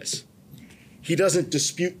for this. He doesn't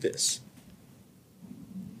dispute this.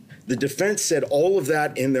 The defense said all of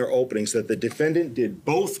that in their openings, that the defendant did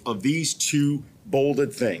both of these 2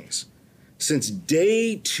 bolded things. Since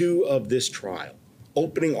day 2 of this trial,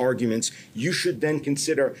 opening arguments, you should then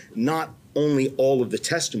consider not only all of the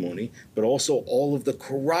testimony, but also all of the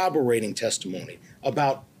corroborating testimony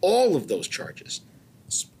about all of those charges,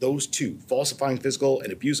 those 2, falsifying physical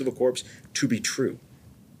and abuse of a corpse, to be true.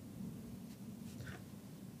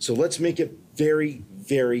 So let's make it very,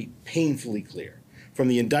 very painfully clear from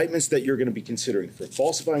the indictments that you're going to be considering for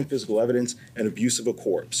falsifying physical evidence and abuse of a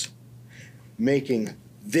corpse, making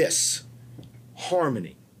this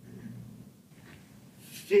Harmony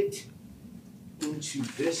fit into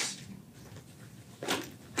this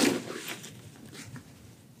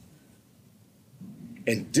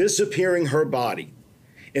and disappearing her body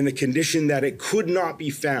in the condition that it could not be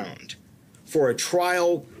found for a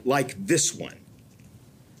trial like this one.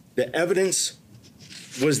 The evidence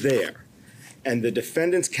was there, and the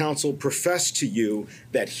defendant's counsel professed to you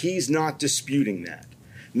that he's not disputing that,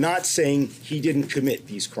 not saying he didn't commit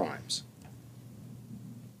these crimes.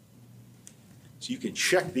 So you can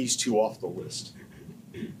check these 2 off the list.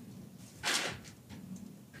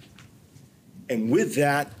 And with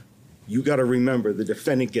that, you got to remember the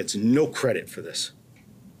defendant gets no credit for this.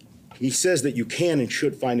 He says that you can and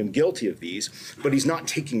should find him guilty of these, but he's not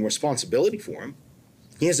taking responsibility for them.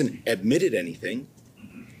 He hasn't admitted anything.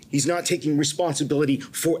 He's not taking responsibility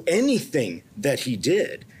for anything that he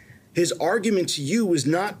did. His argument to you is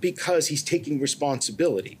not because he's taking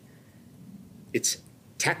responsibility. It's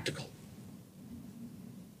tactical.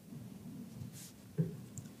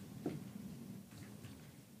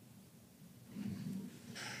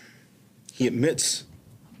 He admits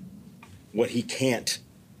what he can't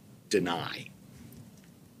deny.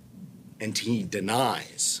 And he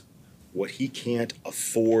denies what he can't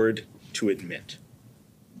afford to admit.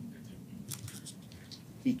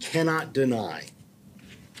 He cannot deny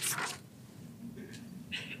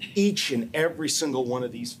each and every single one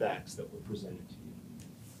of these facts that were presented to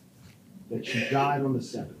you. That she died on the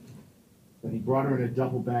 7th, that he brought her in a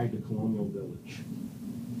duffel bag to Colonial Village,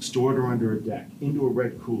 stored her under a deck, into a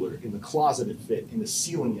red cooler, in the closet it fit, in the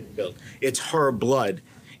ceiling it built. It's her blood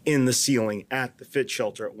in the ceiling at the Fit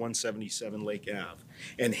Shelter at 177 Lake Ave.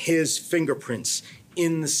 And his fingerprints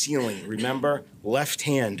in the ceiling. Remember?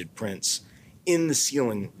 Left-handed prints in the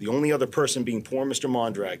ceiling. The only other person being poor Mr.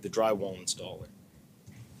 Mondrag, the drywall installer.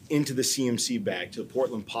 Into the CMC bag to the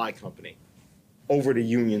Portland Pie Company. over to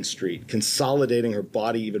Union Street, consolidating her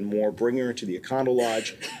body even more, bringing her to the Econo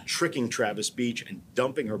Lodge, tricking Travis Beach, and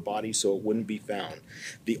dumping her body so it wouldn't be found.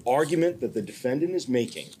 The argument that the defendant is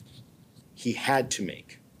making, he had to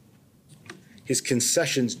make. His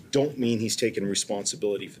concessions don't mean he's taken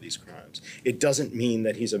responsibility for these crimes. It doesn't mean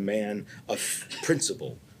that he's a man of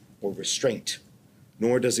principle or restraint,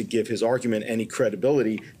 nor does it give his argument any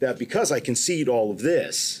credibility that because I concede all of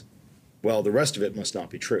this, well, the rest of it must not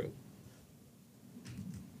be true.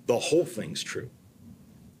 The whole thing's true.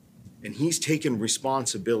 And he's taken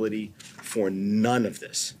responsibility for none of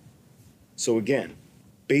this. So again,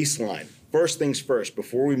 baseline, first things first,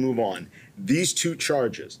 before we move on, these two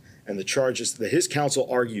charges and the charges that his counsel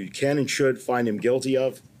argued can and should find him guilty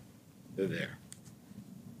of, they're there.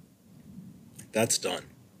 That's done.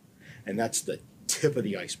 And that's the tip of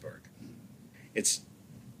the iceberg. It's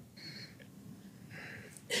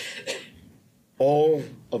all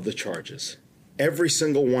of the charges. Every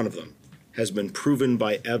single one of them has been proven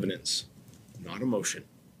by evidence, not emotion,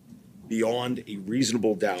 beyond a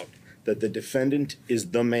reasonable doubt that the defendant is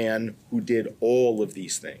the man who did all of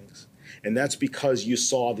these things. And that's because you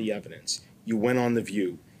saw the evidence. You went on The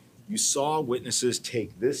View. You saw witnesses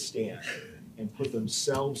take this stand and put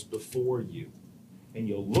themselves before you, and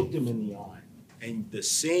you looked them in the eye. And the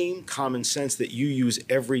same common sense that you use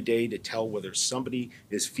every day to tell whether somebody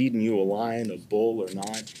is feeding you a lion, a bull, or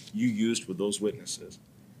not, you used with those witnesses.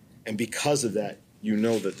 And because of that, you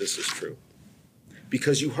know that this is true.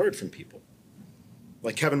 Because you heard from people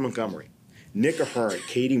like Kevin Montgomery, Nick Ahern,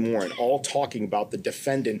 Katie Moran, all talking about the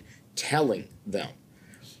defendant telling them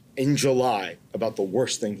in July about the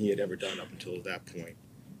worst thing he had ever done up until that point.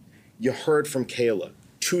 You heard from Kayla,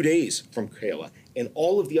 2 days from Kayla, and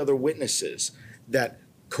all of the other witnesses that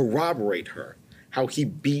corroborate her, how he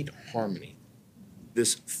beat Harmony,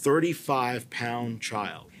 this 35-pound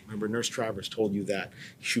child. Remember, Nurse Travers told you that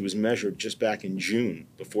she was measured just back in June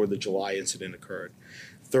before the July incident occurred.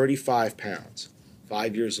 35 pounds,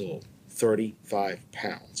 5 years old, 35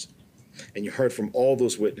 pounds. And you heard from all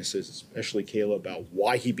those witnesses, especially Kayla, about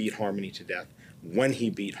why he beat Harmony to death, when he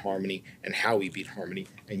beat Harmony, and how he beat Harmony,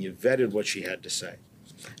 and you vetted what she had to say.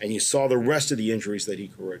 And you saw the rest of the injuries that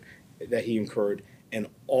he incurred, and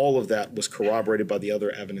all of that was corroborated by the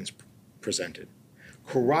other evidence presented.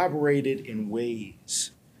 Corroborated in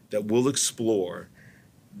ways that we'll explore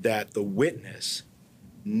that the witness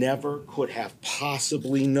never could have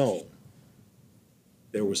possibly known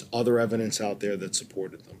there was other evidence out there that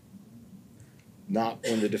supported them. Not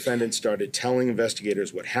when the defendant started telling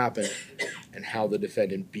investigators what happened and how the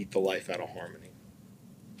defendant beat the life out of Harmony.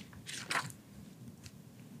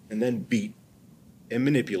 And then beat and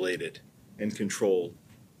manipulated and controlled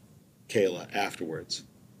Kayla afterwards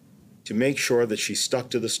to make sure that she stuck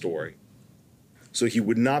to the story so he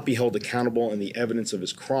would not be held accountable and the evidence of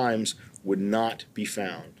his crimes would not be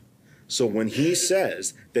found. So when he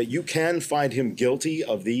says that you can find him guilty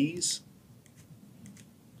of these,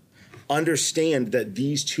 understand that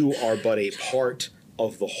these two are but a part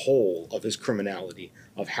of the whole of his criminality,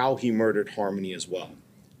 of how he murdered Harmony as well.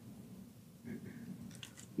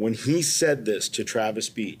 When he said this to Travis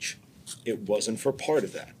Beach, it wasn't for part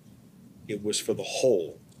of that. It was for the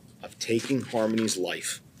whole of taking Harmony's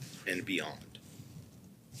life and beyond.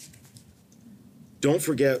 Don't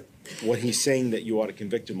forget what he's saying that you ought to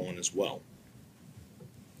convict him on as well.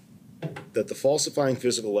 That the falsifying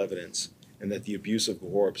physical evidence and that the abuse of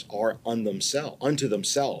corpse are unto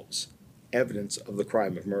themselves evidence of the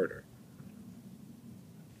crime of murder.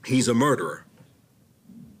 He's a murderer.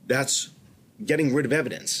 That's getting rid of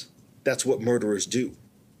evidence. That's what murderers do.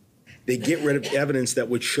 They get rid of evidence that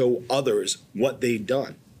would show others what they've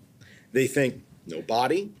done. They think, no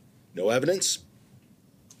body, no evidence,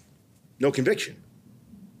 no conviction.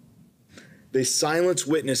 They silence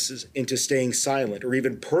witnesses into staying silent or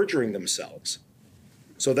even perjuring themselves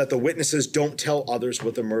so that the witnesses don't tell others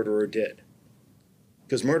what the murderer did.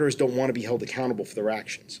 Because murderers don't want to be held accountable for their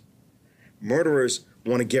actions. Murderers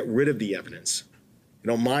want to get rid of the evidence. They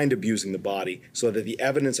don't mind abusing the body so that the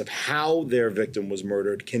evidence of how their victim was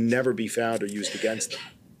murdered can never be found or used against them.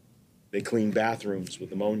 They clean bathrooms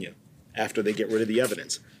with ammonia after they get rid of the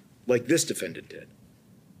evidence, like this defendant did.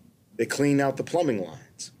 They clean out the plumbing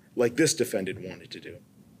lines, like this defendant wanted to do.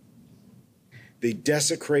 They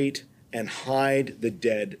desecrate and hide the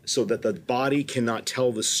dead so that the body cannot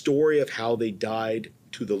tell the story of how they died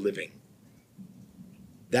to the living.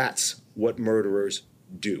 That's what murderers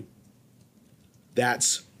do.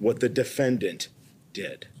 That's what the defendant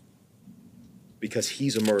did, because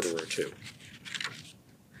he's a murderer too.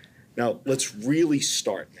 Now, let's really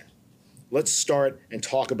start now. Let's start and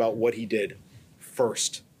talk about what he did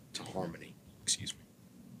first to Harmony. Excuse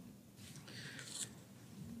me.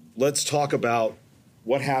 Let's talk about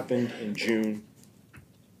what happened in June.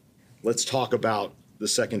 Let's talk about the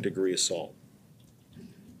second-degree assault.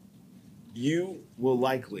 You will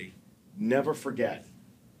likely never forget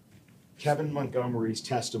Kevin Montgomery's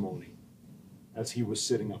testimony as he was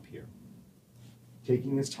sitting up here,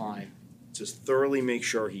 taking his time to thoroughly make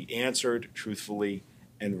sure he answered truthfully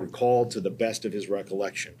and recalled to the best of his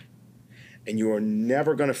recollection. And you are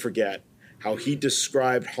never going to forget how he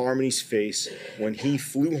described Harmony's face when he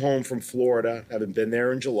flew home from Florida, having been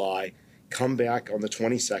there in July, come back on the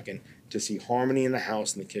 22nd to see Harmony in the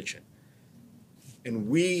house in the kitchen. And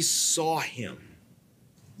we saw him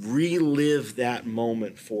relive that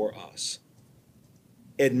moment for us,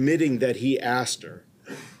 admitting that he asked her,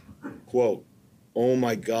 quote, "Oh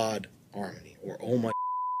my God, Harmony," or "Oh my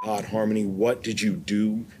God, Harmony, what did you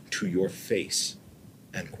do to your face?"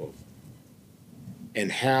 End quote.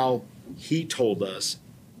 And how he told us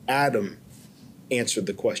Adam answered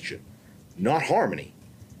the question. Not Harmony.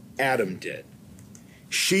 Adam did.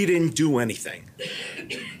 She didn't do anything.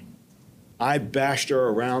 I bashed her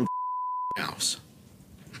around the house.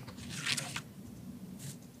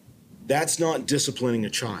 That's not disciplining a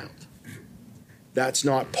child. That's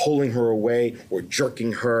not pulling her away or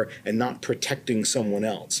jerking her and not protecting someone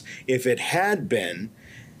else. If it had been,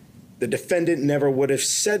 the defendant never would have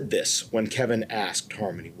said this when Kevin asked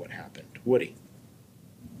Harmony what happened, would he?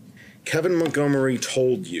 Kevin Montgomery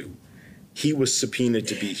told you he was subpoenaed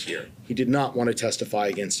to be here. He did not want to testify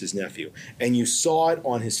against his nephew. And you saw it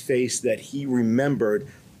on his face that he remembered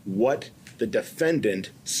what the defendant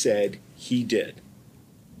said he did.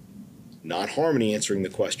 Not Harmony answering the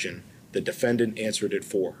question. The defendant answered it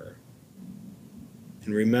for her.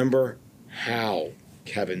 And remember how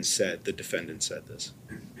Kevin said the defendant said this.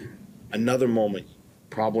 Another moment,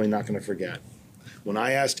 probably not going to forget. When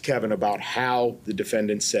I asked Kevin about how the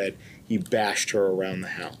defendant said he bashed her around the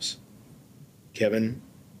house, Kevin,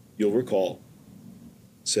 you'll recall,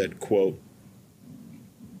 said, quote,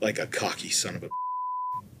 "like a cocky son of a."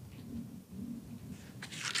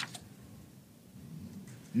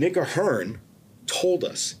 Nick Ahern told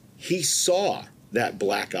us he saw that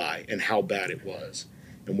black eye and how bad it was.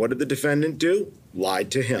 And what did the defendant do?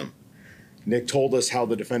 Lied to him. Nick told us how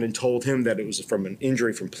the defendant told him that it was from an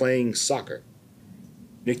injury from playing soccer.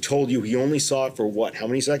 Nick told you he only saw it for what? How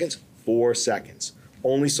many seconds? 4 seconds.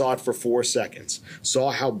 Only saw it for 4 seconds.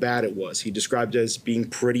 Saw how bad it was. He described it as being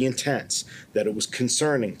pretty intense, that it was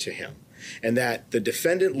concerning to him, and that the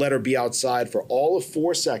defendant let her be outside for all of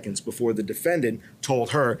 4 seconds before the defendant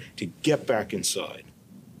told her to get back inside.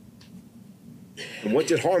 And what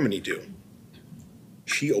did Harmony do?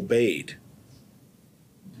 She obeyed.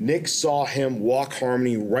 Nick saw him walk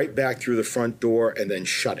Harmony right back through the front door and then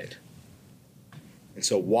shut it. And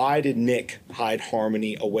so why did Nick hide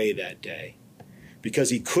Harmony away that day? Because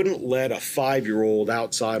he couldn't let a 5-year-old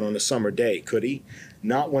outside on a summer day, could he?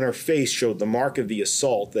 Not when her face showed the mark of the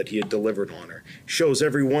assault that he had delivered on her. Shows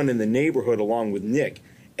everyone in the neighborhood, along with Nick,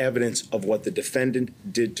 evidence of what the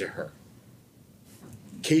defendant did to her.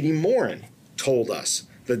 Katie Morin told us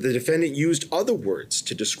that the defendant used other words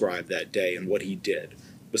to describe that day and what he did,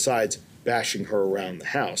 besides bashing her around the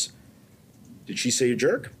house. Did she say a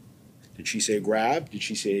jerk? Did she say a grab? Did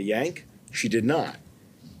she say a yank? She did not.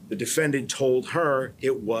 The defendant told her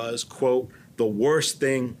it was, quote, "the worst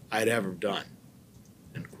thing I'd ever done,"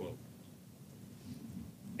 end quote.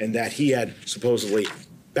 And that he had supposedly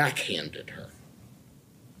backhanded her.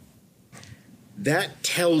 That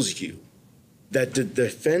tells you that the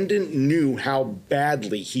defendant knew how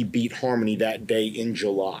badly he beat Harmony that day in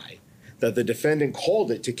July, that the defendant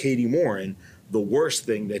called it to Katie Morin the worst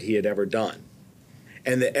thing that he had ever done.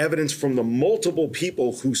 And the evidence from the multiple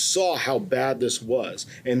people who saw how bad this was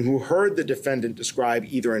and who heard the defendant describe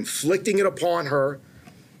either inflicting it upon her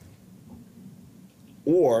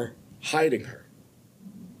or hiding her.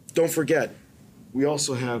 Don't forget, we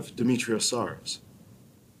also have Demetrios Saros.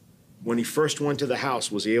 When he first went to the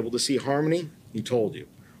house, was he able to see Harmony? He told you.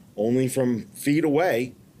 Only from feet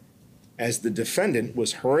away, as the defendant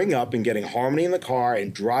was hurrying up and getting Harmony in the car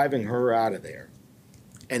and driving her out of there.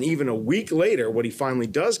 And even a week later, when he finally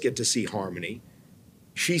does get to see Harmony,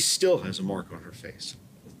 she still has a mark on her face.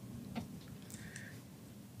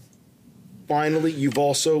 Finally, you've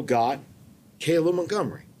also got Kayla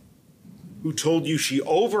Montgomery, who told you she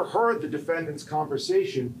overheard the defendant's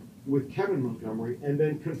conversation with Kevin Montgomery and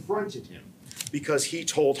then confronted him because he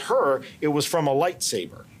told her it was from a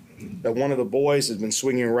lightsaber that one of the boys had been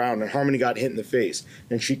swinging around and Harmony got hit in the face.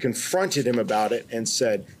 And she confronted him about it and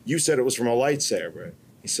said, "You said it was from a lightsaber."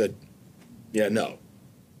 He said, "Yeah, no.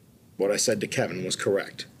 What I said to Kevin was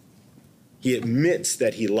correct." He admits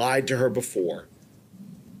that he lied to her before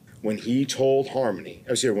when he told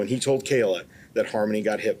Kayla that Harmony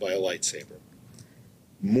got hit by a lightsaber.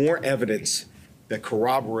 More evidence that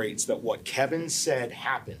corroborates that what Kevin said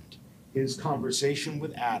happened, his conversation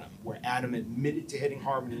with Adam, where Adam admitted to hitting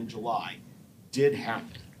Harmony in July, did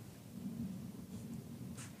happen.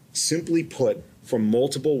 Simply put, from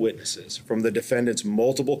multiple witnesses, from the defendant's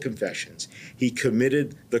multiple confessions, he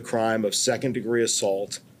committed the crime of second-degree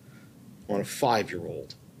assault on a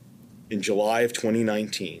 5-year-old in July of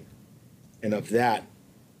 2019. And of that,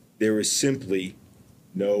 there is simply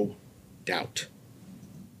no doubt.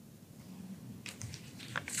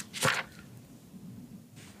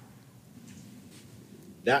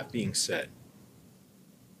 That being said,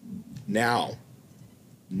 now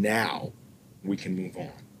we can move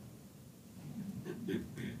on.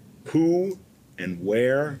 Who and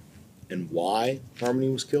where and why Harmony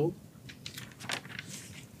was killed?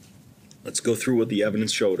 Let's go through what the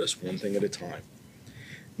evidence showed us, one thing at a time.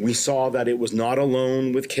 We saw that it was not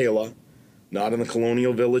alone with Kayla, not in the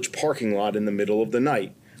Colonial Village parking lot in the middle of the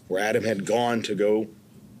night, where Adam had gone to go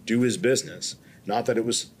do his business. Not that it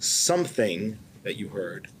was something that you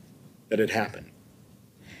heard that had happened.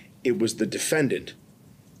 It was the defendant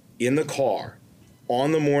in the car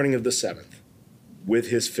on the morning of the 7th with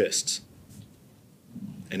his fists.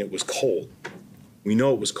 And it was cold. We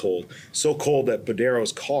know it was cold. So cold that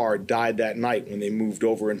Badero's car died that night when they moved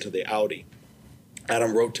over into the Audi.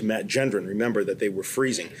 Adam wrote to Matt Gendron, remember, that they were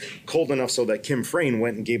freezing. Cold enough so that Kim Frayne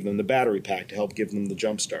went and gave them the battery pack to help give them the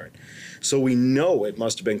jump start. So we know it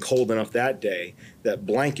must have been cold enough that day that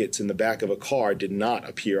blankets in the back of a car did not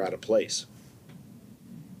appear out of place.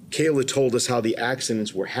 Kayla told us how the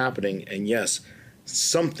accidents were happening, and yes,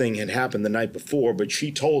 something had happened the night before, but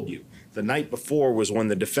she told you the night before was when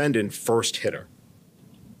the defendant first hit her.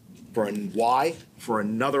 Why? For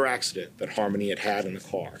another accident that Harmony had had in the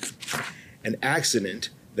car. An accident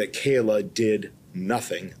that Kayla did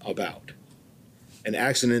nothing about. An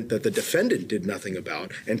accident that the defendant did nothing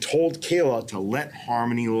about and told Kayla to let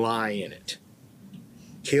Harmony lie in it.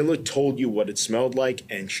 Kayla told you what it smelled like,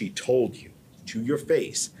 and she told you to your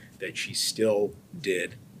face that she still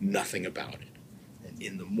did nothing about it. And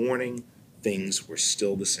in the morning, things were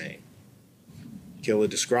still the same. Kayla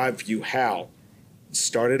described for you how it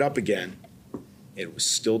started up again. It was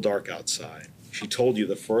still dark outside. She told you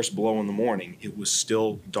the first blow in the morning, it was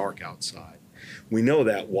still dark outside. We know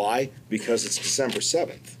that. Why? Because it's December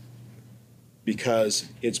 7th. Because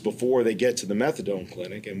it's before they get to the methadone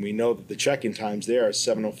clinic, and we know that the check-in times there are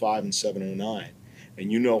 7:05 and 7:09. And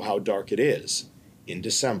you know how dark it is in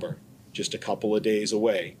December, just a couple of days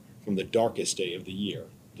away from the darkest day of the year,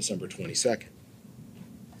 December 22nd.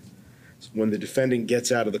 So when the defendant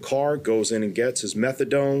gets out of the car, goes in and gets his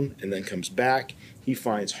methadone, and then comes back, he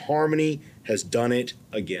finds Harmony has done it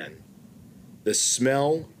again. The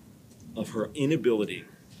smell of her inability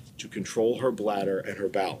to control her bladder and her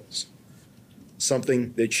bowels,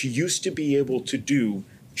 something that she used to be able to do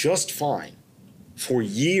just fine for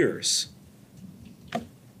years.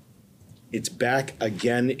 It's back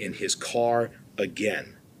again in his car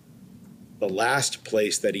again. The last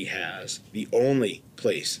place that he has, the only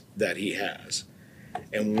place that he has.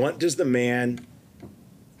 And what does the man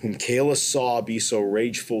whom Kayla saw be so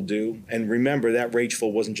rageful do? And remember, that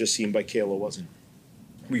rageful wasn't just seen by Kayla, wasn't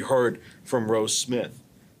it? We heard from Rose Smith,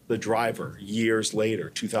 the driver, years later,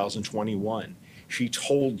 2021. She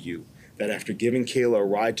told you that after giving Kayla a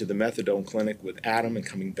ride to the methadone clinic with Adam and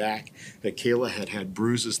coming back, that Kayla had had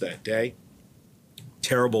bruises that day,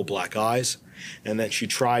 terrible black eyes, and that she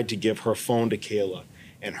tried to give her phone to Kayla.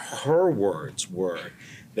 And her words were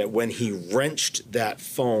that when he wrenched that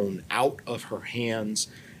phone out of her hands,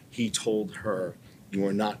 he told her, "You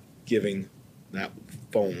are not giving that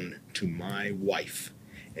phone to my wife."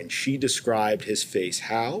 And she described his face,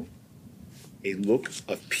 how? A look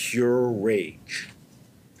of pure rage.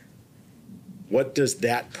 What does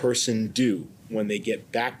that person do when they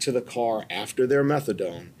get back to the car after their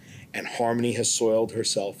methadone and Harmony has soiled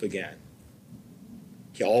herself again?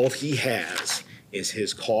 All he has is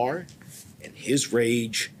his car and his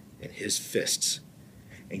rage and his fists.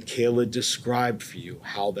 And Kayla described for you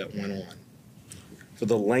how that went on. For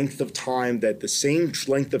the length of time the same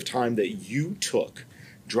length of time that you took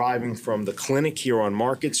driving from the clinic here on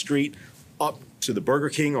Market Street up to the Burger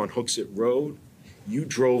King on Hooksett Road, you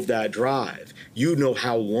drove that drive. You know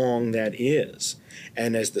how long that is.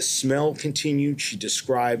 And as the smell continued, she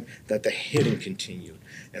described that the hitting continued.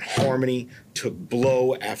 And Harmony took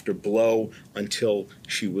blow after blow until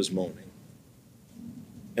she was moaning.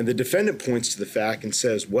 And the defendant points to the fact and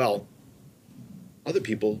says, well, other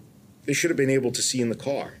people, they should have been able to see in the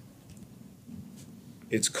car.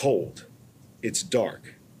 It's cold. It's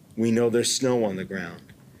dark. We know there's snow on the ground.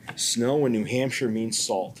 Snow in New Hampshire means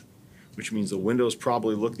salt, which means the windows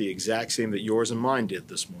probably look the exact same that yours and mine did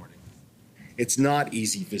this morning. It's not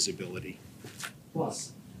easy visibility.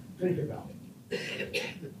 Plus, think about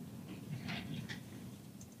it.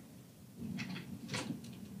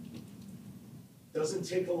 Doesn't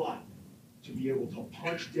take a lot to be able to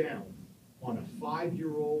punch down on a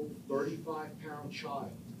 5-year-old, 35-pound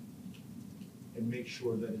child and make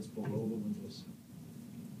sure that it's below the windowsill.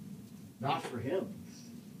 Not for him.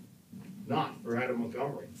 Not for Adam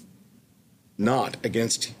Montgomery. Not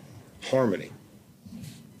against Harmony.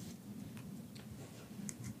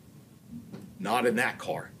 Not in that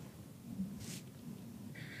car.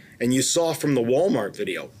 And you saw from the Walmart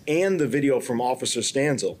video and the video from Officer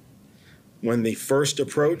Stanzel, when they first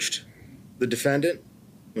approached the defendant,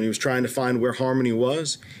 when he was trying to find where Harmony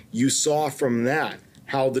was, you saw from that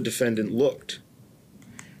how the defendant looked.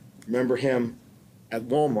 Remember him at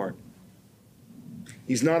Walmart.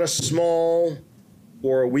 He's not a small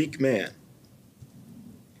or a weak man.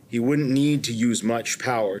 He wouldn't need to use much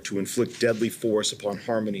power to inflict deadly force upon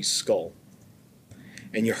Harmony's skull.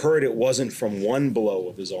 And you heard it wasn't from one blow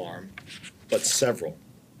of his arm, but several.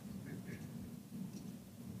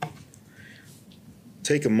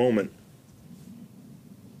 Take a moment.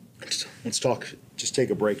 Let's just take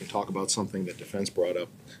a break and talk about something that defense brought up.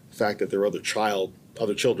 The fact that there are other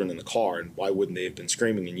children in the car, and why wouldn't they have been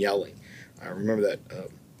screaming and yelling? I remember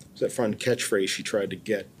that front catchphrase she tried to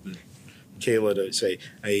get Kayla to say,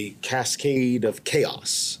 a cascade of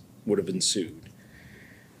chaos would have ensued.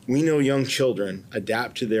 We know young children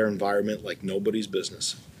adapt to their environment like nobody's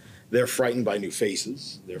business. They're frightened by new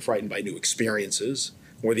faces, they're frightened by new experiences,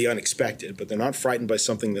 or the unexpected, but they're not frightened by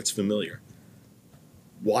something that's familiar.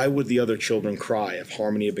 Why would the other children cry if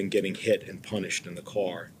Harmony had been getting hit and punished in the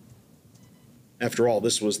car? After all,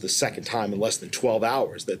 this was the second time in less than 12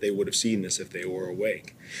 hours that they would have seen this if they were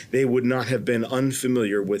awake. They would not have been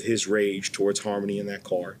unfamiliar with his rage towards Harmony in that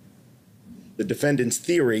car. The defendant's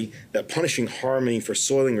theory that punishing Harmony for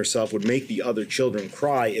soiling herself would make the other children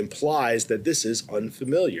cry implies that this is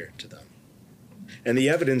unfamiliar to them. And the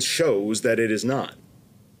evidence shows that it is not.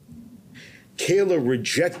 Kayla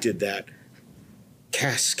rejected that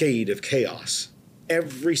cascade of chaos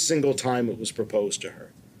every single time it was proposed to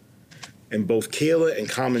her. And both Kayla and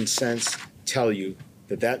common sense tell you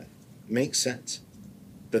that that makes sense,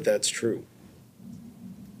 that that's true.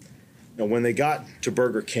 Now, when they got to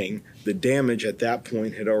Burger King, the damage at that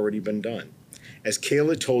point had already been done. As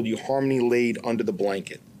Kayla told you, Harmony laid under the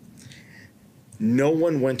blanket. No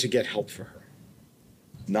one went to get help for her.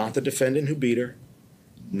 Not the defendant who beat her,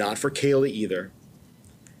 not for Kayla either.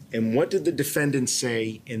 And what did the defendant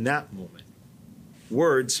say in that moment?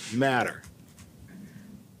 Words matter.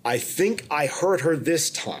 I think I hurt her this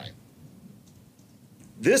time.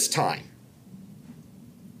 This time.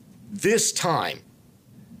 This time,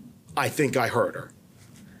 I think I hurt her.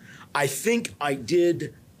 I think I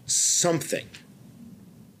did something.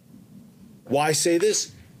 Why say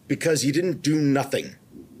this? Because he didn't do nothing.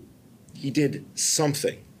 He did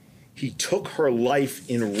something. He took her life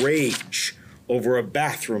in rage over a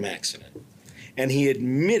bathroom accident. And he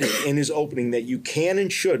admitted in his opening that you can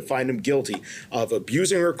and should find him guilty of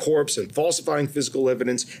abusing her corpse and falsifying physical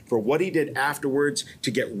evidence for what he did afterwards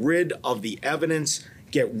to get rid of the evidence,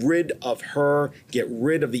 get rid of her, get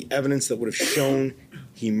rid of the evidence that would have shown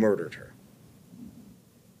he murdered her.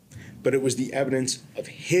 But it was the evidence of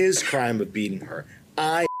his crime of beating her.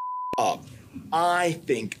 I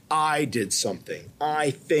think I did something.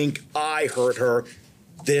 I think I hurt her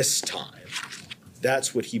this time.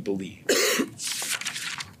 That's what he believed.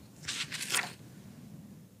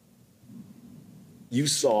 You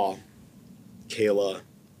saw Kayla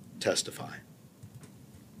testify.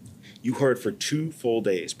 You heard for 2 full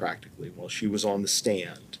days, practically, while she was on the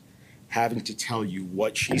stand, having to tell you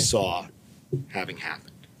what she saw having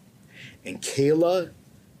happened. And Kayla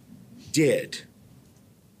did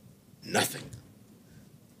nothing.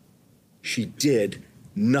 She did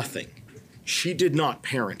nothing. She did not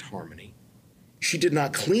parent Harmony. She did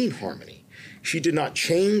not clean Harmony. She did not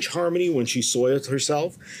change Harmony when she soiled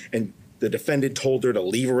herself and the defendant told her to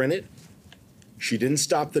leave her in it. She didn't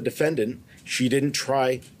stop the defendant. She didn't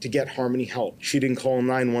try to get Harmony help. She didn't call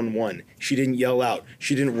 911. She didn't yell out.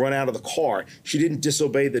 She didn't run out of the car. She didn't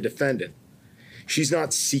disobey the defendant. She's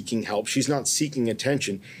not seeking help. She's not seeking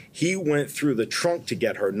attention. He went through the trunk to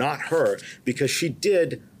get her, not her, because she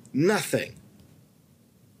did nothing.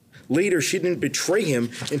 Later, she didn't betray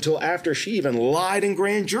him until after she even lied in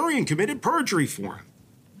grand jury and committed perjury for him.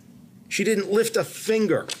 She didn't lift a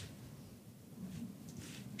finger.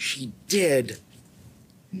 She did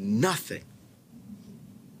nothing.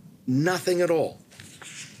 Nothing at all.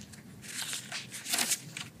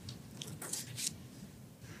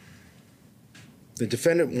 The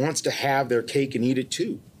defendant wants to have their cake and eat it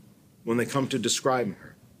too when they come to describing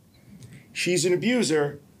her. She's an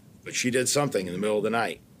abuser, but she did something in the middle of the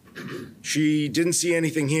night. She didn't see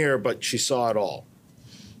anything here, but she saw it all.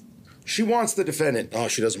 She wants the defendant. Oh,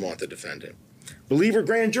 she doesn't want the defendant. Believe her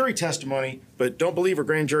grand jury testimony, but don't believe her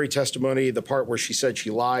grand jury testimony, the part where she said she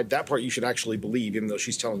lied. That part you should actually believe, even though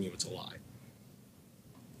she's telling you it's a lie.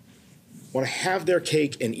 Want to have their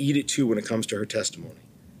cake and eat it too when it comes to her testimony.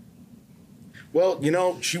 Well, you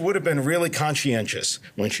know, she would have been really conscientious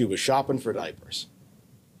when she was shopping for diapers.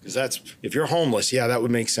 Because that's, if you're homeless, yeah, that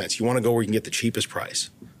would make sense. You want to go where you can get the cheapest price.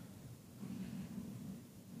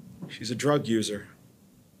 She's a drug user.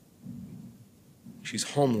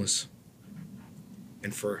 She's homeless.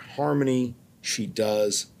 And for Harmony, she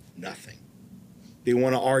does nothing. They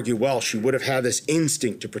want to argue, well, she would have had this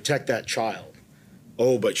instinct to protect that child.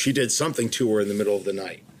 Oh, but she did something to her in the middle of the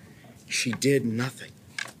night. She did nothing.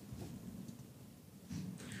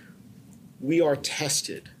 We are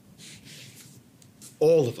tested,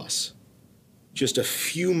 all of us, just a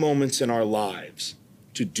few moments in our lives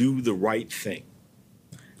to do the right thing,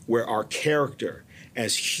 where our character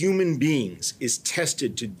as human beings is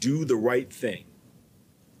tested to do the right thing.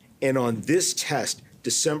 And on this test,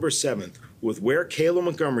 December 7th, with where Kayla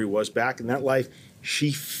Montgomery was back in that life,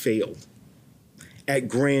 she failed. At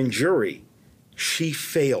grand jury, she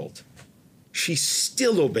failed. She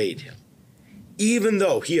still obeyed him. Even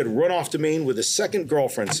though he had run off to Maine with a second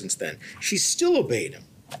girlfriend since then, she still obeyed him.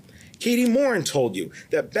 Katie Morin told you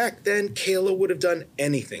that back then, Kayla would have done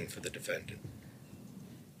anything for the defendant.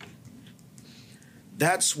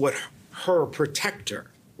 That's what her protector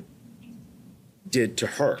did to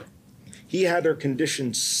her. He had her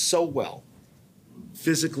conditioned so well,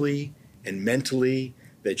 physically and mentally,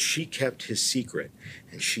 that she kept his secret,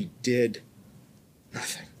 and she did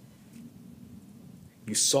nothing.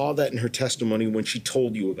 You saw that in her testimony when she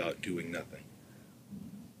told you about doing nothing.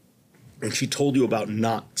 And she told you about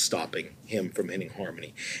not stopping him from hitting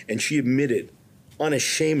Harmony. And she admitted,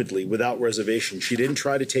 unashamedly, without reservation, she didn't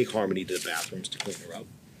try to take Harmony to the bathrooms to clean her up.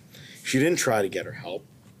 She didn't try to get her help.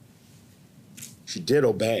 She did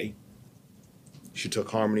obey. She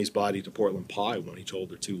took Harmony's body to Portland Pie when he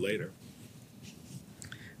told her to later,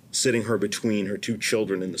 sitting her between her two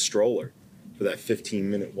children in the stroller for that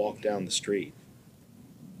 15-minute walk down the street.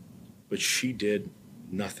 But she did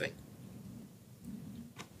nothing.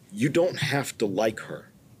 You don't have to like her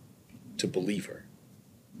to believe her.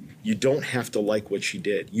 You don't have to like what she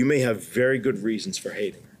did. You may have very good reasons for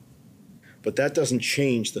hating her. But that doesn't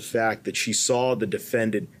change the fact that she saw the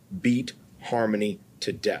defendant beat Harmony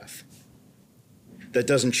to death. That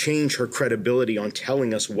doesn't change her credibility on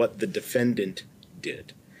telling us what the defendant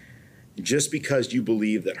did. Just because you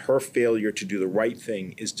believe that her failure to do the right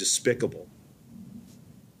thing is despicable,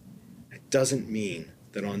 it doesn't mean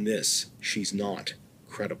that on this she's not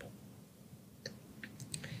credible.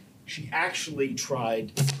 She actually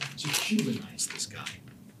tried to humanize this guy.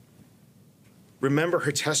 Remember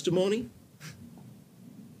her testimony?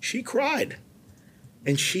 She cried.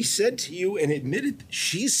 And she said to you and admitted that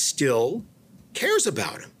she still cares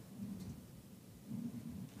about him.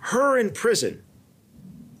 Her in prison,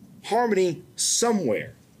 Harmony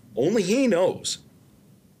somewhere, only he knows.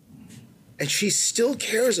 And she still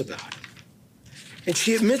cares about him. And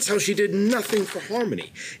she admits how she did nothing for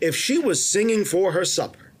Harmony. If she was singing for her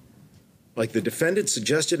supper, like the defendant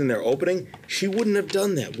suggested in their opening, she wouldn't have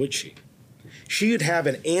done that, would she? She'd have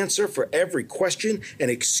an answer for every question, an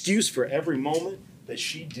excuse for every moment that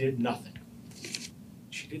she did nothing.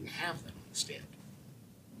 She didn't have that on the stand.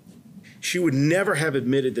 She would never have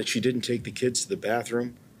admitted that she didn't take the kids to the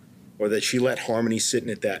bathroom or that she let Harmony sit in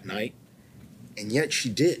it that night, and yet she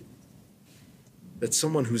did. That's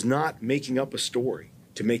someone who's not making up a story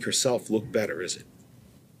to make herself look better, is it?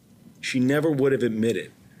 She never would have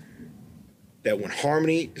admitted that when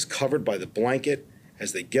Harmony is covered by the blanket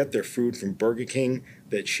as they get their food from Burger King,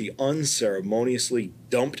 that she unceremoniously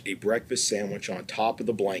dumped a breakfast sandwich on top of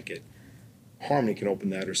the blanket. Harmony can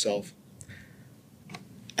open that herself.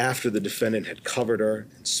 After the defendant had covered her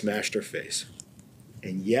and smashed her face.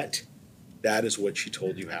 And yet, that is what she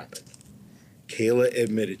told you happened. Kayla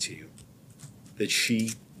admitted to you that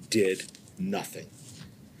she did nothing.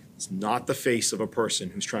 It's not the face of a person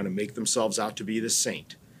who's trying to make themselves out to be the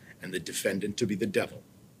saint and the defendant to be the devil.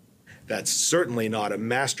 That's certainly not a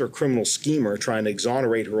master criminal schemer trying to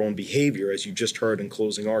exonerate her own behavior, as you just heard in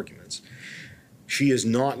closing arguments. She is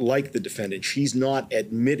not like the defendant. She's not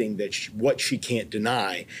admitting that what she can't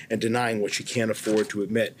deny and denying what she can't afford to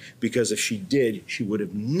admit, because if she did, she would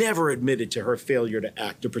have never admitted to her failure to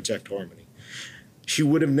act to protect Harmony. She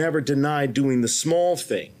would have never denied doing the small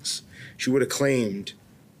things. She would have claimed,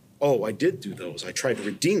 oh, I did do those. I tried to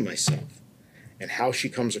redeem myself. And how she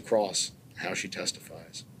comes across, how she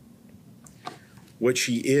testifies. What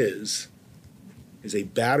she is a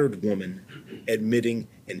battered woman admitting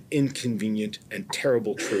an inconvenient and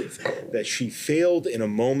terrible truth, that she failed in a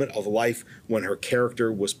moment of life when her character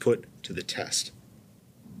was put to the test.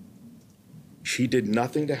 She did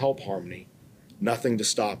nothing to help Harmony, nothing to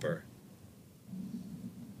stop her.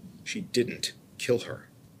 She didn't kill her.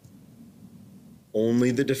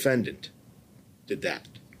 Only the defendant did that.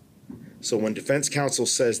 So when defense counsel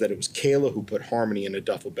says that it was Kayla who put Harmony in a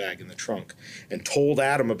duffel bag in the trunk and told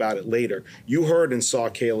Adam about it later, you heard and saw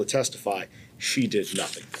Kayla testify. She did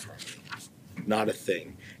nothing for Harmony. Not a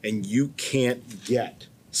thing. And you can't get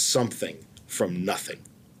something from nothing.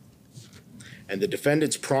 And the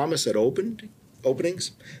defendant's promise at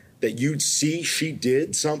openings that you'd see she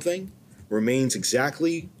did something remains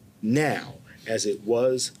exactly now as it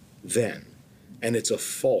was then. And it's a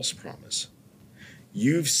false promise.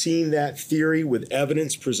 You've seen that theory with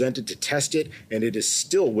evidence presented to test it, and it is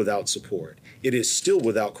still without support. It is still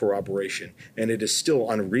without corroboration, and it is still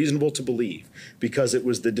unreasonable to believe because it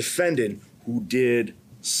was the defendant who did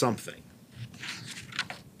something.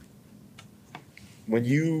 When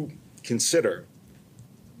you consider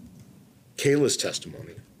Kayla's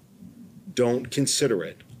testimony, don't consider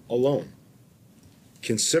it alone.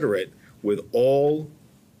 Consider it with all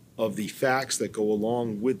of the facts that go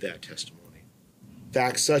along with that testimony.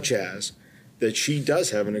 Facts such as that she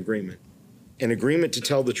does have an agreement to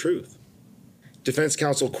tell the truth. Defense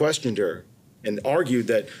counsel questioned her and argued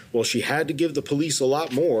that, well, she had to give the police a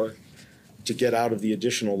lot more to get out of the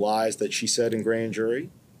additional lies that she said in grand jury.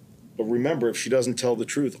 But remember, if she doesn't tell the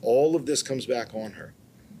truth, all of this comes back on her.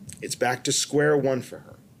 It's back to square one for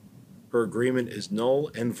her. Her agreement is null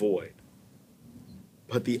and void.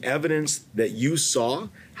 But the evidence that you saw,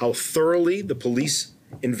 how thoroughly the police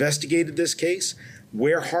investigated this case,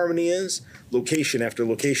 where Harmony is, location after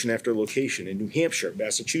location after location in New Hampshire,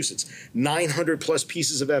 Massachusetts, 900 plus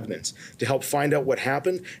pieces of evidence to help find out what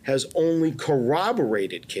happened has only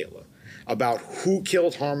corroborated Kayla about who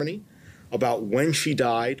killed Harmony, about when she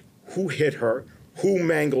died, who hit her, who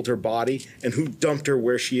mangled her body, and who dumped her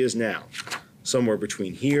where she is now, somewhere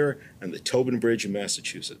between here and the Tobin Bridge in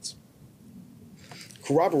Massachusetts.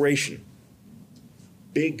 Corroboration,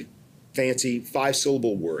 big, fancy,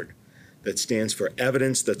 5-syllable word that stands for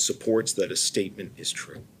evidence that supports that a statement is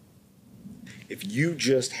true. If you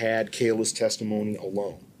just had Kayla's testimony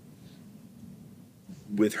alone,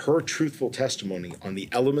 with her truthful testimony on the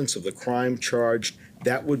elements of the crime charged,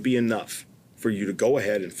 that would be enough for you to go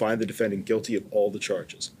ahead and find the defendant guilty of all the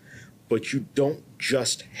charges. But you don't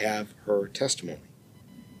just have her testimony.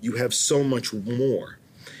 You have so much more,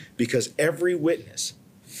 because every witness,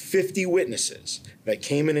 50 witnesses that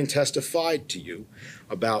came in and testified to you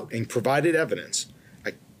about and provided evidence,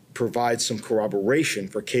 provide some corroboration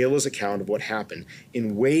for Kayla's account of what happened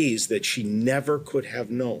in ways that she never could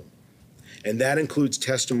have known. And that includes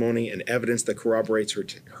testimony and evidence that corroborates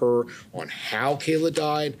her on how Kayla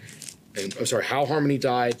died, how Harmony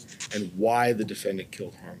died, and why the defendant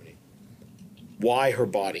killed Harmony. Why her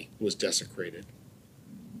body was desecrated.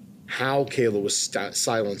 How Kayla was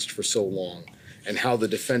silenced for so long, and how the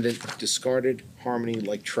defendant discarded Harmony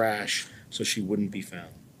like trash so she wouldn't be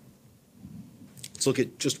found. Let's look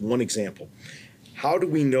at just one example. How do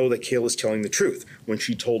we know that Kayla's telling the truth when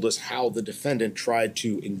she told us how the defendant tried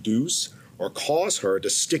to induce or cause her to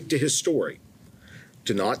stick to his story,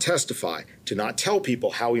 to not testify, to not tell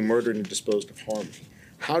people how he murdered and disposed of Harmony?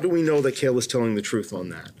 How do we know that Kayla's telling the truth on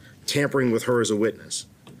that, tampering with her as a witness?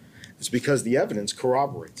 It's because the evidence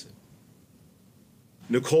corroborates it.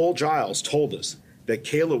 Nicole Giles told us that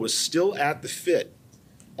Kayla was still at the fit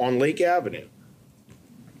on Lake Avenue,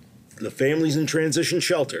 the families in transition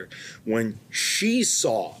shelter, when she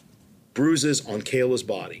saw bruises on Kayla's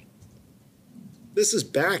body. This is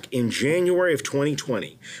back in January of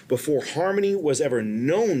 2020, before Harmony was ever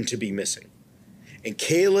known to be missing. And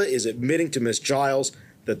Kayla is admitting to Miss Giles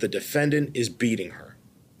that the defendant is beating her.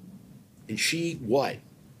 And she, what?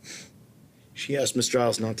 She asked Miss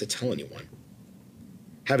Giles not to tell anyone.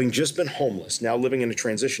 Having just been homeless, now living in a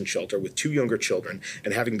transition shelter with 2 younger children,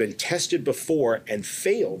 and having been tested before and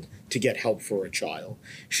failed to get help for a child,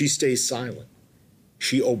 she stays silent.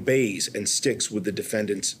 She obeys and sticks with the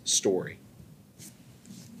defendant's story.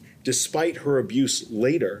 Despite her abuse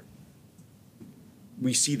later,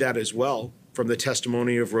 we see that as well from the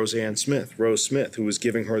testimony of Rose Smith, who was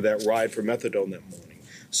giving her that ride for methadone that morning,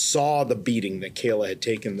 saw the beating that Kayla had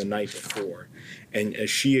taken the night before. And as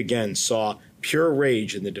she again saw pure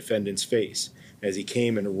rage in the defendant's face as he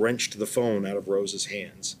came and wrenched the phone out of Rose's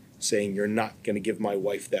hands, saying, "You're not going to give my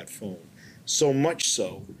wife that phone." So much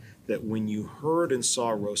so that when you heard and saw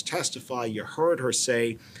Rose testify, you heard her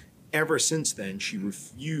say, ever since then, she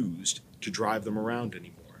refused to drive them around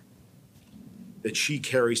anymore. That she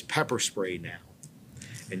carries pepper spray now.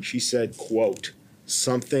 And she said, quote,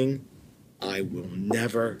 "Something I will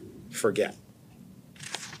never forget."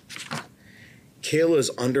 Kayla is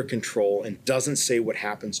under control and doesn't say what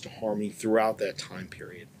happens to Harmony throughout that time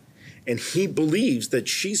period. And he believes that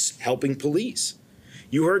she's helping police.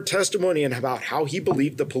 You heard testimony about how he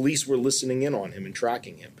believed the police were listening in on him and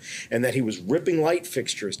tracking him, and that he was ripping light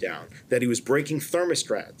fixtures down, that he was breaking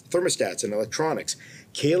thermostats and electronics.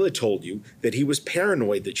 Kayla told you that he was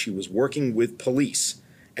paranoid that she was working with police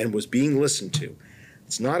and was being listened to.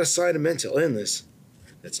 It's not a sign of mental illness.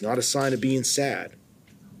 It's not a sign of being sad.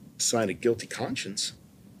 A sign of guilty conscience.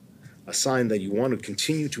 A sign that you want to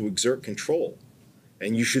continue to exert control,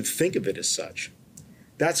 and you should think of it as such.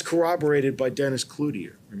 That's corroborated by Dennis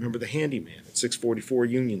Cloutier. Remember the handyman at 644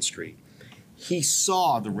 Union Street? He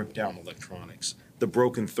saw the ripped down electronics, the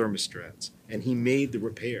broken thermostats, and he made the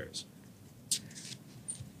repairs.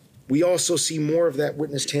 We also see more of that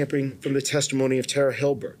witness tampering from the testimony of Tara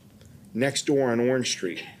Hilbert, next door on Orange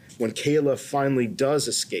Street, when Kayla finally does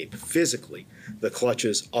escape physically the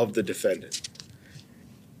clutches of the defendant,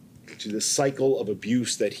 to the cycle of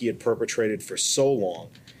abuse that he had perpetrated for so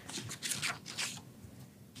long.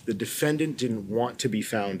 The defendant didn't want to be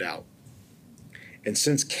found out. And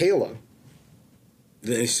since he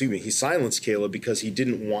silenced Kayla because he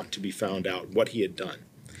didn't want to be found out what he had done.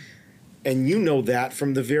 And you know that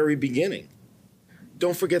from the very beginning.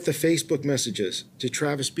 Don't forget the Facebook messages to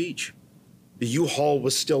Travis Beach. The U-Haul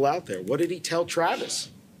was still out there. What did he tell Travis?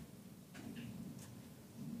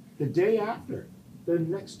 The day after, the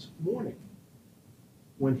next morning,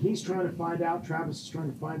 when he's trying to find out, Travis is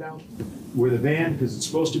trying to find out where the van, because it's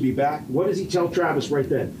supposed to be back, what does he tell Travis right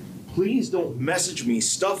then? "Please don't message me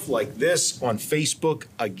stuff like this on Facebook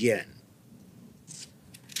again."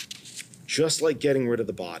 Just like getting rid of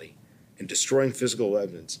the body and destroying physical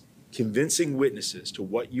evidence, convincing witnesses to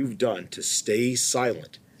what you've done to stay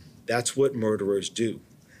silent, that's what murderers do.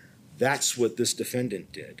 That's what this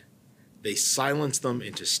defendant did. They silenced them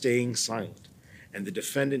into staying silent. And the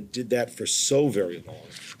defendant did that for so very long.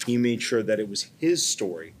 He made sure that it was his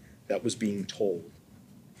story that was being told.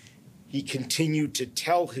 He continued to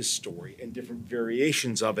tell his story and different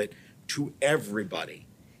variations of it to everybody.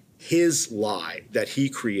 His lie that he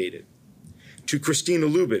created. To Christina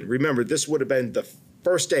Lubin, remember, this would have been the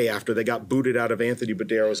first day after they got booted out of Anthony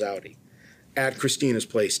Badero's Audi. At Christina's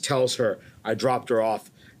place, tells her, "I dropped her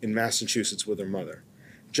off in Massachusetts with her mother."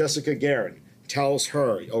 Jessica Guerin tells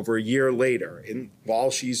her over a year later, while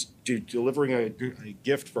she's delivering a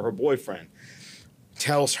gift for her boyfriend,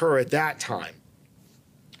 tells her at that time,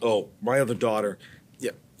 "Oh, my other daughter,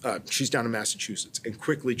 she's down in Massachusetts," and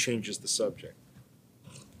quickly changes the subject.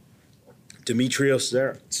 Demetrios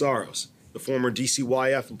Tsaros, the former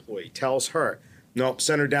DCYF employee, tells her, "Nope,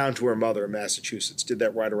 send her down to her mother in Massachusetts." Did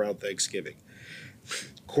that right around Thanksgiving.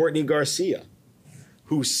 Courtney Garcia,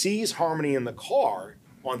 who sees Harmony in the car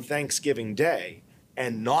on Thanksgiving Day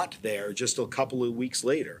and not there just a couple of weeks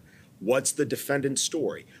later. What's the defendant's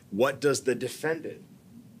story? What does the defendant,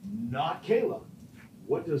 not Kayla,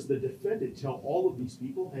 what does the defendant tell all of these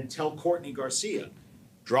people and tell Courtney Garcia?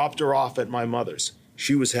 "Dropped her off at my mother's.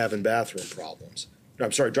 She was having bathroom problems."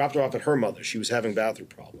 Dropped her off at her mother's. She was having bathroom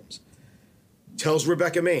problems. Tells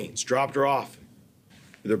Rebecca Maines, "Dropped her off.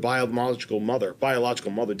 Their biological mother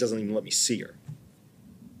doesn't even let me see her."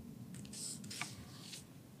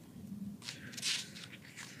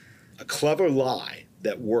 A clever lie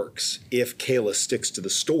that works if Kayla sticks to the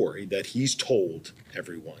story that he's told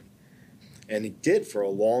everyone. And it did for a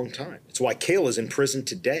long time. It's why Kayla's in prison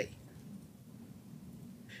today.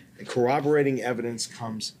 And corroborating evidence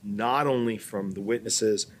comes not only from the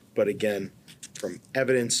witnesses, but again, from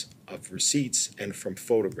evidence of receipts and from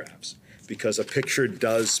photographs. Because a picture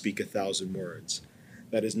does speak 1,000 words.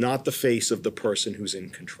 That is not the face of the person who's in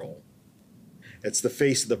control. It's the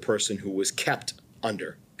face of the person who was kept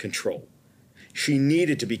under control. She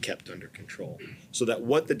needed to be kept under control so that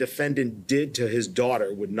what the defendant did to his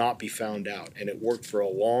daughter would not be found out, and it worked for a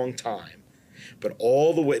long time. But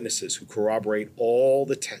all the witnesses who corroborate all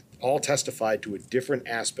testified to a different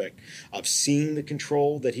aspect of seeing the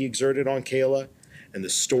control that he exerted on Kayla and the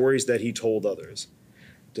stories that he told others.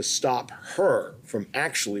 to stop her from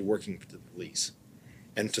actually working for the police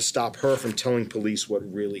and to stop her from telling police what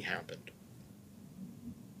really happened.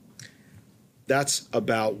 That's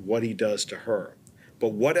about what he does to her.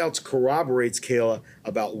 But what else corroborates Kayla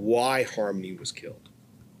about why Harmony was killed?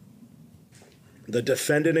 The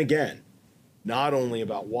defendant, again, not only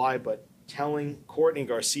about why, but telling Courtney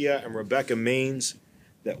Garcia and Rebecca Maines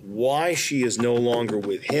that why she is no longer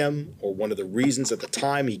with him, or one of the reasons at the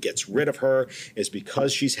time he gets rid of her, is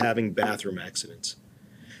because she's having bathroom accidents.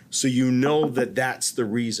 So you know that that's the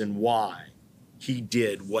reason why he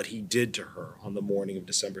did what he did to her on the morning of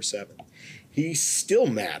December 7th. He's still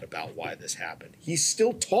mad about why this happened. He's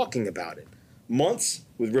still talking about it. Months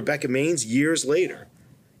with Rebecca Maines, years later.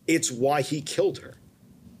 It's why he killed her,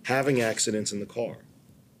 having accidents in the car.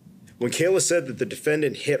 When Kayla said that the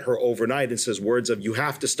defendant hit her overnight and says words of, "You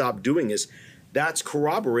have to stop doing this," that's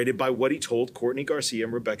corroborated by what he told Courtney Garcia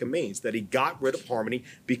and Rebecca Maines, that he got rid of Harmony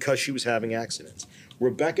because she was having accidents.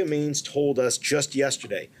 Rebecca Maines told us just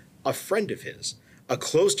yesterday, a friend of his, a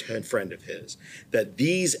close friend of his, that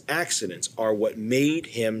these accidents are what made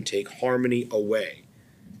him take Harmony away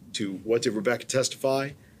to, what did Rebecca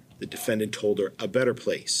testify? The defendant told her, a better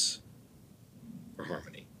place for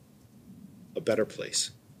Harmony, a better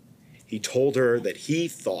place. He told her that he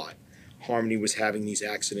thought Harmony was having these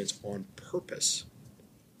accidents on purpose.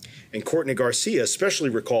 And Courtney Garcia especially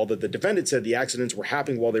recalled that the defendant said the accidents were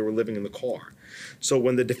happening while they were living in the car. So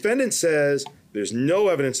when the defendant says there's no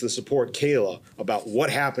evidence to support Kayla about what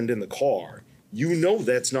happened in the car, you know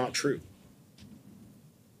that's not true.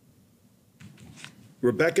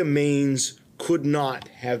 Rebecca Maines could not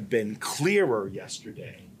have been clearer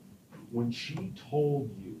yesterday when she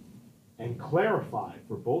told you and clarified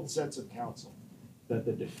for both sets of counsel that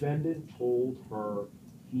the defendant told her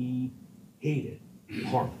he hated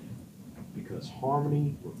Harmony because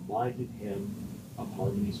Harmony reminded him of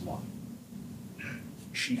Harmony's mother.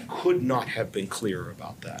 She could not have been clearer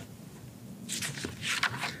about that.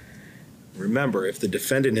 Remember, if the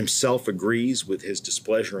defendant himself agrees with his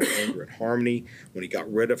displeasure and anger at Harmony when he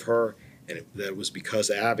got rid of her, and that was because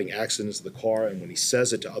of having accidents in the car, and when he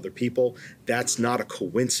says it to other people, that's not a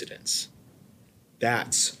coincidence.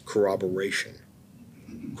 That's corroboration.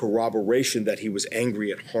 Corroboration that he was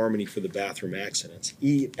angry at Harmony for the bathroom accidents.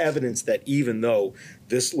 Evidence that even though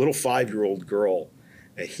this little 5-year-old girl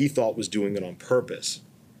that he thought was doing it on purpose,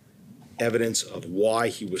 evidence of why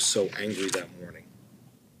he was so angry that morning.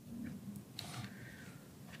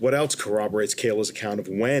 What else corroborates Kayla's account of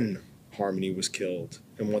when Harmony was killed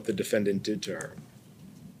and what the defendant did to her?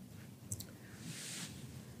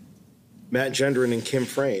 Matt Gendron and Kim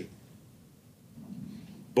Frayne.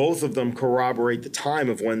 Both of them corroborate the time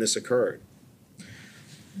of when this occurred.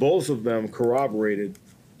 Both of them corroborated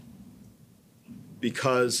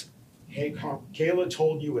because Kayla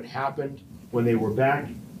told you it happened when they were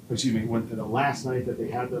when the last night that they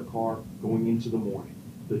had their car going into the morning.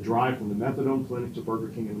 The drive from the methadone clinic to Burger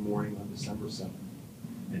King in the morning on December 7th.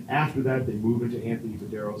 And after that, they move into Anthony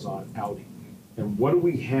Badero's Audi. And what do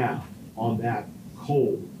we have on that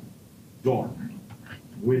cold, dark,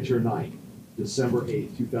 winter night, December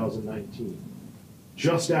 8th, 2019?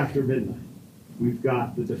 Just after midnight, we've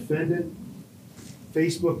got the defendant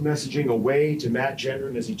Facebook messaging away to Matt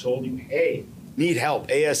Gendron as he told you, "Hey, need help,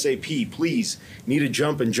 ASAP, please. Need a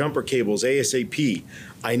jump and jumper cables, ASAP.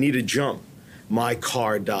 I need a jump. My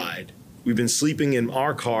car died. We've been sleeping in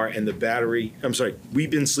our car and the battery, we've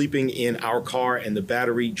been sleeping in our car and the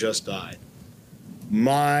battery just died.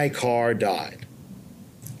 My car died.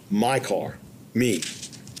 My car, me."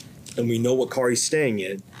 And we know what car he's staying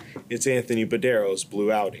in. It's Anthony Badero's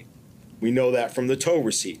blue Audi. We know that from the tow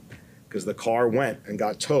receipt because the car went and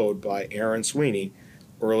got towed by Aaron Sweeney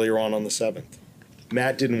earlier on the 7th.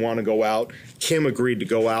 Matt didn't want to go out. Kim agreed to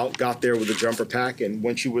go out, got there with a jumper pack, and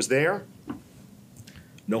when she was there,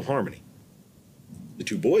 no Harmony. The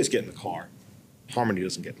two boys get in the car. Harmony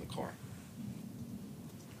doesn't get in the car.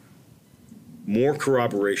 More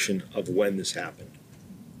corroboration of when this happened.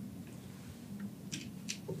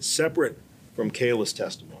 Separate from Kayla's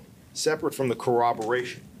testimony, separate from the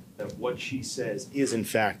corroboration that what she says is in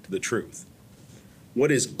fact the truth.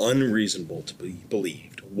 What is unreasonable to be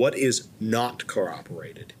believed? What is not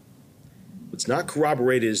corroborated? What's not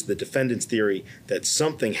corroborated is the defendant's theory that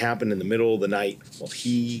something happened in the middle of the night while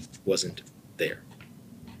he wasn't there.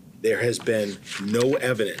 There has been no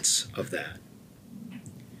evidence of that.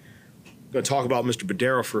 I'm going to talk about Mr.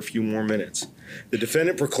 Badero for a few more minutes. The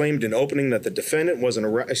defendant proclaimed in opening that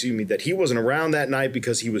that he wasn't around that night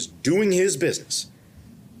because he was doing his business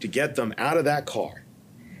to get them out of that car.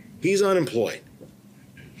 He's unemployed.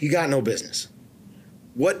 He got no business.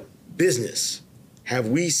 What business have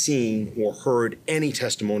we seen or heard any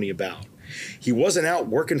testimony about. He wasn't out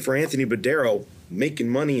working for Anthony Badero, making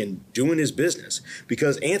money and doing his business,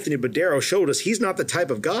 because Anthony Badero showed us he's not the type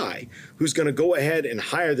of guy who's going to go ahead and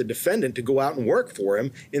hire the defendant to go out and work for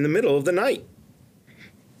him in the middle of the night.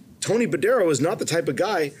 Tony Badero is not the type of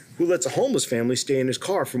guy who lets a homeless family stay in his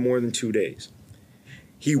car for more than 2 days.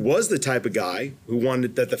 He was the type of guy who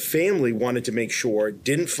wanted that the family wanted to make sure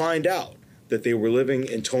didn't find out that they were living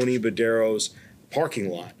in Tony Badero's parking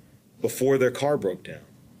lot before their car broke down.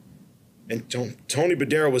 And Tony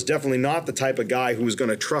Badero was definitely not the type of guy who was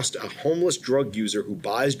going to trust a homeless drug user who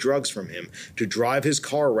buys drugs from him to drive his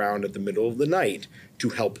car around at the middle of the night to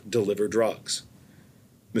help deliver drugs.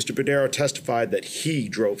 Mr. Badero testified that he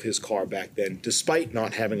drove his car back then despite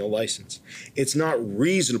not having a license. It's not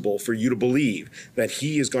reasonable for you to believe that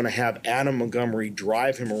he is going to have Adam Montgomery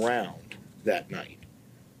drive him around that night,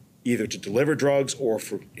 either to deliver drugs or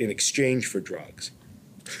in exchange for drugs.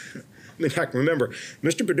 In fact, remember,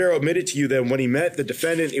 Mr. Badero admitted to you that when he met the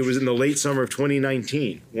defendant, it was in the late summer of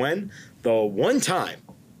 2019. When? The one time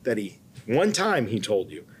he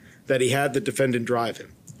told you that he had the defendant drive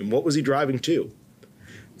him. And what was he driving to?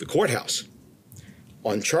 The courthouse,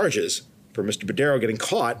 on charges for Mr. Badero getting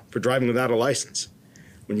caught for driving without a license.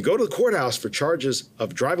 When you go to the courthouse for charges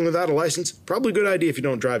of driving without a license, probably a good idea if you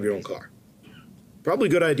don't drive your own car. Probably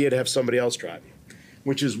a good idea to have somebody else drive you,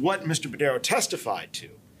 which is what Mr. Badero testified to,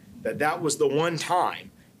 that was the one time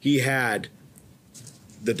he had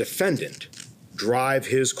the defendant drive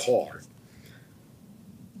his car.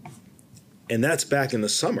 And that's back in the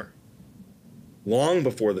summer, long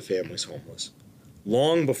before the family's homeless.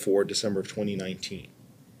 Long before December of 2019.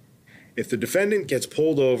 If the defendant gets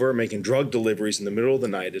pulled over making drug deliveries in the middle of the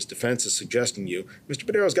night, as defense is suggesting you, Mr.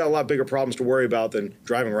 Badero's got a lot bigger problems to worry about than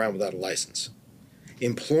driving around without a license.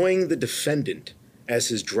 Employing the defendant as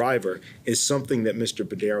his driver is something that Mr.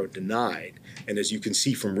 Badero denied, and as you can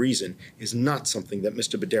see from reason, is not something that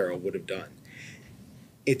Mr. Badero would have done.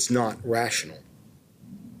 It's not rational.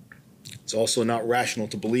 It's also not rational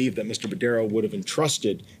to believe that Mr. Badero would have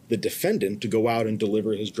entrusted the defendant to go out and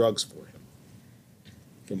deliver his drugs for him.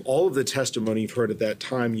 From all of the testimony you've heard at that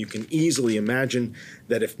time, you can easily imagine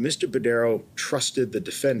that if Mr. Badero trusted the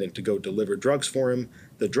defendant to go deliver drugs for him,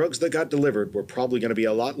 the drugs that got delivered were probably going to be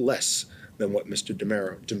a lot less than what Mr.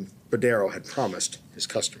 Badero had promised his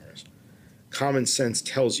customers. Common sense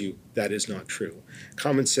tells you that is not true.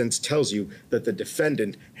 Common sense tells you that the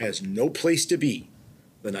defendant has no place to be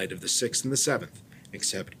the night of the 6th and the 7th,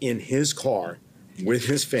 except in his car, with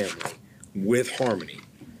his family, with Harmony.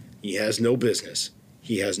 He has no business.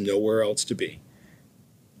 He has nowhere else to be.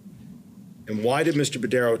 And why did Mr.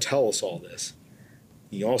 Badero tell us all this?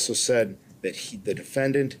 He also said that the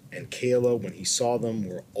defendant and Kayla, when he saw them,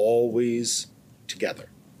 were always together.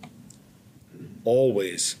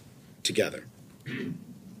 Always together.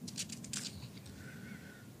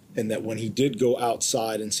 And that when he did go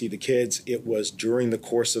outside and see the kids, it was during the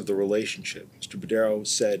course of the relationship. Mr. Badero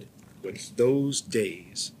said when those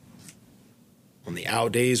days, on the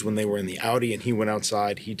out days when they were in the Audi and he went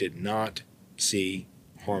outside, he did not see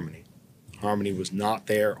Harmony. Harmony was not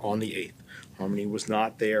there on the 8th. Harmony was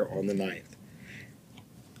not there on the 9th.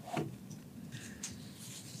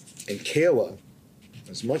 And Kayla,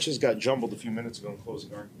 as much as got jumbled a few minutes ago in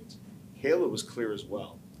closing arguments, Kayla was clear as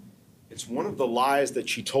well. It's one of the lies that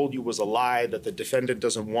she told you was a lie that the defendant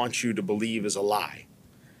doesn't want you to believe is a lie.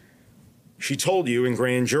 She told you in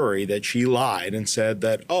grand jury that she lied and said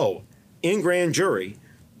that, oh, in grand jury,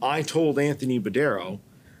 I told Anthony Badero,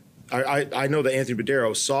 I know that Anthony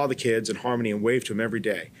Badero saw the kids in Harmony and waved to him every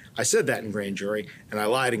day. I said that in grand jury, and I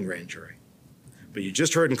lied in grand jury. But you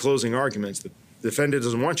just heard in closing arguments that the defendant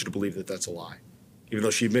doesn't want you to believe that that's a lie, even though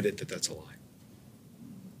she admitted that that's a lie.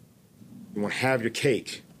 You want to have your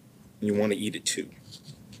cake, and you want to eat it too.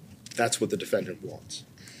 That's what the defendant wants.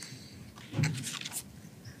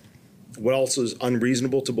 What else is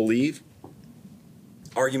unreasonable to believe?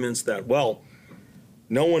 Arguments that, well,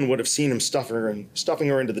 no one would have seen him stuffing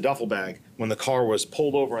her into the duffel bag when the car was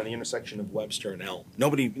pulled over on the intersection of Webster and Elm.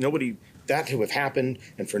 Nobody, that to have happened,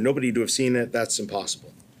 and for nobody to have seen it, that's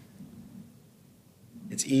impossible.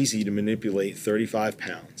 It's easy to manipulate 35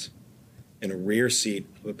 pounds in a rear seat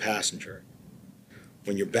of a passenger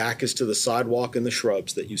when your back is to the sidewalk and the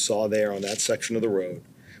shrubs that you saw there on that section of the road,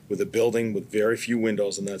 with a building with very few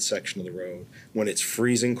windows in that section of the road, when it's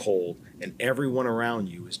freezing cold and everyone around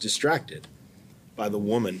you is distracted by the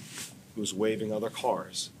woman who's waving other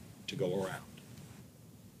cars to go around.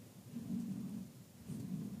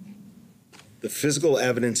 The physical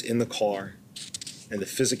evidence in the car and the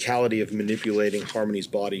physicality of manipulating Harmony's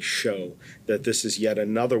body show that this is yet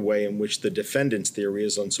another way in which the defendant's theory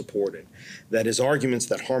is unsupported, that his arguments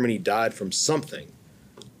that Harmony died from something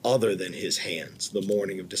other than his hands the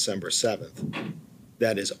morning of December 7th,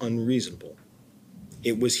 that is unreasonable.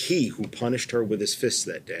 It was he who punished her with his fists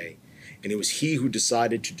that day, and it was he who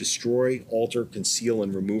decided to destroy, alter, conceal,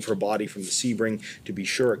 and remove her body from the Sebring to be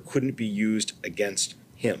sure it couldn't be used against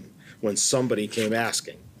him when somebody came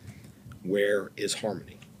asking, "Where is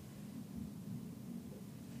Harmony?"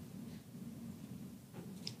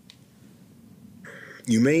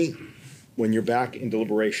 You may, when you're back in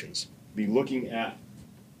deliberations, be looking at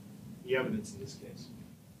the evidence in this case.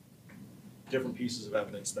 Different pieces of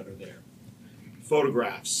evidence that are there.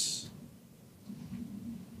 Photographs,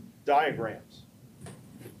 diagrams,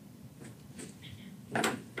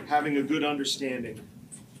 having a good understanding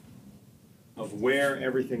of where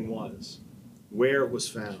everything was, where it was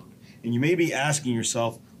found. And you may be asking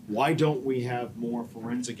yourself, why don't we have more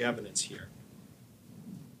forensic evidence here?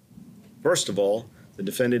 First of all, the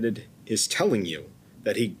defendant is telling you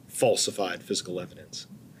that he falsified physical evidence.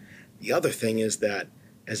 The other thing is that,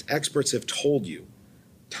 as experts have told you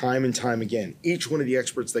time and time again, each one of the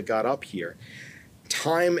experts that got up here,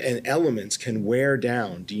 time and elements can wear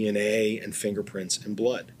down DNA and fingerprints and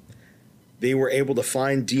blood. They were able to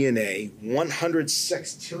find DNA 100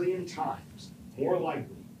 sextillion times more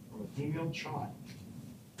likely from a female child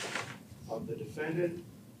of the defendant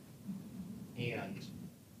and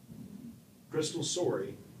Crystal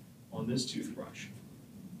Sorey on this toothbrush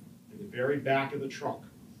in the very back of the trunk.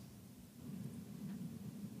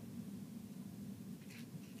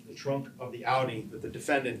 The trunk of the Audi that the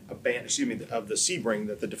defendant abandoned, of the Sebring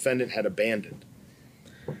that the defendant had abandoned.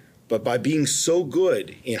 But by being so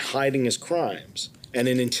good in hiding his crimes and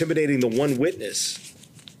in intimidating the one witness,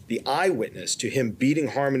 the eyewitness to him beating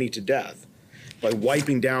Harmony to death, by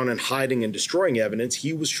wiping down and hiding and destroying evidence,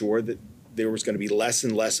 he was sure that there was going to be less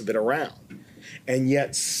and less of it around. And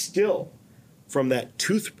yet still, from that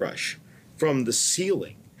toothbrush, from the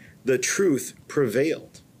ceiling, the truth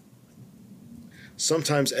prevailed.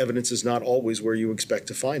 Sometimes evidence is not always where you expect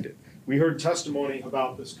to find it. We heard testimony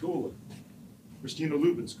about this cooler, Christina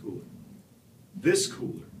Lubin's cooler, this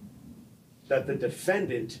cooler, that the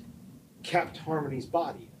defendant kept Harmony's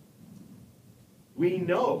body. We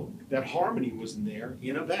know that Harmony was in there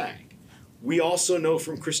in a bag. We also know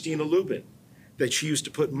from Christina Lubin that she used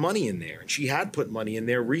to put money in there, and she had put money in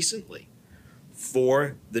there recently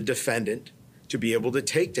for the defendant to be able to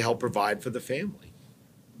take to help provide for the family.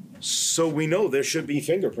 So we know there should be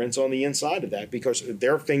fingerprints on the inside of that because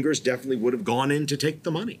their fingers definitely would have gone in to take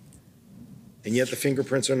the money. And yet the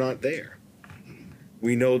fingerprints are not there.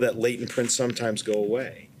 We know that latent prints sometimes go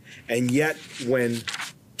away. And yet when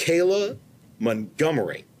Kayla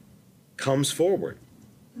Montgomery comes forward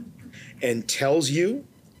and tells you,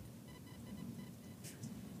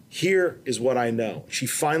 here is what I know. She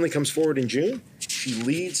finally comes forward in June. She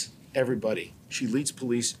leads everybody. She leads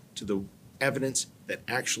police to the evidence that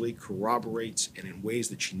actually corroborates and in ways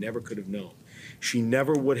that she never could have known. She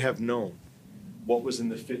never would have known what was in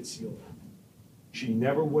the fit ceiling. She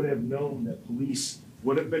never would have known that police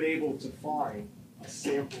would have been able to find a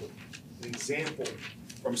sample, an example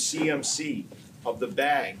from CMC of the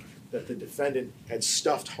bag that the defendant had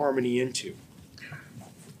stuffed Harmony into.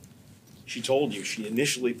 She told you she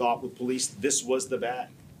initially thought with police this was the bag.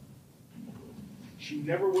 She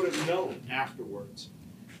never would have known afterwards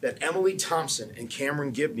that Emily Thompson and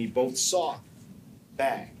Cameron Gibney both saw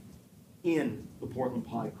bag in the Portland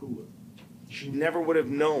Pie cooler. She never would have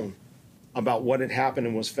known about what had happened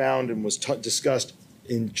and was found and was discussed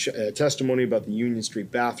in testimony about the Union Street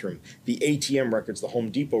bathroom, the ATM records, the Home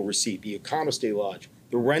Depot receipt, the Econo-Stay Lodge,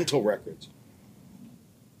 the rental records.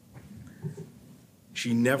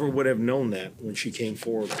 She never would have known that when she came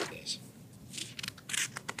forward with this.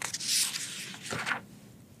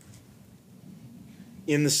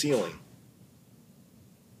 In the ceiling,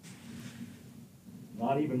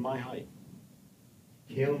 not even my height,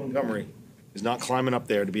 Kayla Montgomery is not climbing up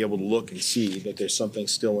there to be able to look and see that there's something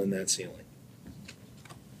still in that ceiling.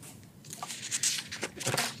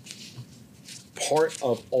 Part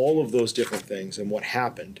of all of those different things and what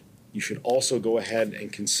happened, you should also go ahead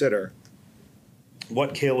and consider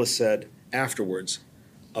what Kayla said afterwards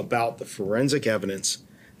about the forensic evidence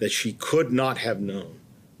that she could not have known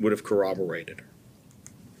would have corroborated her.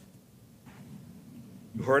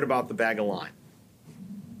 You heard about the bag of lime.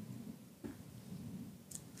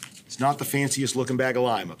 It's not the fanciest looking bag of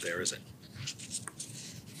lime up there, is it?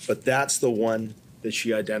 But that's the one that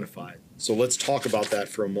she identified. So let's talk about that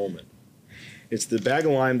for a moment. It's the bag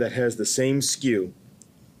of lime that has the same SKU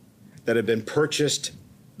that had been purchased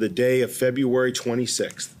the day of February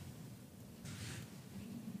 26th.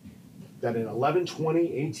 That an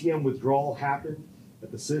 11:20 ATM withdrawal happened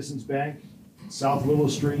at the Citizens Bank, South Willow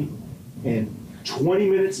Street, and 20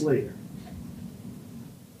 minutes later,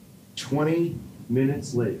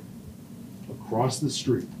 across the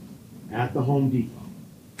street at the Home Depot,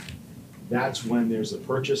 that's when there's a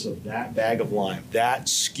purchase of that bag of lime. That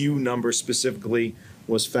SKU number specifically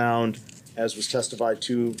was found, as was testified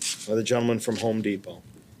to by the gentleman from Home Depot.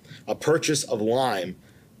 A purchase of lime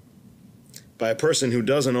by a person who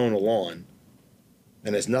doesn't own a lawn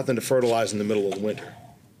and has nothing to fertilize in the middle of the winter.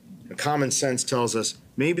 And common sense tells us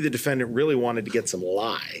maybe the defendant really wanted to get some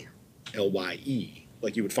lye, L-Y-E,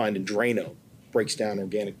 like you would find in Drano, breaks down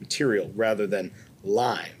organic material, rather than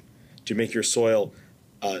lime to make your soil,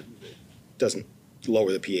 doesn't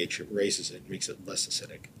lower the pH, it raises it, makes it less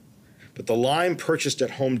acidic. But the lime purchased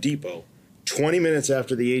at Home Depot 20 minutes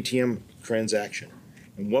after the ATM transaction.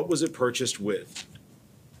 And what was it purchased with?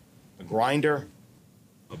 A grinder,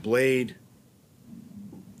 a blade,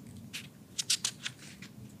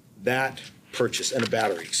 that purchase, and a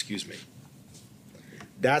battery, excuse me.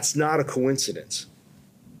 That's not a coincidence.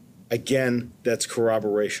 Again, that's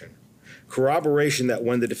corroboration. Corroboration that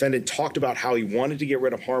when the defendant talked about how he wanted to get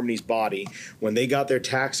rid of Harmony's body, when they got their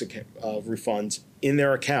tax refunds in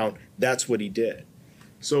their account, that's what he did.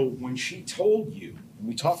 So when she told you,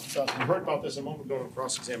 we heard about this a moment ago in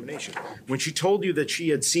cross-examination, when she told you that she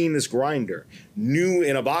had seen this grinder new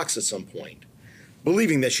in a box at some point,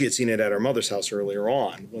 believing that she had seen it at her mother's house earlier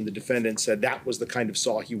on, when the defendant said that was the kind of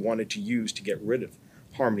saw he wanted to use to get rid of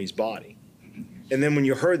Harmony's body. And then when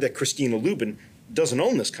you heard that Christina Lubin doesn't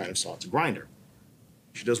own this kind of saw, it's a grinder.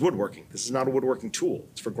 She does woodworking. This is not a woodworking tool.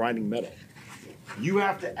 It's for grinding metal. You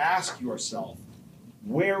have to ask yourself,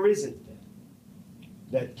 where is it then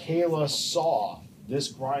that Kayla saw this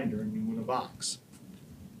grinder new in a box?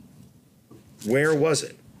 Where was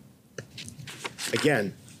it?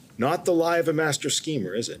 Again, not the lie of a master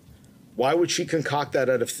schemer, is it? Why would she concoct that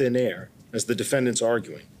out of thin air, as the defendant's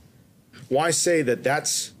arguing? Why say that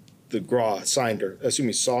that's the grinder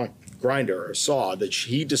or saw that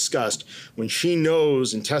he discussed when she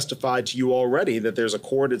knows and testified to you already that there's a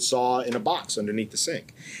corded saw in a box underneath the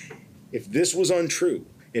sink? If this was untrue,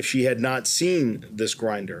 if she had not seen this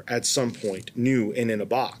grinder at some point new and in a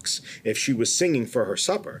box, if she was singing for her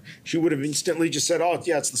supper, she would have instantly just said, oh,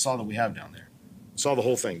 yeah, it's the saw that we have down there. Saw the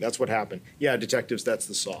whole thing. That's what happened. Yeah, detectives, that's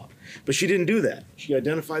the saw. But she didn't do that. She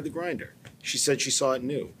identified the grinder. She said she saw it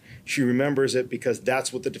new. She remembers it because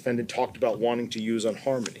that's what the defendant talked about wanting to use on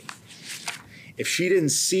Harmony. If she didn't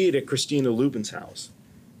see it at Christina Lubin's house,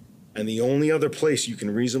 and the only other place you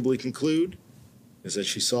can reasonably conclude is that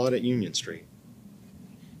she saw it at Union Street,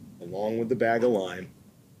 along with the bag of lime,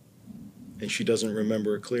 and she doesn't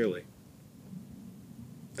remember it clearly.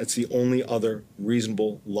 That's the only other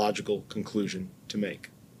reasonable, logical conclusion to make.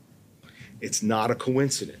 It's not a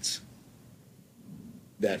coincidence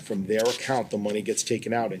that from their account the money gets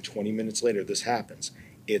taken out and 20 minutes later this happens.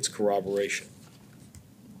 It's corroboration.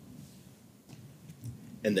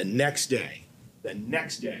 And the next day,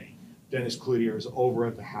 Dennis Cloutier is over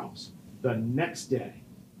at the house. The next day,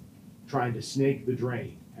 trying to snake the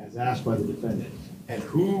drain, as asked by the defendant. And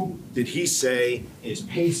who did he say is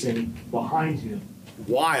pacing behind him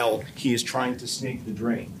while he is trying to snake the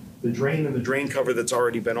drain? The drain and the drain cover that's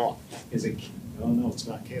already been off. Is it? Oh no, it's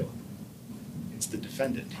not Kayla. It's the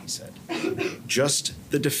defendant, he said. Just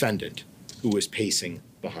the defendant who is pacing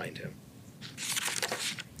behind him.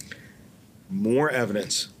 More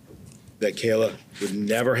evidence that Kayla would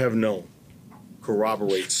never have known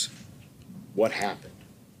corroborates what happened.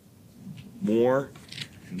 More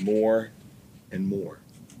and more and more.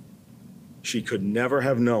 She could never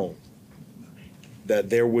have known that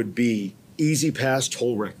there would be Easy Pass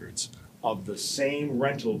toll records of the same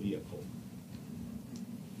rental vehicle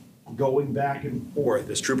going back and forth,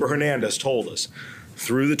 as Trooper Hernandez told us,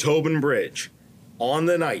 through the Tobin Bridge on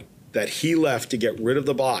the night that he left to get rid of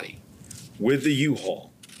the body with the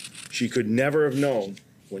U-Haul. She could never have known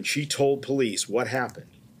when she told police what happened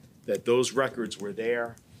that those records were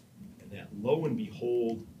there, and that lo and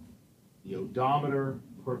behold, the odometer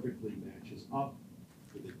perfectly matches up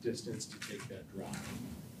with the distance to take that drive.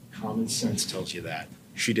 Common sense tells you that.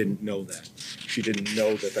 She didn't know that. She didn't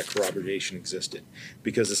know that that corroboration existed,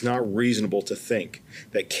 because it's not reasonable to think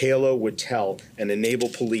that Kayla would tell and enable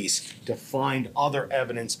police to find other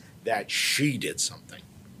evidence that she did something.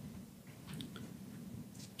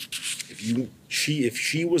 If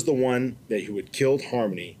she was the one who had killed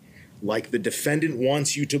Harmony, like the defendant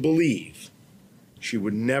wants you to believe, she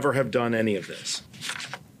would never have done any of this.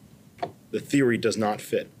 The theory does not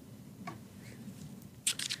fit.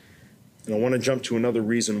 And I want to jump to another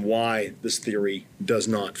reason why this theory does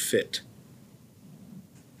not fit.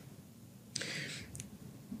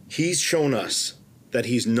 He's shown us that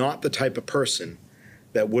he's not the type of person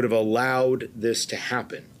that would have allowed this to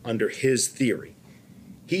happen under his theory.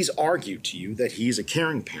 He's argued to you that he's a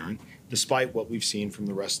caring parent, despite what we've seen from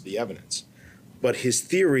the rest of the evidence. But his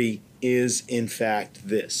theory is, in fact,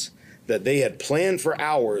 this, that they had planned for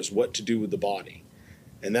hours what to do with the body,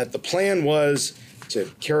 and that the plan was to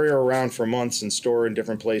carry her around for months and store her in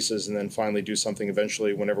different places and then finally do something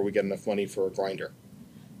eventually whenever we get enough money for a grinder.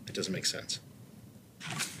 It doesn't make sense.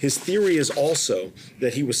 His theory is also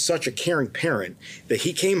that he was such a caring parent that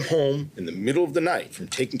he came home in the middle of the night from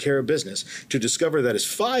taking care of business to discover that his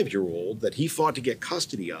 5-year-old that he fought to get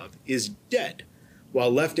custody of is dead while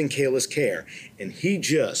left in Kayla's care, and he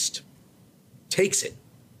just takes it.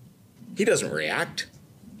 He doesn't react.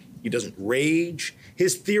 He doesn't rage.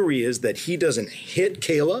 His theory is that he doesn't hit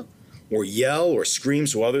Kayla or yell or scream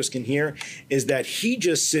so others can hear, is that he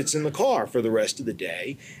just sits in the car for the rest of the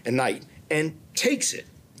day and night and takes it.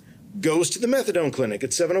 Goes to the methadone clinic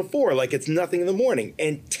at 7:04 like it's nothing in the morning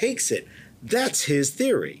and takes it. That's his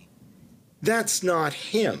theory. That's not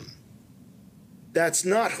him. That's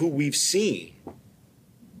not who we've seen.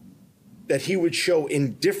 That he would show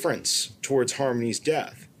indifference towards Harmony's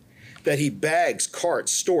death. That he bags,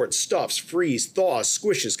 carts, stores, stuffs, frees, thaws,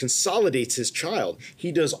 squishes, consolidates his child.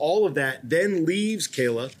 He does all of that, then leaves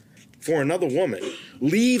Kayla for another woman,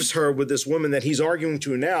 leaves her with this woman that he's arguing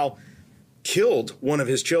to now killed one of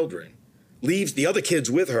his children, leaves the other kids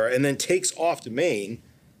with her, and then takes off to Maine,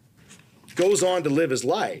 goes on to live his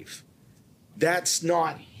life. That's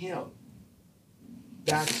not him.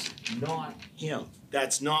 That's not him.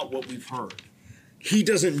 That's not what we've heard. He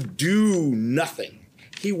doesn't do nothing.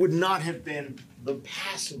 He would not have been the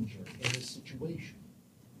passenger in this situation.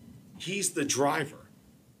 He's the driver.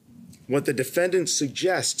 What the defendant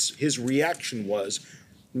suggests his reaction was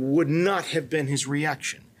would not have been his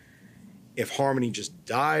reaction if Harmony just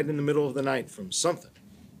died in the middle of the night from something,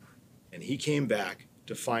 and he came back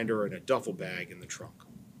to find her in a duffel bag in the trunk.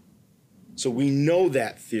 So we know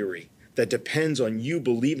that theory that depends on you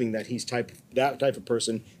believing that he's that type of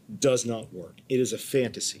person does not work. It is a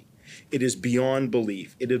fantasy. It is beyond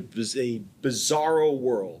belief. It is a bizarro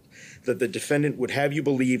world that the defendant would have you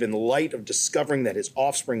believe in light of discovering that his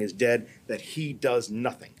offspring is dead, that he does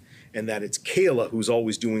nothing, and that it's Kayla who's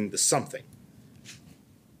always doing the something.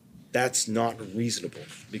 That's not reasonable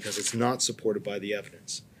because it's not supported by the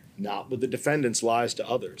evidence, not with the defendant's lies to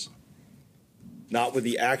others, not with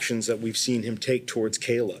the actions that we've seen him take towards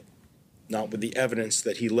Kayla, not with the evidence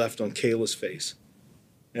that he left on Kayla's face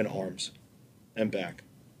and arms and back.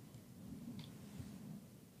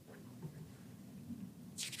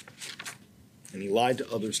 And he lied to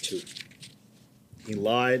others too. He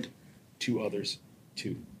lied to others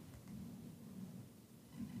too.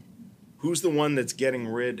 Who's the one that's getting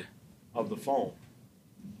rid of the phone?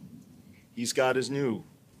 He's got his new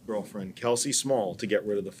girlfriend, Kelsey Small, to get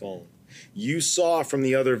rid of the phone. You saw from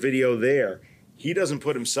the other video there, he doesn't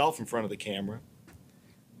put himself in front of the camera.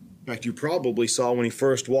 In fact, you probably saw when he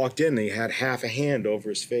first walked in, he had half a hand over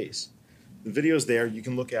his face. The video's there. You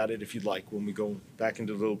can look at it if you'd like when we go back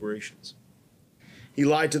into deliberations. He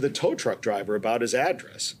lied to the tow truck driver about his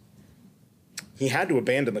address. He had to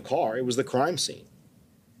abandon the car. It was the crime scene.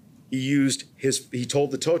 He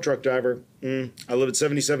told the tow truck driver, I live at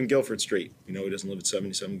 77 Guilford Street. We know he doesn't live at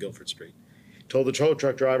 77 Guilford Street. Told the tow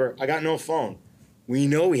truck driver, I got no phone. We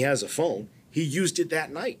know he has a phone. He used it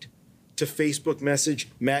that night to Facebook message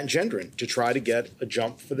Matt Gendron to try to get a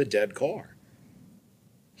jump for the dead car.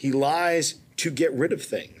 He lies to get rid of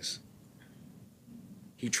things.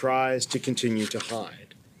 He tries to continue to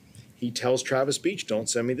hide. He tells Travis Beach, don't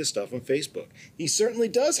send me this stuff on Facebook. He certainly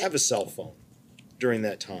does have a cell phone during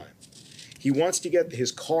that time. He wants to get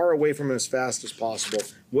his car away from him as fast as possible.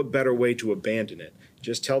 What better way to abandon it?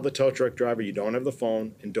 Just tell the tow truck driver you don't have the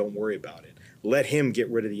phone and don't worry about it. Let him get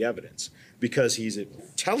rid of the evidence because he's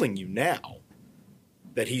telling you now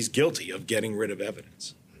that he's guilty of getting rid of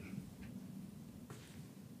evidence.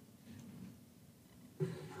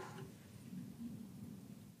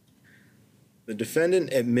 The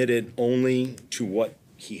defendant admitted only to what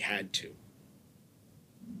he had to,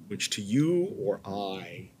 which to you or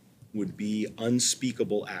I would be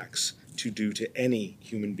unspeakable acts to do to any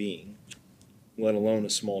human being, let alone a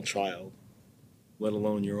small child, let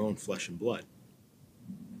alone your own flesh and blood.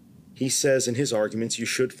 He says in his arguments you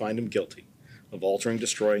should find him guilty of altering,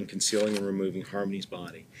 destroying, concealing, and removing Harmony's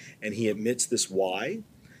body. And he admits this why?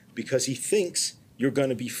 Because he thinks you're going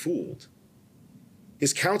to be fooled.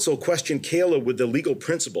 His counsel questioned Kayla with the legal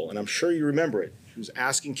principle, and I'm sure you remember it. She was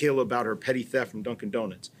asking Kayla about her petty theft from Dunkin'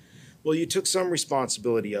 Donuts. Well, you took some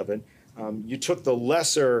responsibility of it. You took the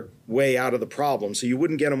lesser way out of the problem so you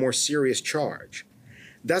wouldn't get a more serious charge.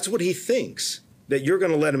 That's what he thinks that you're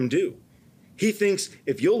going to let him do. He thinks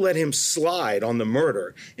if you'll let him slide on the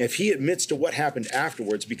murder, if he admits to what happened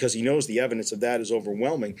afterwards because he knows the evidence of that is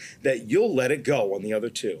overwhelming, that you'll let it go on the other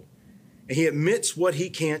two. And he admits what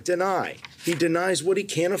he can't deny. He denies what he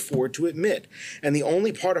can't afford to admit. And the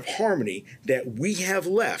only part of Harmony that we have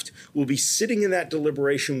left will be sitting in that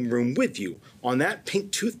deliberation room with you on that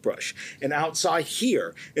pink toothbrush and outside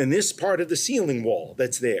here in this part of the ceiling wall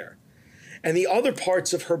that's there. And the other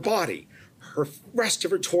parts of her body, her rest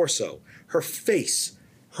of her torso, her face,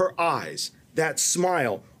 her eyes, that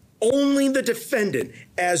smile, only the defendant,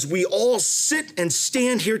 as we all sit and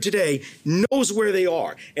stand here today, knows where they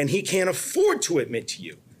are. And he can't afford to admit to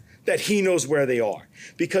you that he knows where they are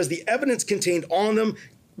because the evidence contained on them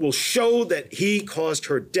will show that he caused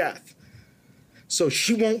her death. So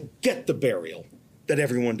she won't get the burial that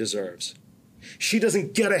everyone deserves. She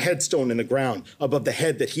doesn't get a headstone in the ground above the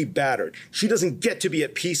head that he battered. She doesn't get to be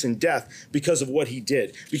at peace in death because of what he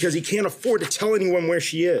did, because he can't afford to tell anyone where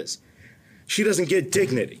she is. She doesn't get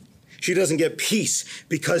dignity. She doesn't get peace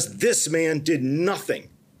because this man did nothing.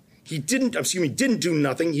 He didn't do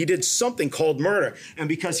nothing. He did something called murder. And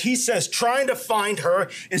because he says trying to find her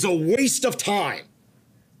is a waste of time,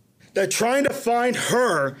 that trying to find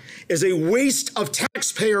her is a waste of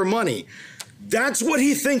taxpayer money, that's what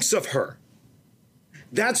he thinks of her.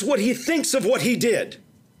 That's what he thinks of what he did.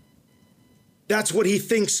 That's what he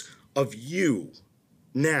thinks of you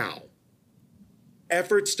now.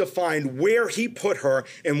 Efforts to find where he put her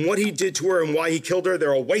and what he did to her and why he killed her,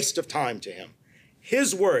 they're a waste of time to him.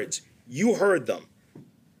 His words, you heard them,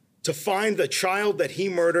 to find the child that he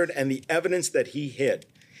murdered and the evidence that he hid.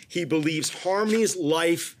 He believes Harmony's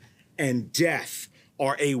life and death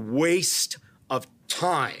are a waste of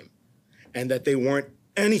time and that they weren't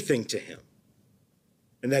anything to him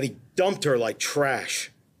and that he dumped her like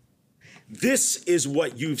trash. This is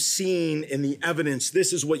what you've seen in the evidence.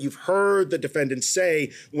 This is what you've heard the defendant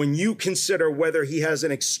say when you consider whether he has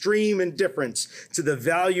an extreme indifference to the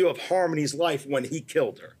value of Harmony's life when he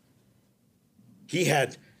killed her. He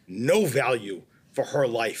had no value for her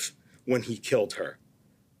life when he killed her.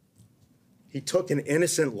 He took an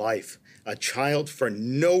innocent life, a child, for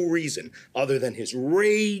no reason other than his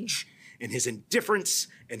rage and his indifference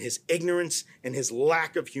and his ignorance and his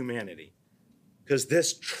lack of humanity. Because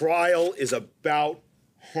this trial is about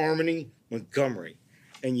Harmony Montgomery.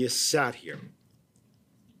 And you sat here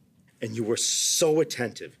and you were so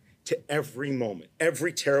attentive to every moment,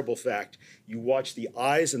 every terrible fact. You watched the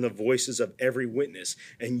eyes and the voices of every witness.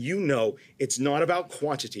 And you know it's not about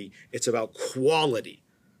quantity, it's about quality.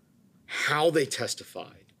 How they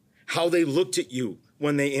testified, how they looked at you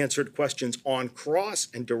when they answered questions on cross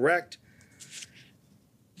and direct.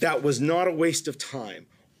 That was not a waste of time.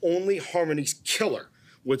 Only Harmony's killer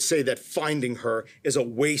would say that finding her is a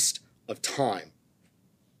waste of time.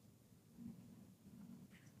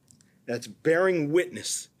 That's bearing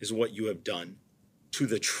witness is what you have done to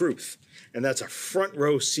the truth. And that's a front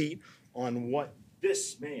row seat on what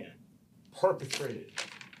this man perpetrated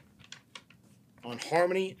on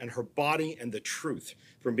Harmony and her body and the truth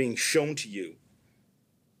from being shown to you,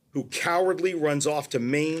 who cowardly runs off to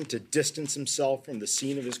Maine to distance himself from the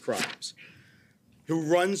scene of his crimes, who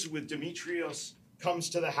runs with Demetrios, comes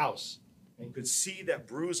to the house and could see that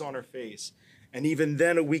bruise on her face. And even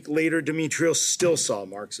then, a week later, Demetrios still saw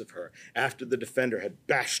marks of her after the defender had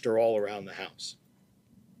bashed her all around the house.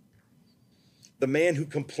 The man who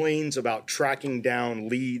complains about tracking down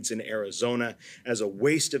leads in Arizona as a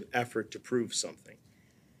waste of effort to prove something.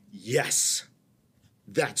 Yes,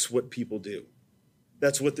 that's what people do.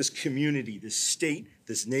 That's what this community, this state,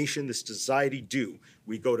 this nation, this society do.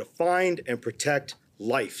 We go to find and protect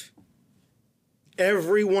life.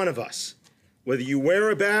 Every one of us, whether you wear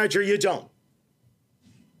a badge or you don't,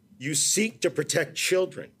 you seek to protect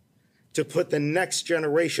children, to put the next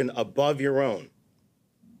generation above your own.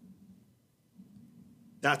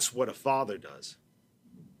 That's what a father does.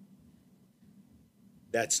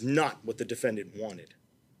 That's not what the defendant wanted,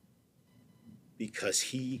 because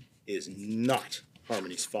he is not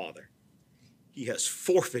Harmony's father. He has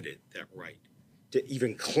forfeited that right to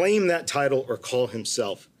even claim that title or call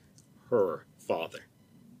himself her father.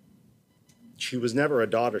 She was never a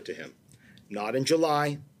daughter to him. Not in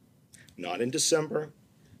July, not in December,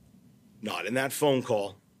 not in that phone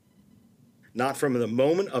call, not from the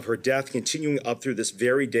moment of her death continuing up through this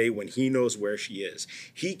very day when he knows where she is.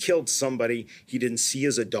 He killed somebody he didn't see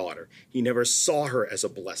as a daughter. He never saw her as a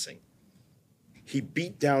blessing. He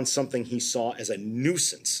beat down something he saw as a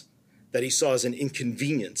nuisance, that he saw as an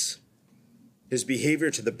inconvenience. His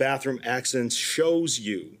behavior to the bathroom accidents shows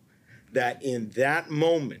you that in that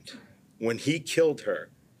moment, when he killed her,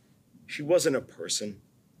 she wasn't a person.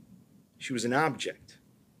 She was an object,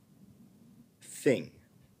 thing.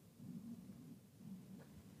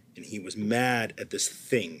 And he was mad at this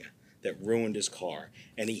thing that ruined his car.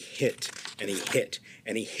 And he hit, and he hit,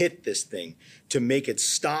 and he hit this thing to make it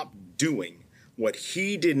stop doing what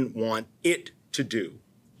he didn't want it to do,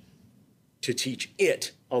 to teach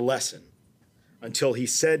it a lesson. Until he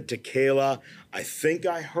said to Kayla, I think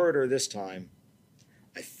I hurt her this time.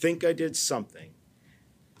 I think I did something.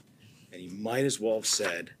 And he might as well have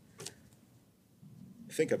said,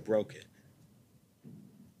 I think I broke it.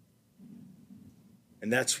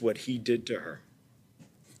 And that's what he did to her.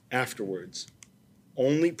 Afterwards,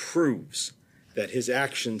 only proves that his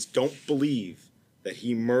actions don't believe that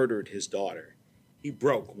he murdered his daughter. He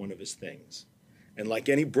broke one of his things. And like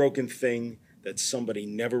any broken thing that somebody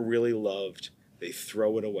never really loved, they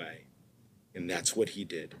throw it away. And that's what he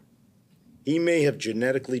did. He may have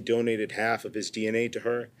genetically donated half of his DNA to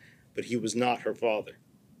her, but he was not her father.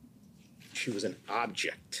 She was an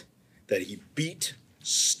object that he beat,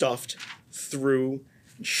 stuffed, threw,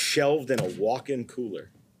 and shelved in a walk-in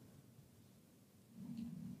cooler.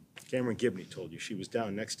 Cameron Gibney told you she was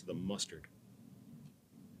down next to the mustard.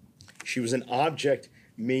 She was an object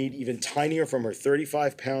made even tinier from her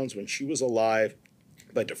 35 pounds when she was alive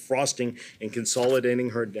by defrosting and consolidating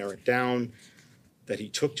her down, that he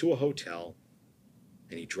took to a hotel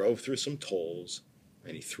and he drove through some tolls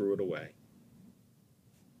and he threw it away.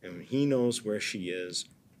 And he knows where she is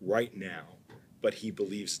right now, but he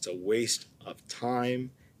believes it's a waste of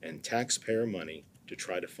time and taxpayer money to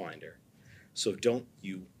try to find her. So don't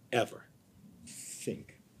you ever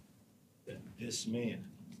think that this man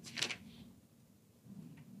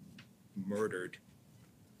murdered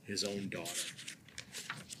his own daughter.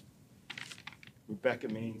 Rebecca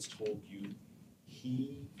Maines told you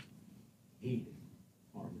he hated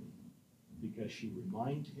Harmony because she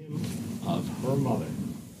reminded him of her mother.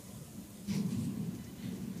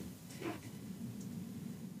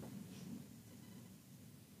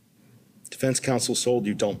 Defense counsel told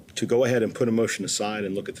you to go ahead and put a motion aside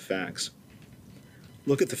and look at the facts.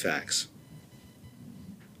 Look at the facts.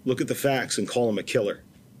 Look at the facts and call him a killer.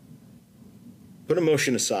 Put a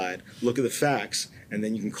motion aside, look at the facts, and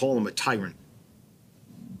then you can call him a tyrant.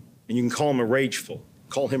 And you can call him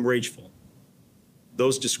call him rageful.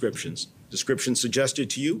 Those descriptions suggested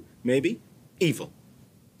to you, maybe, evil.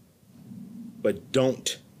 But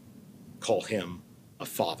don't call him a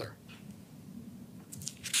father.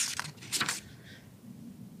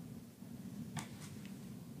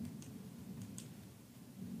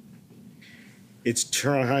 It's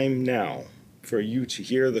time now for you to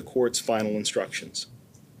hear the court's final instructions,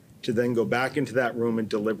 to then go back into that room and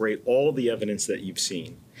deliberate all the evidence that you've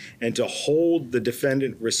seen, and to hold the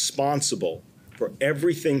defendant responsible for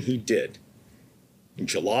everything he did in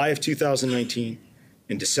July of 2019,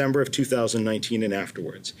 in December of 2019, and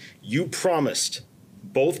afterwards. You promised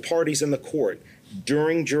both parties in the court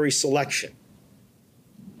during jury selection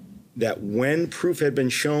that when proof had been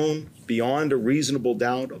shown beyond a reasonable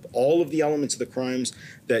doubt of all of the elements of the crimes,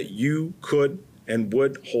 that you could and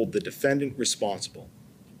would hold the defendant responsible.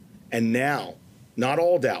 And now, not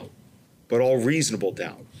all doubt, but all reasonable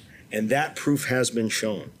doubt. And that proof has been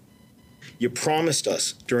shown. You promised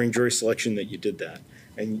us during jury selection that you did that,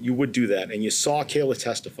 and you would do that, and you saw Kayla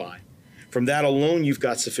testify. From that alone, you've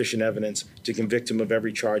got sufficient evidence to convict him of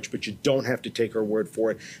every charge, but you don't have to take her word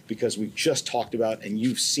for it, because we've just talked about and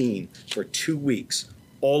you've seen for 2 weeks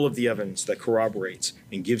all of the evidence that corroborates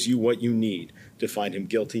and gives you what you need to find him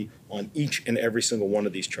guilty on each and every single one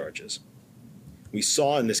of these charges. We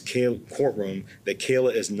saw in this courtroom that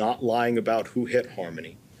Kayla is not lying about who hit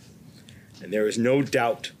Harmony. And there is no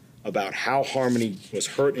doubt about how Harmony was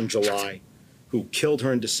hurt in July, who killed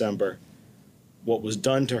her in December, what was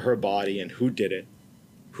done to her body and who did it,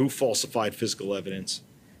 who falsified physical evidence,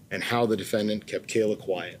 and how the defendant kept Kayla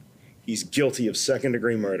quiet. He's guilty of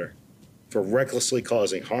second-degree murder for recklessly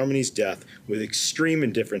causing Harmony's death with extreme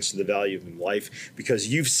indifference to the value of life, because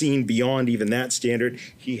you've seen beyond even that standard,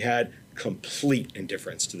 he had complete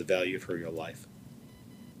indifference to the value of your life.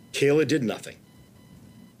 Kayla did nothing.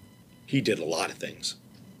 He did a lot of things.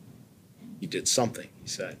 He did something, he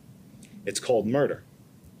said. It's called murder.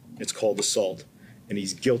 It's called assault. And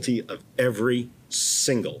he's guilty of every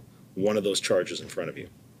single one of those charges in front of you.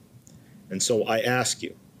 And so I ask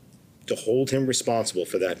you to hold him responsible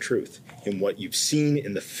for that truth in what you've seen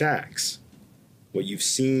in the facts, what you've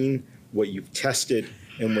seen, what you've tested,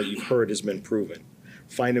 and what you've heard has been proven.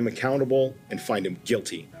 Find him accountable and find him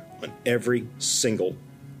guilty on every single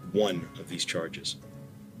one of these charges.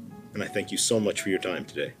 And I thank you so much for your time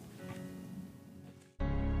today.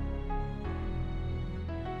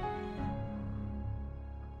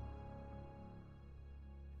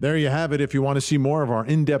 There you have it. If you want to see more of our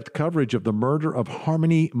in-depth coverage of the murder of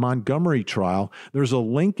Harmony Montgomery trial, there's a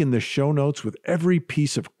link in the show notes with every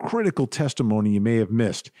piece of critical testimony you may have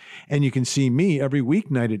missed. And you can see me every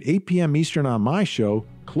weeknight at 8 p.m. Eastern on my show,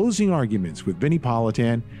 Closing Arguments with Vinnie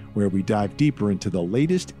Politan, where we dive deeper into the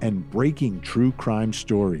latest and breaking true crime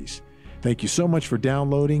stories. Thank you so much for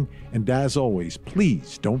downloading, and as always,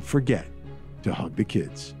 please don't forget to hug the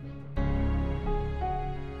kids.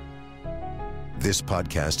 This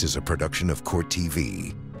podcast is a production of Court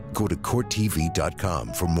TV. Go to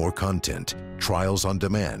CourtTV.com for more content, trials on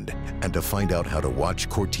demand, and to find out how to watch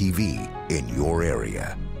Court TV in your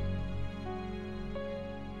area.